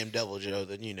bro named Devil Joe,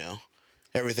 then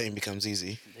everything becomes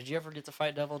easy. Did you ever get to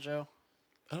fight Devil Joe?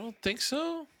 I don't think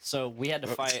so. So we had to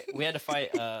fight.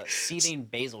 Seething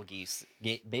basil geese.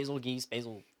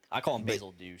 Basil. I call him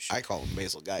basil douche. I call him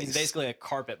Basil Guys. He's basically a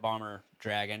carpet bomber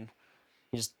dragon.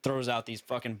 He just throws out these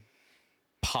fucking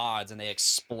pods and they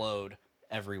explode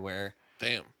everywhere.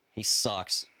 Damn. He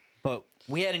sucks. But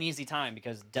we had an easy time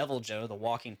because Devil Joe, the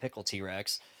walking pickle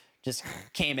T-Rex, just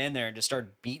came in there and just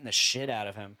started beating the shit out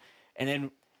of him. And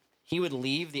then he would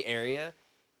leave the area.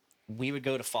 We would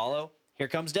go to follow. Here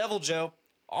comes Devil Joe.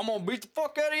 I'm going to beat the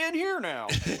fuck out of you in here now.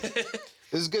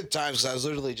 It was a good time because I was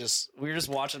literally We were just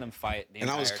watching them fight the and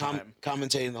I was entire time.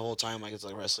 commentating the whole time like it's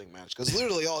a wrestling match because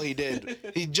literally all he did,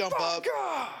 he'd jump up.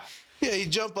 Yeah, he'd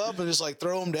jump up and just like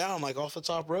throw him down like off the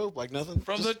top rope like nothing.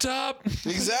 From the top.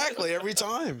 Exactly, every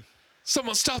time.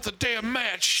 Someone stop the damn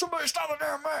match. Somebody stop the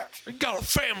damn match. We got a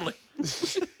family.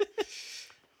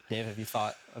 Dave, have you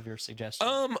thought of your suggestion?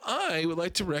 I would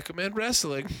like to recommend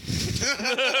wrestling.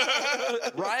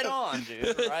 Right on,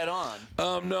 dude. Right on.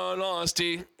 No, in all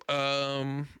honesty,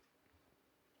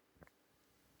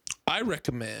 I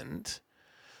recommend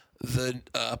the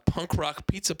Punk Rock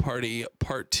Pizza Party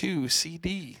Part 2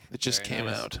 CD that just Very came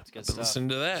nice. out. It's good I've been stuff. listening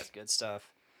to that. It's good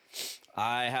stuff.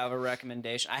 I have a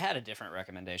recommendation. I had a different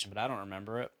recommendation, but I don't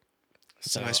remember it.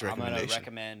 It's a nice I'm going to recommendation.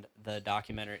 recommend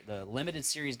the limited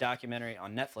series documentary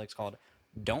on Netflix called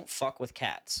Don't Fuck with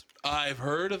Cats. I've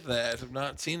heard of that. I've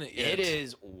not seen it yet. It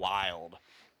is wild.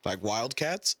 Like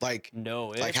wildcats? Like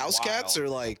No, it's like house cats or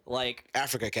wild. like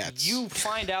Africa cats? You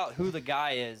find out who the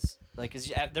guy is, like,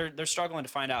 'cause they're struggling to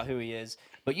find out who he is,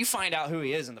 but you find out who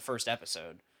he is in the first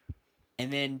episode,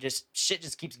 and then shit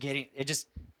just keeps getting it. Just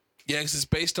Yeah, because it's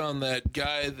based on that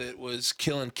guy that was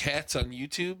killing cats on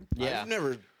YouTube. yeah. I've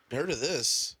never heard of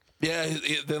this. Yeah,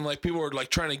 then like people were like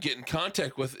trying to get in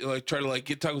contact with, like try to like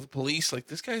get talk with the police. Like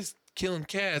this guy's killing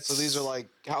cats. So these are like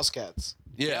house cats.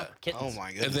 yeah. Kittens. Oh my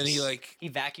goodness. And then he like He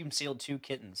vacuum sealed 2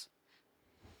 kittens.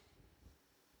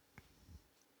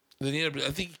 then I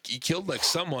think he killed like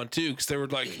someone too because they were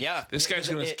like, Yeah, this guy's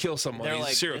gonna kill someone. They're He's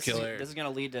like, a serial this killer. This is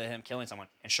gonna lead to him killing someone,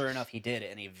 and sure enough, he did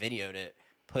it, and he videoed it,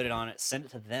 put it on it, sent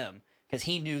it to them because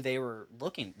he knew they were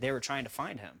looking. They were trying to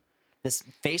find him. This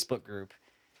Facebook group,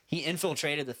 he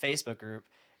infiltrated the Facebook group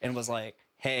and was like,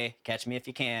 "Hey, catch me if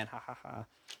you can." Ha ha ha.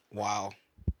 Wow.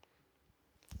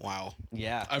 Wow.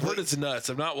 Yeah. I've heard it's nuts.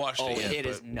 I've not watched Oh, it yet. it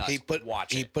is but- nuts.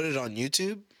 Watch He it. put it on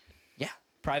YouTube? Yeah,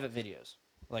 private videos,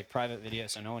 like private videos,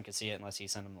 so no one can see it unless he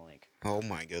sent them the link. Oh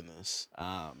my goodness.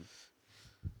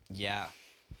 Yeah.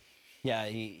 Yeah,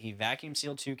 he vacuum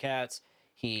sealed 2 cats.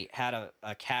 He had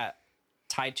a cat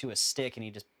tied to a stick and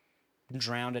he just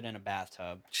drowned it in a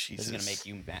bathtub. This is going to Jesus. make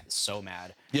you so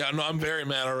mad. Yeah, no, I'm very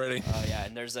mad already. Oh yeah,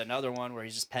 and there's another one where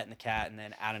he's just petting the cat and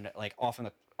then out in like off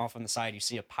on the side you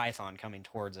see a python coming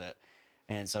towards it.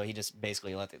 And so he just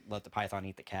basically let the python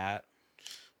eat the cat.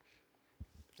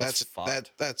 That's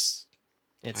fucked. that's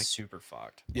It's super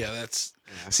fucked. Yeah, that's.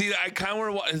 See, I kind of want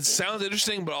to watch. It sounds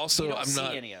interesting, but also You don't I'm see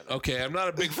not. any of it. Okay, I'm not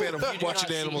a big fan of do not watching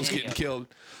see animals any getting of it. killed.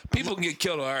 People can get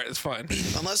killed. All right, it's fine.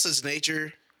 unless it's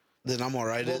nature, then I'm all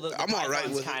right. I'm all right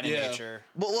with kind it. of Yeah. nature.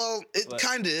 Well, it But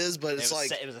kind of is, but it's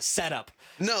like it was a setup.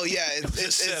 no, yeah, it's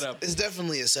a setup. It's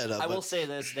definitely a setup. I will but say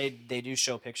this: they do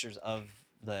show pictures of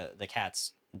the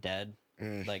cats dead.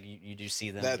 Like you do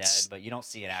see them That's- dead, but you don't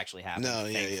see it actually happen. No,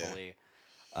 yeah, yeah. thankfully.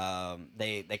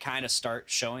 They kind of start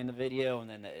showing the video and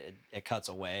then it cuts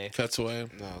away. Cuts away.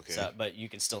 No, okay. So, but you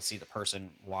can still see the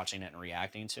person watching it and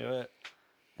reacting to it,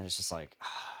 and it's just like,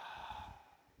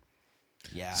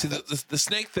 yeah. See the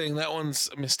snake thing. That one's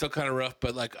still kind of rough,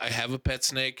 but like I have a pet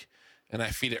snake, and I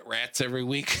feed it rats every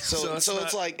week. So it's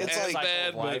not like- it's as like- bad,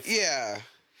 Cycle of but life. yeah,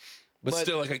 but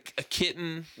still like a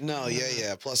kitten. No,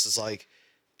 yeah. Plus, it's like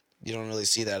you don't really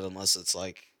see that unless it's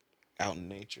like out in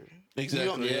nature.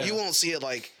 Exactly. You won't see it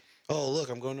like, oh look,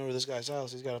 I'm going over to this guy's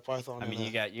house. He's got a python. I mean,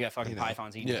 you got fucking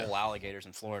pythons eating whole alligators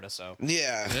in Florida, so.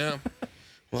 Yeah.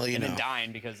 Well, and then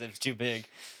dying because it's too big.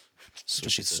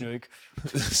 Stupid snake.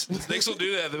 Snakes will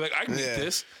do that. They're like, I can get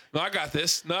this. No, I got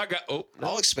this. No, I got. Oh, no.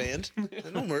 I'll expand.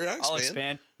 Don't worry, I'll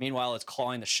expand. Meanwhile, it's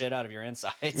clawing the shit out of your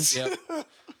insides. Yep.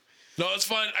 No, it's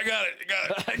fine. I got it.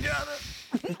 I got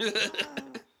it.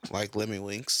 Like Lemmy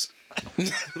Winks.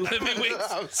 Lemmy Winks.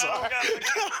 I'm sorry.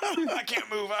 I can't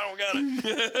move. I don't got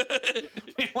it.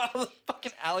 Meanwhile, the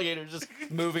fucking alligator's just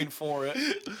moving for it.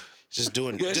 Just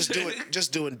doing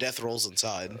death rolls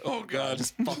inside. Oh god.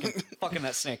 Just fucking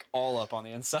that snake all up on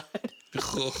the inside.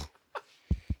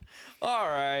 All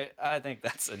right, I think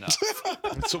that's enough.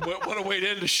 So what a way to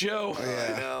end the show.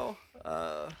 Yeah. I know.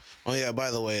 Oh yeah.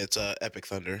 By the way, it's Epic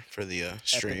Thunder for the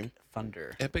stream. Epic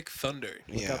Thunder. Epic Thunder.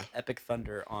 Look up Epic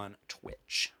Thunder on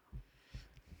Twitch.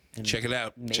 And check it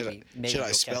out. Maybe Should I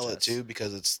you'll spell catch it us. too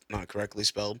because it's not correctly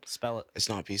spelled? Spell it. It's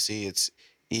not PC. It's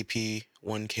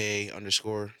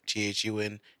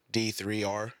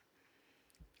EP1K_THUND3R.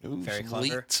 Very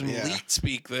clever. Some elite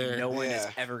speak there. No one is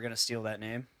ever gonna steal that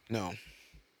name. No.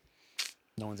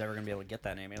 No one's ever gonna be able to get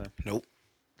that name either. Nope.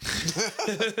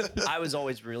 I was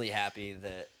always really happy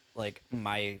that like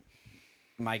my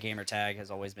gamer tag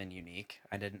has always been unique.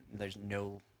 There's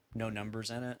no numbers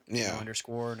in it. Yeah. No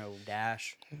underscore, no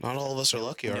dash. Not all of us are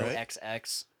lucky, all no right?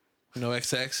 XX. No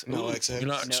XX. No Ooh, XX. You're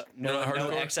not. No you're not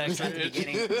hardcore? XX at the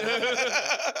beginning.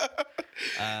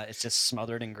 It's just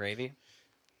smothered in gravy.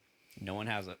 No one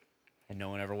has it, and no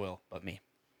one ever will, but me.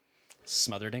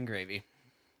 Smothered in gravy.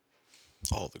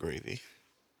 All the gravy.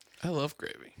 I love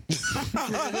gravy.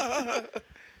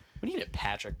 We need to get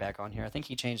Patrick back on here. I think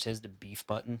he changed his to beef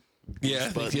button.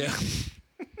 Yeah. Yeah.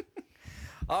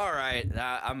 All right,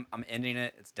 I'm ending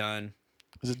it. It's done.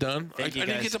 Is it done? I Thank you,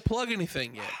 didn't guys. get to plug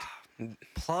anything yet.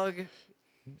 Plug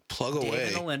Plug Dave away.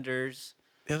 and the Lenders,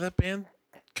 Yeah, that band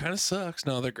kind of sucks.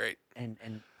 No, they're great. and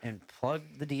plug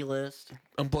the D list.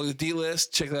 Unplug the D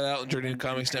list. Check that out on Journey to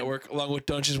Comics Network, along with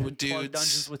Dungeons with Dudes. Plug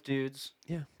Dungeons with Dudes.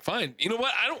 Yeah, fine. You know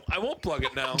what? I won't plug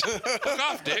it now. Fuck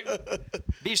off, Dick.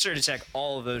 Be sure to check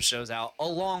all of those shows out,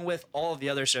 along with all of the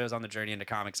other shows on the Journey into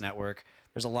Comics Network.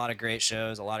 There's a lot of great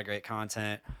shows, a lot of great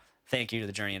content. Thank you to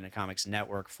the Journey into Comics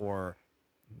Network for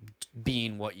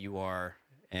being what you are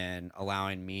and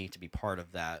allowing me to be part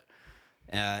of that.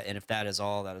 And if that is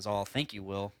all, that is all. Thank you,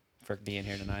 Will, for being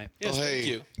here tonight. Yes, hey, thank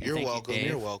you. You're thank you, welcome. Dave.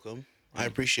 You're welcome. I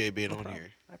appreciate being on here.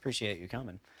 I appreciate you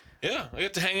coming. Yeah, I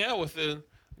get to hang out with a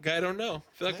guy I don't know. I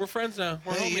feel like we're friends now.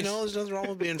 We're Hey, homies. you know, there's nothing wrong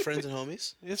with being friends and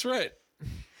homies. That's right.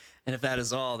 And if that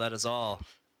is all, that is all.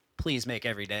 Please make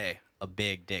every day a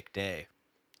big dick day.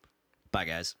 Bye,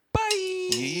 guys. Bye.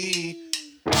 Yee.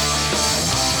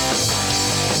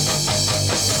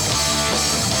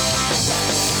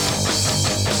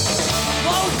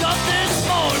 Woke up this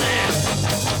morning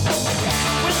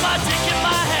with my dick in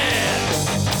my hand.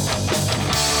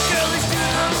 Girlie's to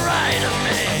the right of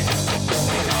me,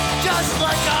 just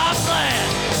like I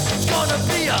planned. It's gonna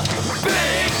be a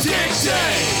big dick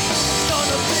day. It's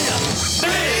gonna be a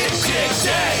big dick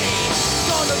day.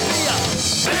 It's gonna be a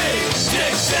big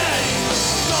dick day.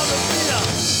 It's gonna be a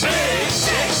big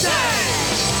dick day.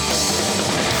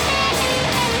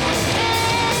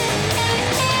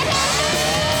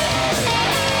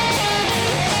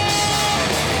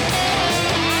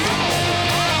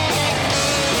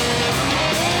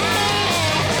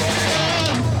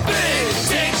 Big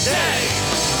dick day.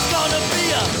 It's gonna be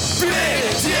a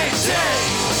big dick day.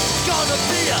 It's gonna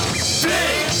be a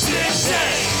big dick day.